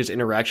encourage, is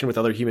interaction with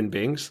other human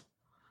beings.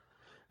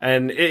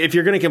 And if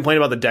you're going to complain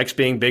about the decks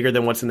being bigger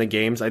than what's in the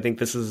games, I think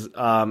this is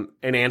an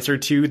answer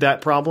to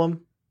that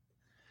problem.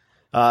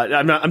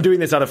 I'm doing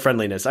this out of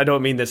friendliness. I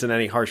don't mean this in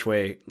any harsh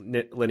way,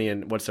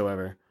 Linian,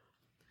 whatsoever.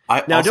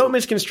 Don't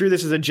misconstrue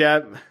this as a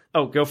jab.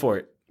 Oh, go for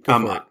it.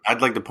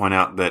 I'd like to point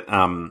out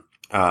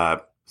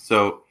that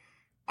so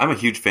I'm a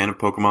huge fan of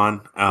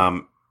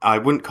Pokemon. I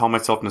wouldn't call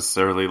myself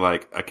necessarily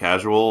a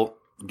casual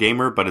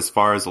gamer, but as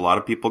far as a lot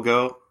of people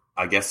go,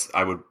 I guess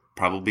I would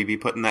probably be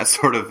put in that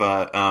sort of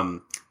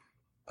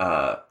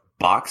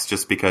box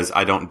just because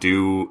I don't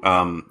do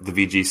the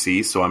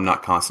VGC, so I'm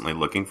not constantly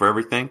looking for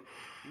everything.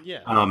 Yeah.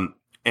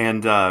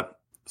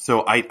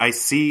 So I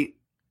see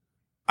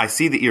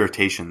the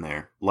irritation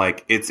there.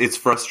 It's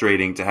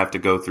frustrating to have to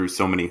go through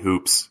so many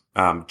hoops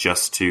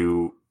just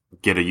to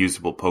get a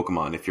usable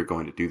Pokemon if you're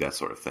going to do that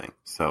sort of thing.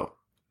 So.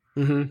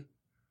 Mm-hmm.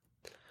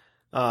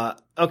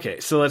 Okay,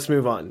 so let's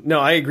move on.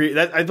 No, I agree.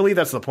 I believe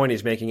that's the point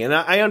he's making, and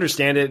I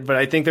understand it, but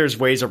I think there's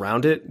ways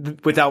around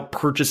it without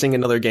purchasing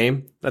another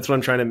game. That's what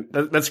I'm trying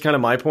to. That's kind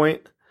of my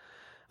point.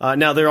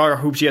 Now there are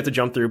hoops you have to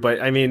jump through,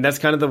 but I mean that's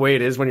kind of the way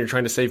it is when you're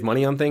trying to save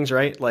money on things,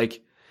 right?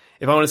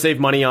 If I want to save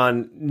money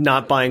on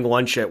not buying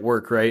lunch at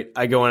work, right?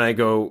 I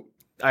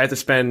have to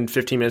spend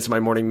 15 minutes of my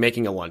morning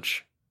making a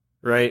lunch,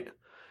 right?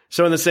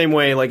 So in the same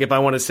way, if I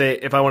want to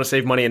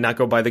save money and not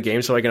go buy the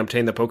game so I can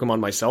obtain the Pokemon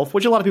myself,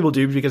 which a lot of people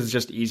do because it's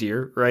just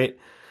easier, right?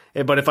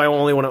 But if I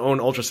only want to own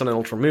Ultra Sun and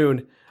Ultra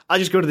Moon, I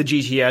just go to the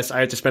GTS.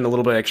 I have to spend a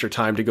little bit extra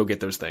time to go get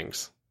those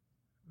things.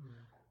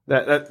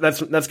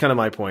 That's kind of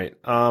my point.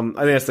 I think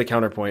that's the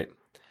counterpoint.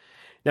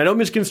 Now, don't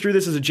misconstrue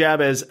this as a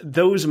jab as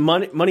those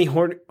money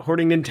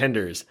hoarding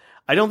Nintenders.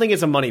 I don't think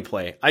it's a money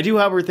play. I do,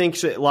 however,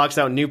 think it locks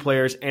out new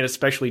players and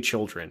especially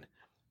children.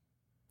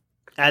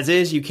 As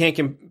is, you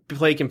can't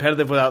play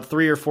competitive without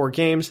 3 or 4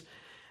 games.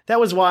 That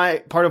was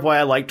part of why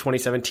I liked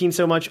 2017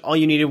 so much. All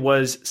you needed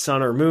was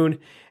Sun or Moon,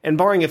 and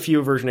barring a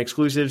few version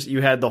exclusives,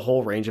 you had the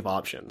whole range of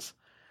options.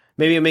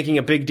 Maybe I'm making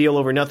a big deal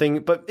over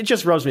nothing, but it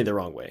just rubs me the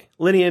wrong way.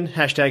 Linian,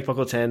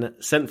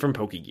 #Puckle10, sent from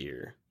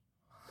Pokegear.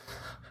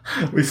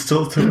 We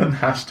still doing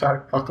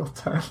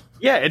 #Puckle10.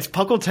 Yeah, it's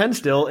Puckle10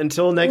 still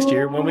until next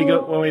year when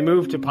we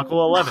move to Puckle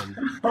 11.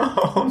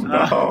 Oh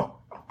no.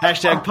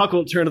 Hashtag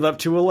Puckle turned it up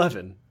to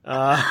 11.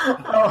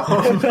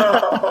 Oh, no.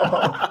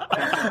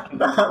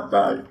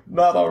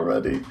 not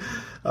already.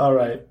 All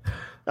right.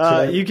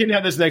 You can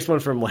have this next one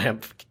from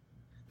Lamp.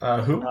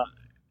 Who?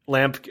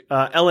 Lamp,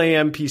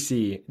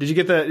 LAMPC. Did you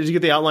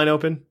get the outline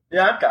open?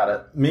 Yeah, I've got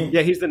it. Me.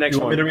 Yeah, he's the next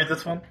one. You want me to read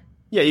this one?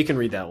 Yeah, you can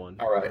read that one.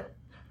 All right.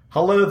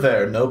 Hello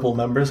there, noble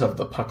members of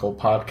the Puckle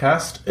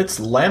Podcast. It's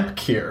Lamp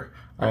here.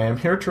 I am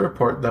here to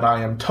report that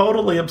I am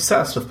totally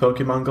obsessed with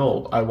Pokemon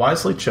Gold. I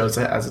wisely chose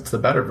it as it's the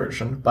better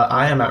version, but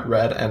I am at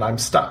Red and I'm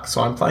stuck, so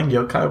I'm playing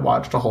Yokai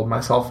Watch to hold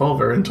myself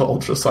over into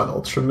Ultra Sun,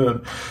 Ultra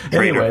Moon.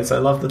 Anyways, I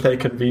love that they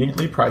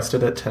conveniently priced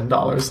it at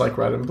 $10 like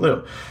Red and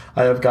Blue.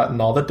 I have gotten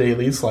all the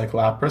dailies like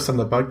Lapras and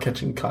the bug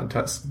catching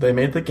contest. They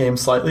made the game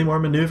slightly more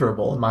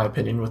maneuverable, in my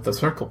opinion, with the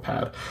circle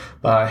pad,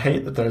 but I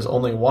hate that there's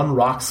only one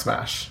Rock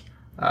Smash.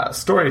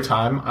 Story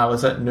time, I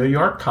was at New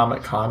York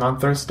Comic Con on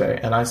Thursday,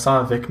 and I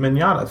saw Vic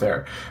Mignogna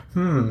there.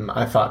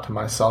 I thought to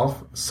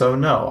myself, so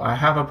no, I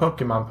have a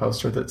Pokemon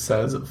poster that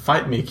says,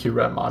 Fight Me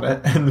Kyurem on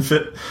it, and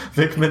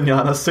Vic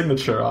Mignogna's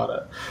signature on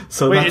it.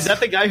 So wait, is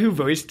that the guy who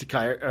voiced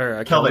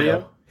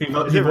Keldeo?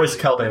 He voiced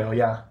Keldeo,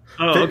 yeah.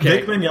 Oh, okay.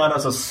 Vic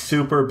Mignogna's a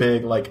super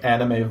big,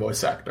 anime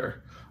voice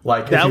actor.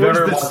 That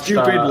was the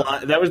stupid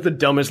line. That was the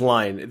dumbest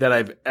line that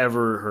I've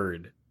ever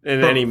heard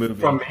in any movie.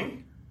 From me?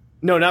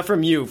 No, not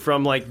from you.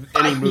 From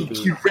any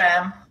movie.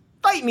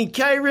 Fight me,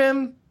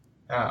 Kyurem.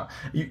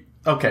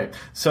 Okay,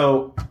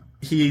 so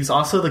he's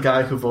also the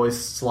guy who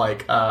voiced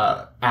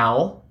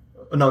Al.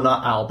 No,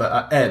 not Al,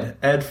 but Ed.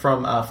 Ed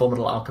from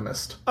Fullmetal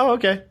Alchemist. Oh,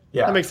 okay.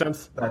 Yeah, that makes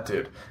sense. That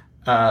dude.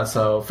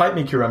 So Fight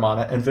Me Kyurem on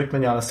it and Vic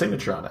Mignogna's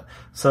signature on it.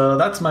 So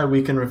that's my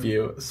week in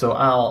review. So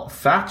I'll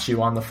fact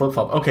you on the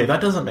flip-flop. Okay,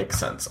 that doesn't make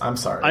sense. I'm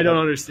sorry. I don't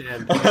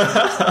understand.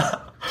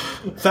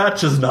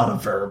 Thatch is not a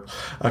verb.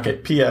 Okay,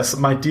 P.S.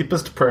 My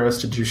deepest prayers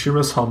to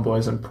Jushiro's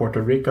homeboys in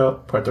Puerto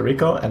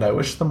Rico, and I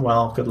wish them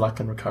well. Good luck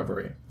in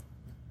recovery.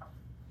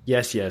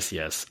 Yes.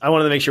 I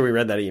wanted to make sure we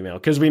read that email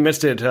because we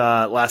missed it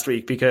last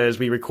week because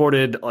we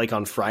recorded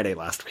on Friday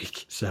last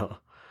week. So,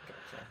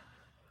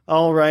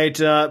 all right,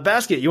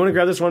 Basket, you want to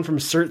grab this one from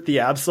Cert the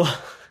Absol?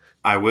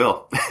 I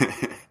will.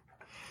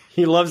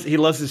 He loves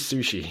his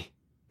sushi.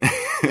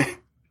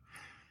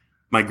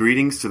 My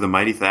greetings to the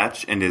mighty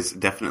Thatch and his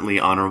definitely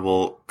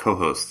honorable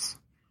co-hosts.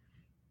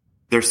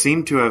 There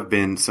seemed to have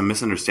been some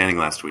misunderstanding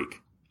last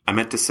week. I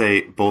meant to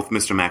say both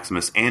Mr.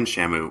 Maximus and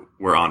Shamu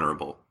were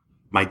honorable.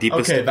 My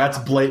deepest... Okay, that's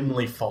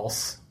blatantly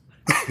false.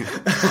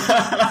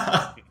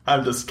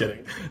 I'm just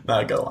kidding.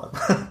 Now go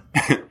on.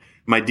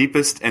 My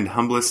deepest and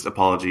humblest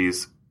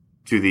apologies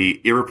to the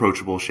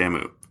irreproachable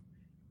Shamu.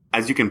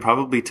 As you can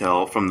probably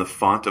tell from the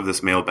font of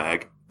this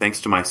mailbag,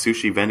 thanks to my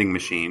sushi vending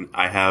machine,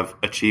 I have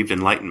achieved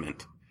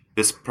enlightenment.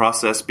 This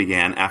process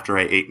began after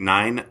I ate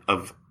 9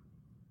 of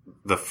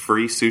the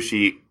free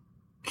sushi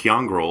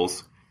Kyong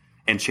rolls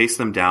and chased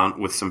them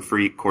down with some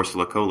free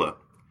Corsola Cola.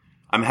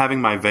 I'm having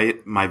my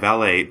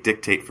valet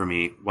dictate for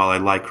me while I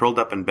lie curled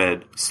up in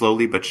bed,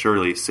 slowly but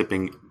surely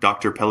sipping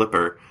Dr.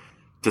 Pelipper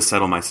to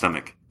settle my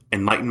stomach.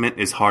 Enlightenment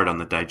is hard on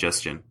the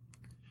digestion.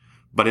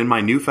 But in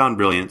my newfound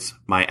brilliance,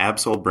 my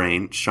Absol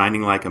brain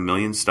shining like a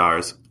million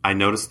stars, I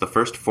noticed the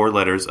first 4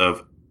 letters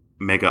of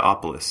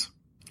Megaopolis.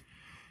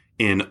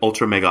 In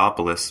Ultra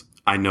Megaopolis,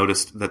 I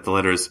noticed that the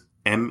letters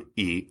M,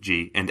 E,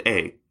 G, and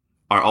A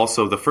are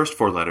also the first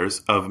 4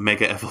 letters of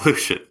Mega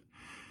Evolution.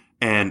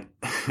 And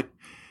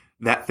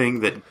that thing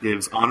that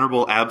gives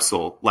honorable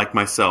Absol, like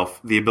myself,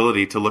 the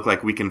ability to look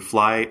like we can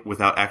fly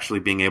without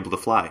actually being able to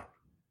fly.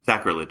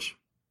 Sacrilege.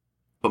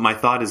 But my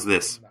thought is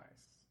this.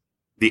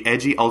 The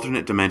edgy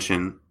alternate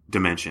dimension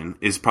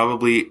is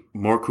probably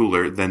more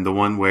cooler than the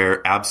one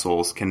where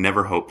Absols can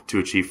never hope to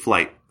achieve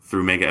flight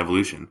through Mega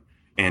Evolution.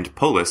 And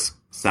Polis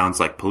sounds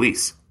like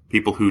police,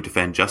 people who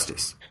defend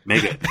justice.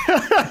 Mega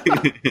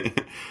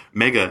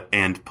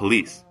and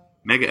police.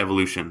 Mega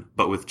Evolution,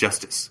 but with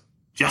justice.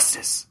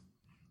 Justice!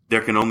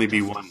 There can only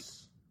be one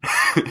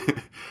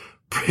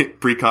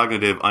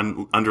precognitive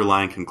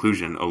underlying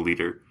conclusion, O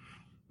leader.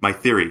 My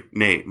theory,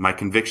 nay, my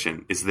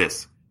conviction, is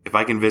this. If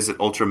I can visit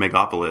Ultra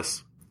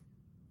Megapolis,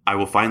 I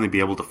will finally be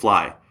able to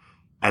fly,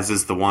 as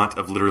is the want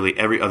of literally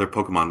every other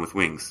Pokemon with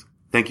wings.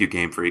 Thank you,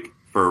 Game Freak,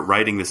 for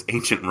righting this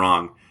ancient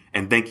wrong,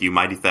 and thank you,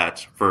 Mighty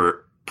Thatch,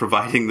 for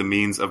providing the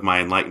means of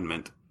my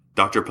enlightenment.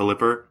 Dr.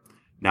 Pelipper,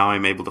 now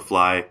I'm able to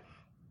fly,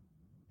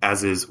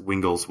 as is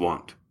Wingle's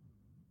wont.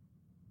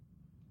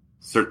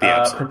 Cert the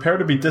Absol. Prepare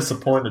to be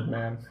disappointed,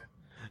 man.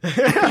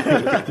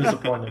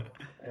 Disappointed.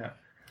 Yeah.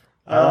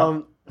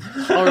 All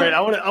right,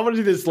 I want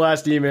to do this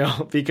last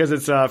email because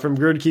it's from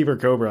Gridkeeper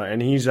Cobra,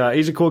 and he's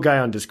a cool guy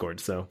on Discord.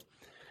 So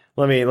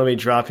let me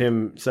drop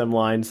him some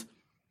lines.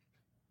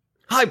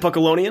 Hi,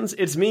 Puckalonians.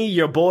 It's me,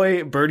 your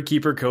boy,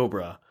 Birdkeeper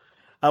Cobra.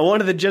 I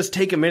wanted to just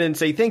take a minute and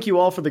say thank you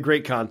all for the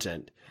great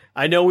content.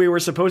 I know we were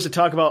supposed to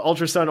talk about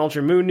Ultra Sun,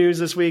 Ultra Moon news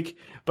this week,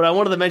 but I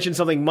wanted to mention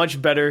something much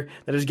better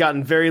that has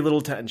gotten very little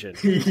attention.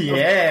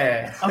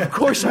 Yeah. Of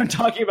course, I'm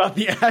talking about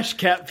the Ash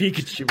Cat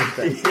Pikachu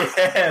event.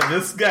 Yeah,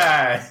 this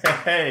guy.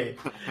 Hey.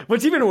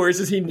 What's even worse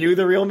is he knew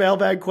the real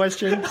mailbag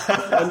question,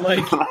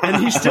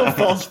 and he still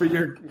falls for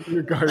your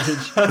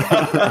garbage. Did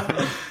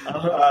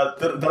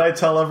I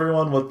tell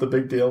everyone what the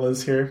big deal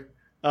is here?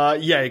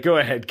 Yeah, go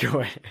ahead.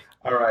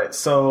 All right,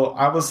 so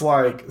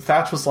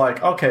Thatch was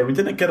like, okay, we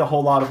didn't get a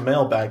whole lot of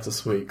mailbags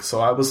this week. So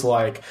I was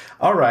like,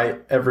 all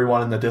right,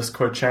 everyone in the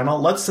Discord channel,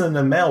 let's send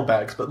in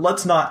mailbags, but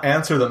let's not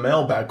answer the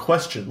mailbag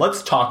question.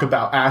 Let's talk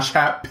about Ash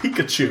Hat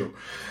Pikachu.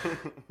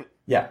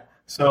 Yeah,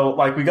 so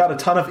we got a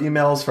ton of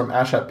emails from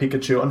Ash Hat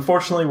Pikachu.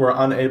 Unfortunately, we're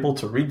unable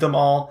to read them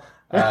all,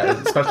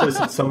 especially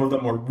since some of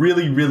them were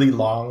really, really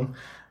long.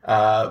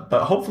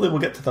 But hopefully we'll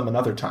get to them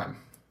another time.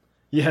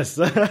 Yes.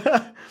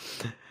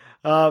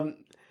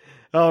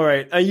 All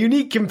right, a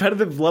unique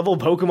competitive level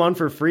Pokemon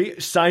for free?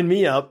 Sign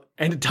me up.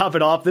 And to top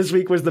it off, this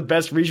week was the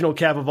best regional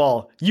cap of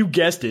all. You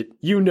guessed it,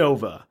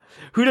 Unova.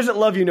 Who doesn't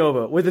love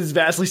Unova with its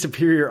vastly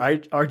superior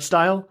art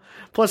style?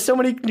 Plus so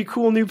many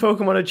cool new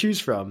Pokemon to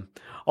choose from.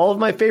 All of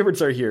my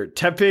favorites are here.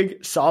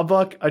 Tepig,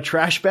 Sawbuck, a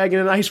trash bag,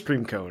 and an ice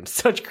cream cone.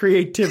 Such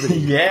creativity.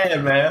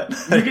 Yeah, man.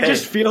 You could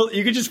just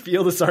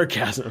feel the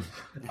sarcasm.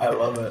 I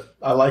love it.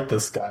 I like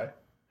this guy.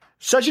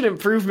 Such an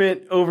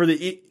improvement over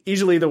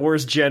easily the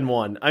worst Gen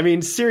 1. I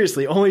mean,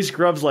 seriously, only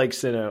scrubs like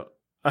Sinnoh.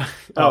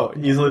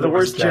 Easily the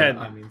worst Gen.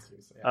 I mean,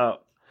 seriously. Yeah.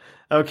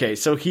 Oh, okay,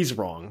 so he's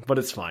wrong, but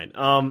it's fine.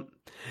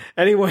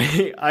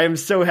 Anyway, I am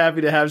so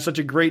happy to have such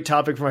a great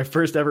topic for my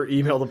first ever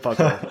email to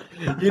Puckle.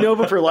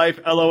 Unova for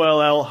life,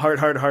 LOLL, heart,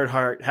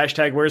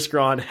 hashtag where's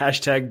Scrawn,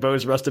 hashtag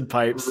Bo's rusted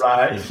pipes.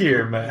 Right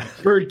here, man.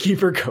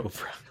 Birdkeeper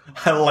Cobra.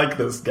 I like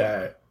this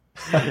guy.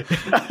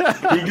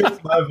 He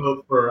gets my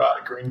vote for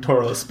Green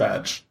Tauros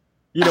badge.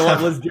 You know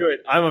what? Let's do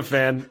it. I'm a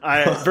fan.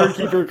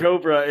 Birdkeeper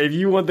Cobra, if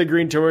you want the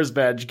Green Tauros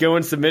badge, go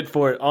and submit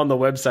for it on the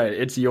website.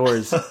 It's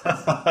yours.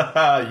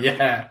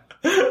 Yeah.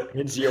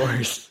 It's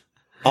yours.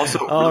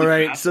 Also, all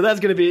right. Fast. So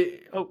that's going to be.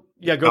 Oh,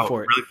 yeah, go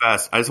for it. Really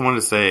fast. I just wanted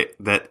to say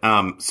that.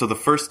 So the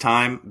first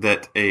time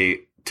that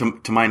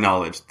to my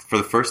knowledge, for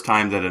the first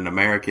time that an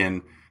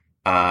American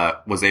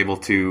was able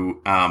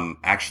to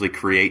actually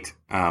create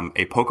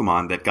a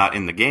Pokemon that got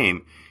in the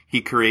game,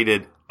 he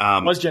created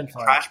was Gen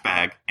 5. Trash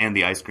Bag and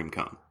the ice cream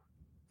cone.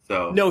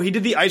 So no, he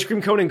did the ice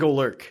cream cone and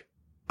Golurk.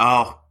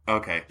 Oh,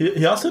 okay.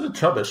 He also did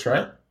Trubbish,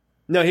 right?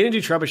 No, he didn't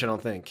do Trubbish. I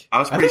don't think. I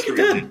was pretty sure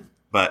he did,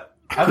 but.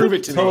 Prove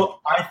it to me.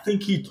 I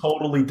think he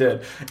totally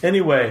did.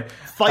 Anyway.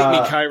 Fight me,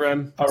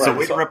 Kyrem. All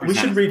right, so we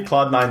should read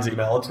Cloud9's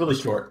email. It's really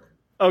short.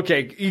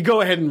 Okay, you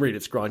go ahead and read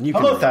it, Scrawn.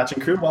 Hello, Thatch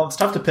and crew. While it's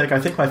tough to pick, I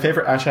think my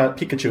favorite Ash Hat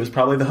Pikachu is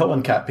probably the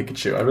Hoenn Cat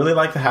Pikachu. I really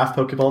like the half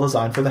Pokeball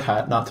design for the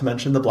hat, not to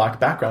mention the black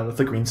background with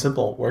the green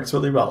symbol. Works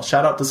really well.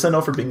 Shout out to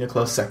Sinnoh for being a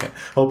close second.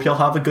 Hope you'll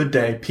have a good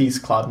day. Peace,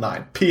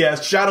 Cloud9.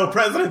 P.S. Shadow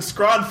President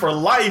Scrawn for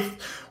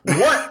life.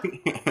 What?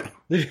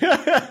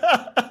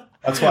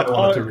 That's why I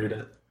wanted to read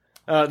it.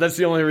 That's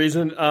the only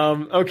reason.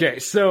 Okay,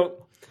 so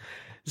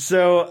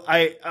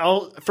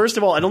I'll first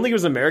of all, I don't think it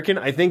was American.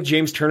 I think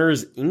James Turner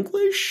is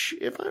English,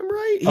 if I'm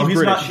right. He's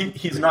British.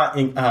 He's not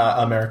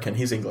American.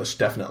 He's English,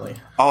 definitely.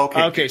 Oh,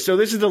 okay. Okay, so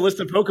this is the list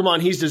of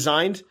Pokemon he's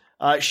designed.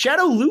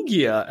 Shadow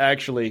Lugia,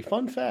 actually.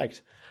 Fun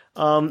fact.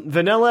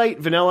 Vanillite,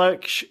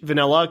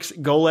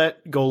 Vanillux, Golett,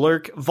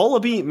 Golurk,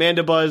 Vullaby,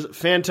 Mandibuzz,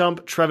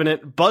 Phantump,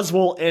 Trevenant,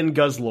 Buzzwole, and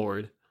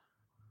Guzzlord.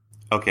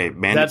 Okay,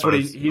 Mandibuzz. That's what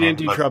he didn't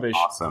do Trubbish.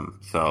 Awesome,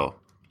 so...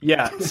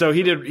 Yeah, so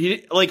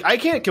he I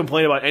can't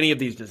complain about any of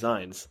these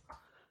designs.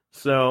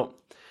 So,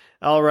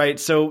 all right,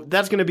 so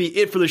that's going to be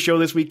it for the show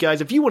this week, guys.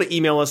 If you want to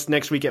email us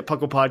next week at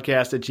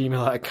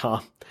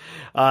pucklepodcast@gmail.com,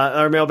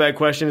 our mailbag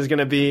question is going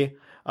to be,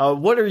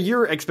 what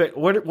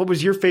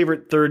was your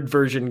favorite third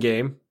version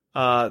game,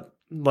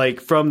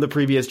 from the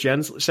previous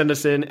gens? Send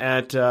us in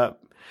at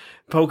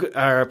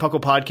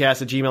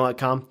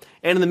pucklepodcast@gmail.com.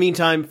 And in the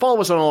meantime, follow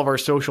us on all of our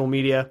social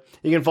media.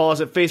 You can follow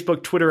us at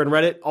Facebook, Twitter, and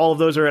Reddit. All of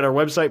those are at our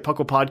website,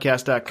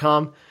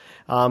 pucklepodcast.com.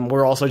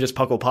 We're also just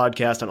Puckle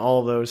Podcast on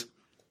all of those.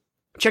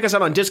 Check us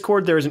out on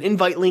Discord. There is an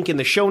invite link in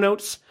the show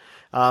notes.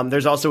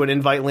 There's also an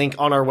invite link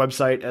on our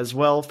website as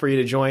well for you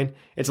to join.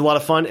 It's a lot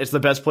of fun. It's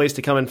the best place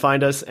to come and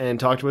find us and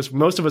talk to us.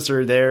 Most of us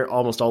are there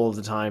almost all of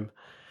the time.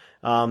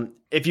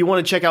 If you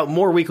want to check out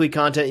more weekly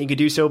content, you can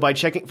do so by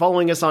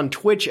following us on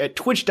Twitch at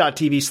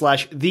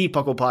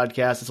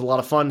twitch.tv/thepucklepodcast. It's a lot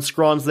of fun.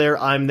 Scrawn's there.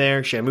 I'm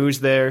there. Shamu's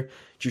there.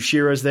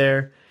 Jushira's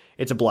there.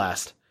 It's a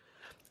blast.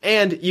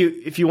 And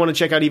if you want to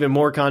check out even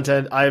more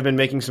content, I have been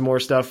making some more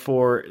stuff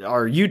for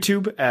our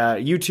YouTube,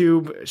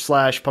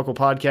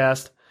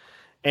 YouTube/pucklepodcast.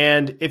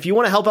 And if you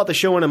want to help out the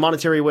show in a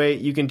monetary way,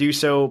 you can do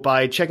so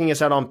by checking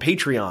us out on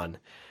Patreon,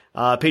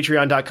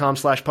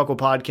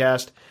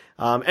 patreon.com/pucklepodcast.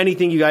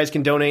 Anything you guys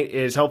can donate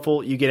is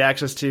helpful. You get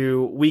access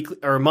to weekly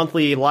or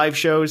monthly live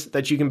shows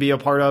that you can be a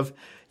part of.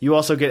 You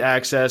also get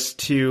access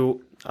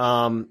to,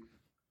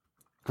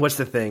 what's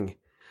the thing?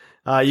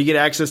 You get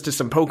access to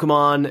some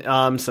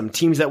Pokemon, some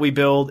teams that we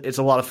build. It's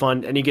a lot of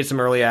fun, and you get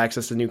some early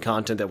access to new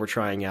content that we're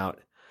trying out.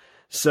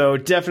 So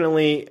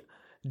definitely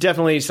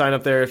sign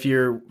up there if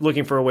you're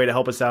looking for a way to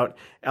help us out.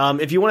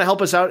 If you want to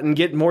help us out and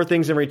get more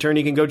things in return,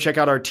 you can go check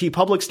out our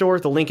TeePublic store.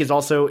 The link is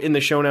also in the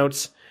show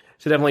notes.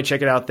 So definitely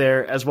check it out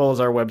there, as well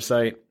as our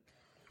website.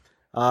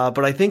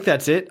 But I think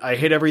that's it. I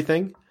hit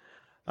everything.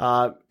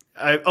 Final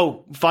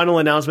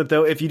announcement,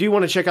 though. If you do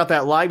want to check out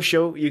that live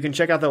show, you can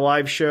check out the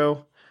live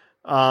show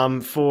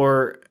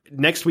for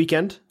next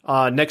weekend.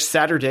 Next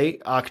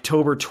Saturday,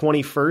 October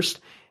 21st,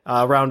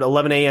 around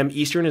 11 a.m.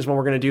 Eastern is when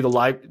we're going to do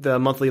the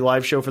monthly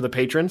live show for the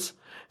patrons.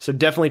 So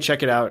definitely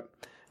check it out.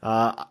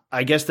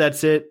 I guess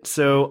that's it.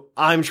 So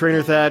I'm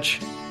Trainer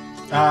Thatch.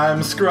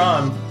 I'm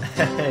Scrawn.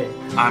 Hey.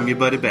 I'm your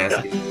buddy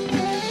Basket.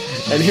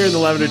 And here in the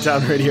Lavender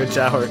Town Radio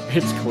Tower,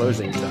 it's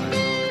closing time.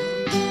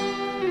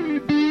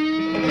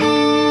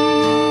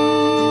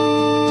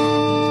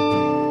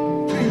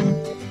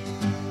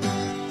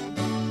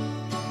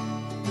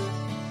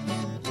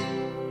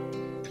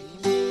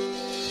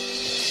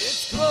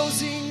 It's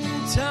closing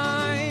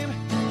time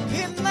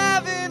in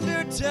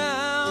Lavender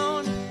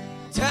Town.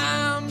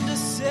 Time to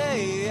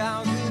say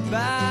our goodbyes.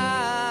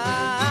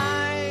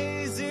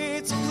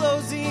 It's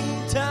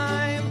closing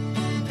time.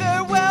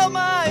 Farewell,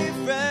 my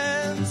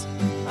friends.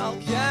 I'll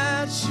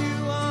catch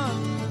you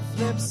on the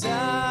flip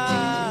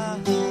side.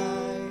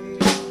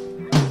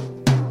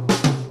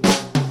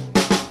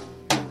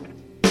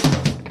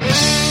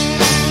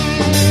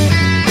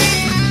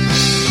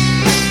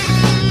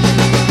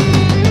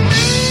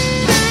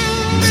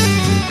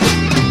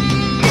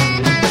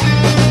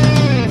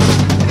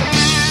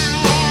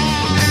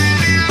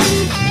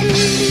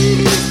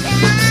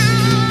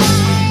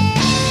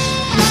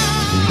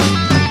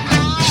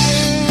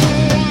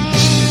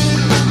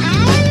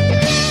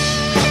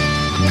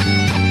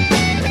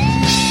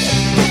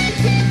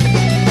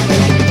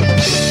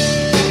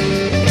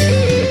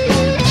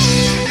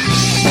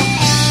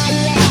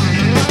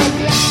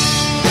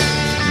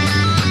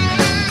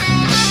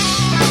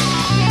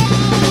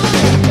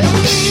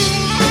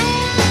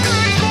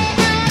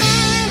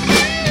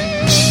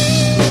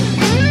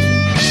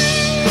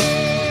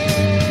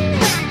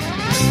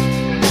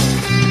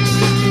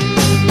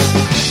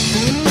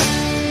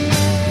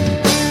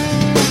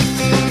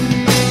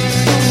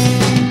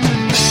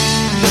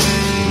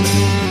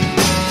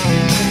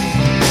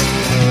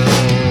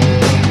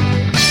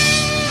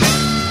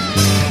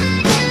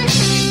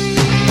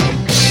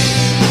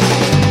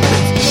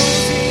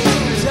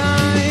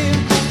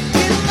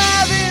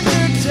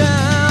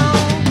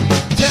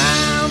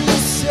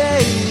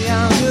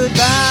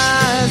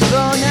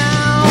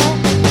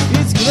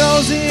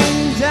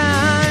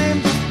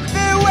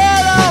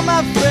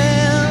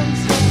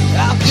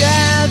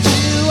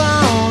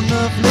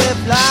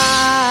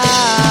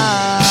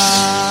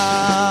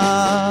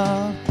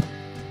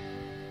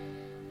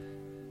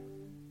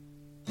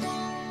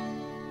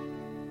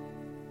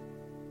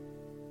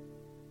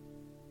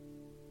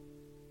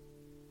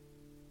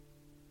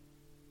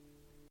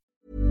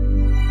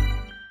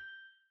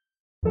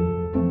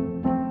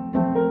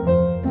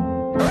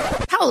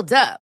 Hold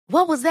up.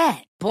 What was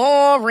that?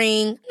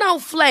 Boring. No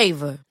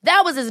flavor.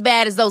 That was as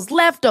bad as those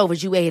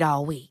leftovers you ate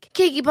all week.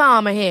 Keke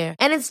Palmer here.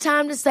 And it's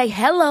time to say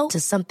hello to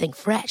something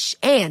fresh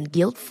and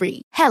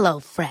guilt-free. Hello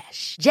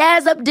Fresh.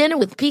 Jazz up dinner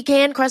with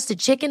pecan-crusted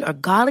chicken or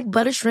garlic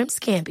butter shrimp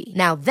scampi.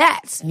 Now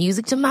that's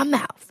music to my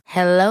mouth.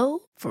 Hello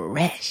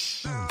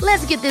Fresh.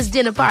 Let's get this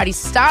dinner party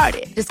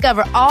started.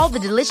 Discover all the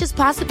delicious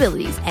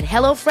possibilities at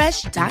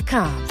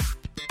HelloFresh.com.